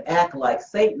like, and act like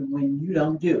Satan when you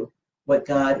don't do what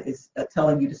God is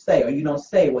telling you to say, or you don't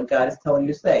say what God is telling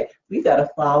you to say. We got to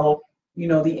follow,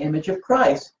 the image of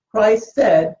Christ. Christ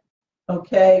said,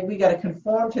 okay, we got to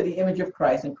conform to the image of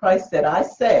Christ. And Christ said, I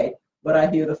say what I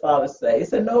hear the Father say.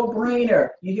 It's a no-brainer.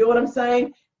 You hear what I'm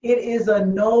saying? It is a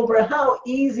no-brainer. How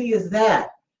easy is that?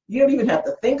 You don't even have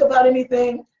to think about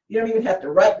anything. You don't even have to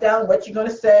write down what you're going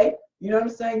to say. You know what I'm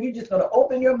saying? You're just going to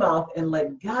open your mouth and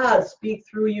let God speak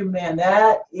through you, man.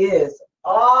 That is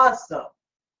awesome.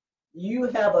 You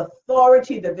have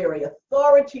authority, the very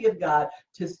authority of God,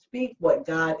 to speak what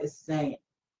God is saying.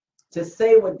 To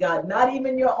say what God, not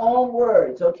even your own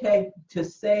words, okay? To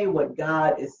say what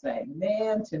God is saying.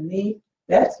 Man, to me,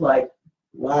 that's like,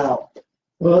 wow.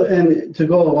 Well, and to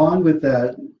go along with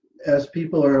that, as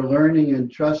people are learning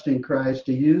and trusting Christ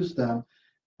to use them,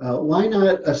 why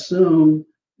not assume,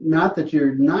 not that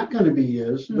you're not going to be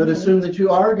used, but assume that you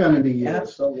are going to be used.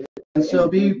 Absolutely. And so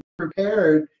be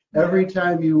prepared every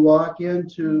time you walk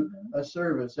into a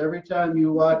service, every time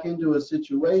you walk into a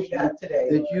situation,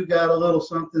 that you got a little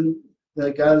something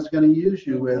that God is going to use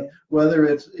you with, whether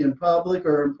it's in public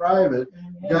or in private.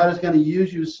 God is going to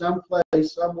use you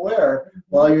someplace, somewhere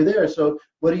while you're there. So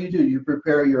what do? You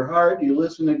prepare your heart, you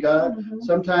listen to God.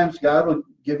 Sometimes God will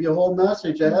give you a whole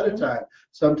message ahead of time.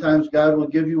 Sometimes God will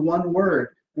give you one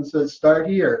word and say, start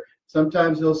here.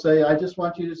 Sometimes he'll say, I just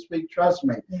want you to speak, trust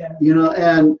me.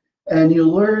 And you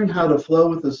learn how to flow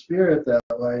with the Spirit that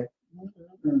way.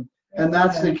 And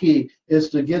that's the key, is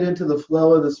to get into the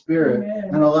flow of the Spirit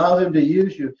and allow him to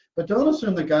use you. But don't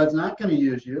assume that God's not going to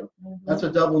use you. That's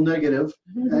a double negative.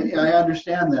 I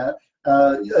understand that.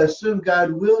 Assume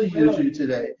God will use you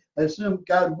today. Assume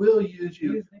God will use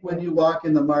you when you walk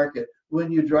in the market,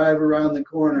 when you drive around the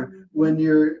corner, when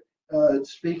you're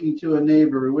speaking to a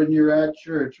neighbor, when you're at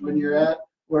church, when you're at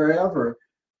wherever.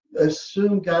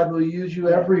 Assume God will use you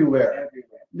everywhere.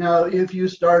 Now, if you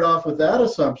start off with that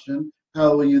assumption,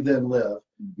 how will you then live?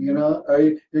 You're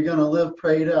going to live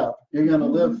prayed up. You're going to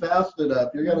live fasted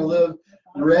up. You're going to live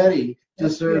ready to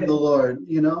serve the Lord.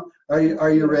 Are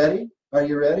you ready? Are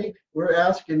you ready? We're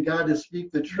asking God to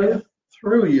speak the truth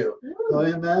through you. Oh,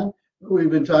 amen. We've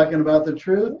been talking about the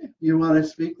truth. You want to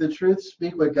speak the truth?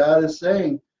 Speak what God is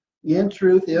saying in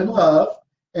truth, in love,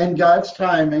 and God's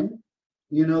timing.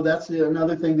 That's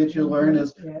another thing that you learn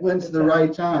is when's the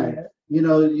right time. You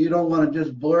don't want to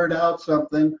just blurt out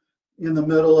something in the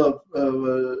middle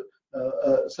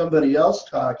of somebody else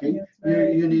talking.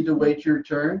 You need to wait your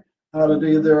turn.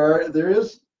 Hallelujah. There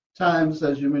is times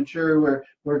as you mature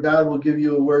where God will give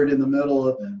you a word in the middle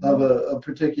of a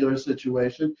particular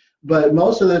situation, but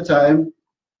most of the time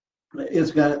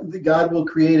God will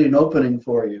create an opening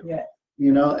for you.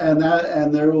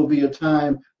 And there will be a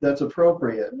time that's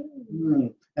appropriate.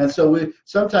 And so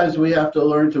sometimes we have to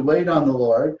learn to wait on the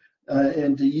Lord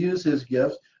and to use his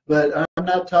gifts. But I'm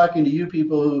not talking to you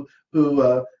people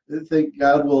who think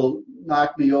God will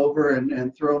knock me over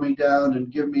and throw me down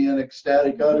and give me an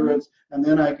ecstatic utterance and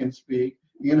then I can speak.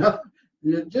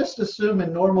 You just assume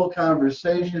in normal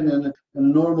conversation and a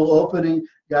normal opening,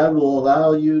 God will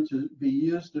allow you to be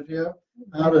used of Him.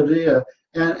 Hallelujah.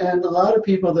 And a lot of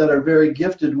people that are very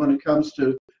gifted when it comes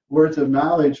to words of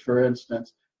knowledge, for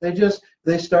instance, they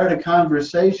start a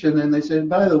conversation and they say,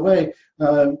 by the way,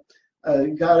 God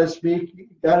is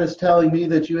telling me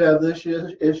that you have this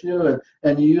issue,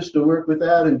 and you used to work with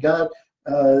that, and God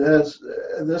has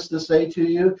this to say to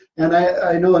you. And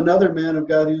I know another man of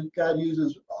God who God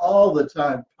uses all the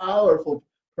time, powerful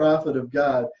prophet of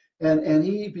God, and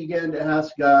he began to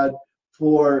ask God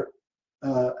for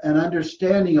an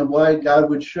understanding of why God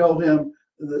would show him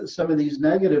some of these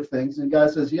negative things. And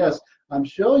God says, yes, I'm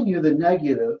showing you the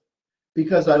negative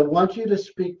because I want you to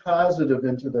speak positive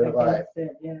into their life.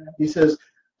 Yeah. He says,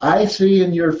 I see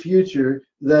in your future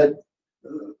that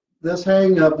this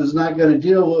hang up is not going to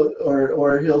deal with,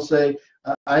 or he'll say,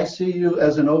 I see you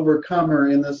as an overcomer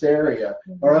in this area.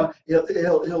 Mm-hmm. Or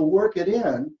he'll work it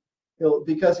in,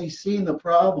 because he's seen the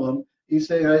problem. He's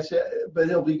saying, but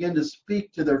he'll begin to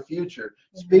speak to their future,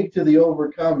 speak to the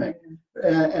overcoming.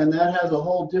 And that has a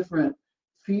whole different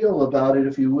feel about it,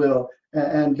 if you will.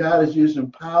 And God has used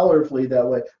him powerfully that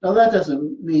way. Now, that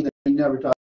doesn't mean that he never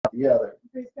talked about the other.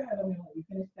 Praise God. I mean, when we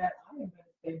finish that, I am going to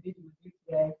stay busy with you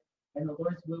today. And the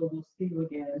Lord's will, we'll see you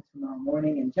again tomorrow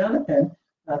morning. And Jonathan,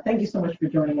 thank you so much for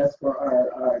joining us for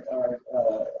our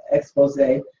expose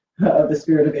of the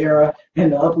spirit of error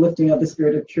and the uplifting of the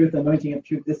spirit of truth, anointing of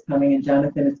truth this coming. And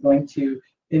Jonathan is going to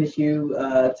finish you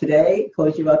today,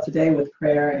 close you out today with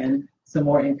prayer and some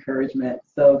more encouragement.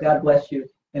 So God bless you.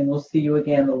 And we'll see you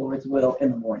again, the Lord's will, in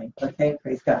the morning. Okay,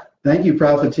 praise God. Thank you,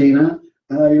 Prophetina.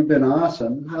 You've been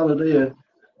awesome. Hallelujah.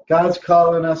 God's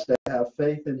calling us to have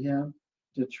faith in him,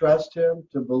 to trust him,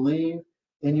 to believe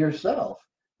in yourself,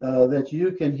 that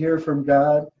you can hear from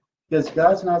God, because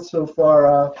God's not so far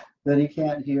off that he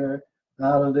can't hear.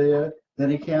 Hallelujah. That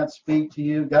he can't speak to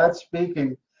you. God's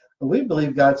speaking. We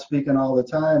believe God's speaking all the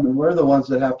time, and we're the ones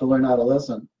that have to learn how to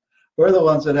listen. We're the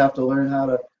ones that have to learn how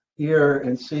to hear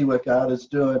and see what God is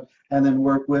doing, and then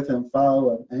work with him,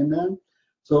 follow him. Amen.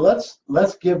 So let's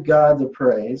give God the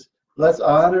praise. Let's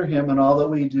honor him in all that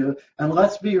we do, and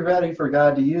let's be ready for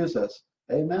God to use us.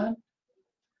 Amen.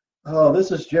 Oh,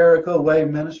 this is Jericho-Way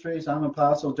Ministries. I'm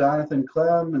Apostle Jonathan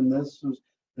Clem, and this was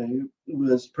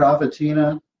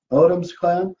Prophetina Odoms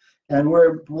Clem, and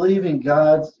we're believing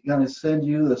God's going to send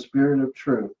you the Spirit of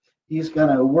truth. He's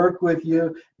going to work with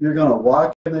you. You're going to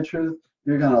walk in the truth.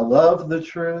 You're going to love the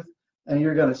truth, and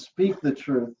you're going to speak the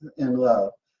truth in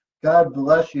love. God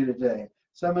bless you today.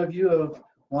 Some of you have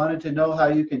wanted to know how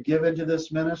you could give into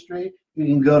this ministry. You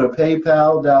can go to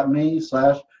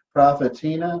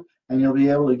paypal.me/Prophetina, and you'll be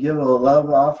able to give a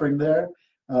love offering there.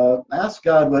 Ask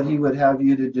God what he would have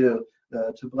you to do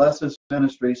to bless this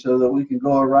ministry so that we can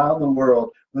go around the world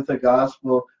with the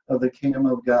gospel of the kingdom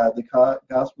of God, the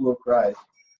gospel of Christ.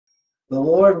 The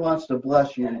Lord wants to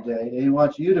bless you today. He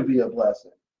wants you to be a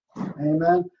blessing.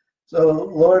 Amen. So,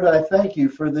 Lord, I thank you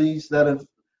for these that have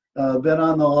been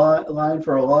on the line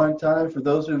for a long time. For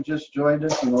those who have just joined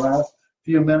us in the last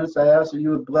few minutes, I ask that you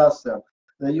would bless them,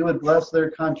 that you would bless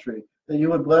their country, that you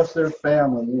would bless their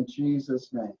family in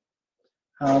Jesus' name.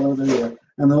 Hallelujah.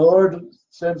 And the Lord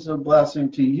sends a blessing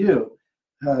to you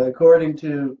according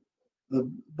to the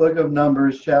book of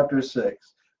Numbers, chapter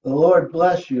 6. The Lord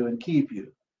bless you and keep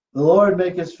you. The Lord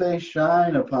make his face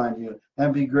shine upon you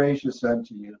and be gracious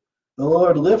unto you. The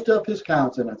Lord lift up his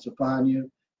countenance upon you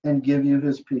and give you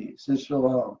his peace, his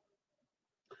shalom.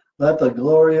 Let the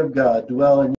glory of God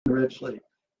dwell in you richly,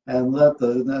 and let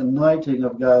the anointing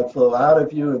of God flow out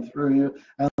of you and through you,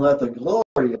 and let the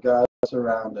glory of God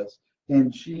surround us.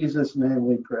 In Jesus' name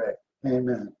we pray.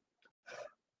 Amen.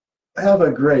 Have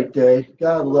a great day.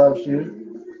 God loves you.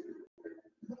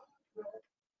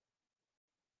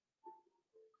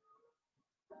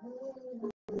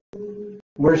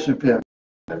 Worship him.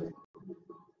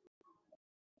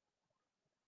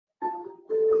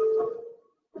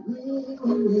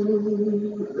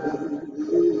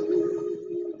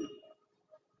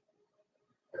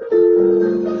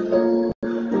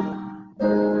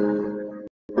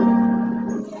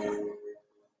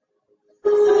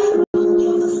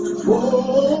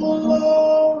 Oh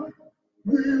Lord,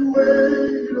 we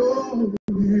wait on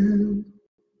you.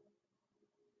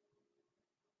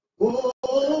 Oh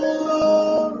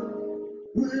Lord,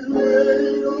 we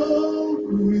wait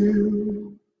on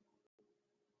you.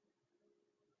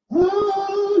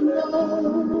 Oh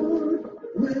Lord,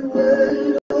 we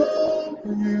wait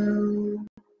on you.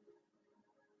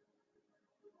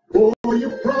 Oh, you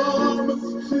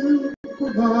promised to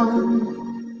provide.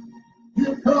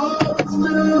 You promised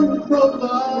to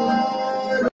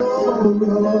provide. Oh,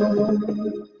 long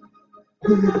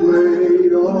we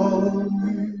wait on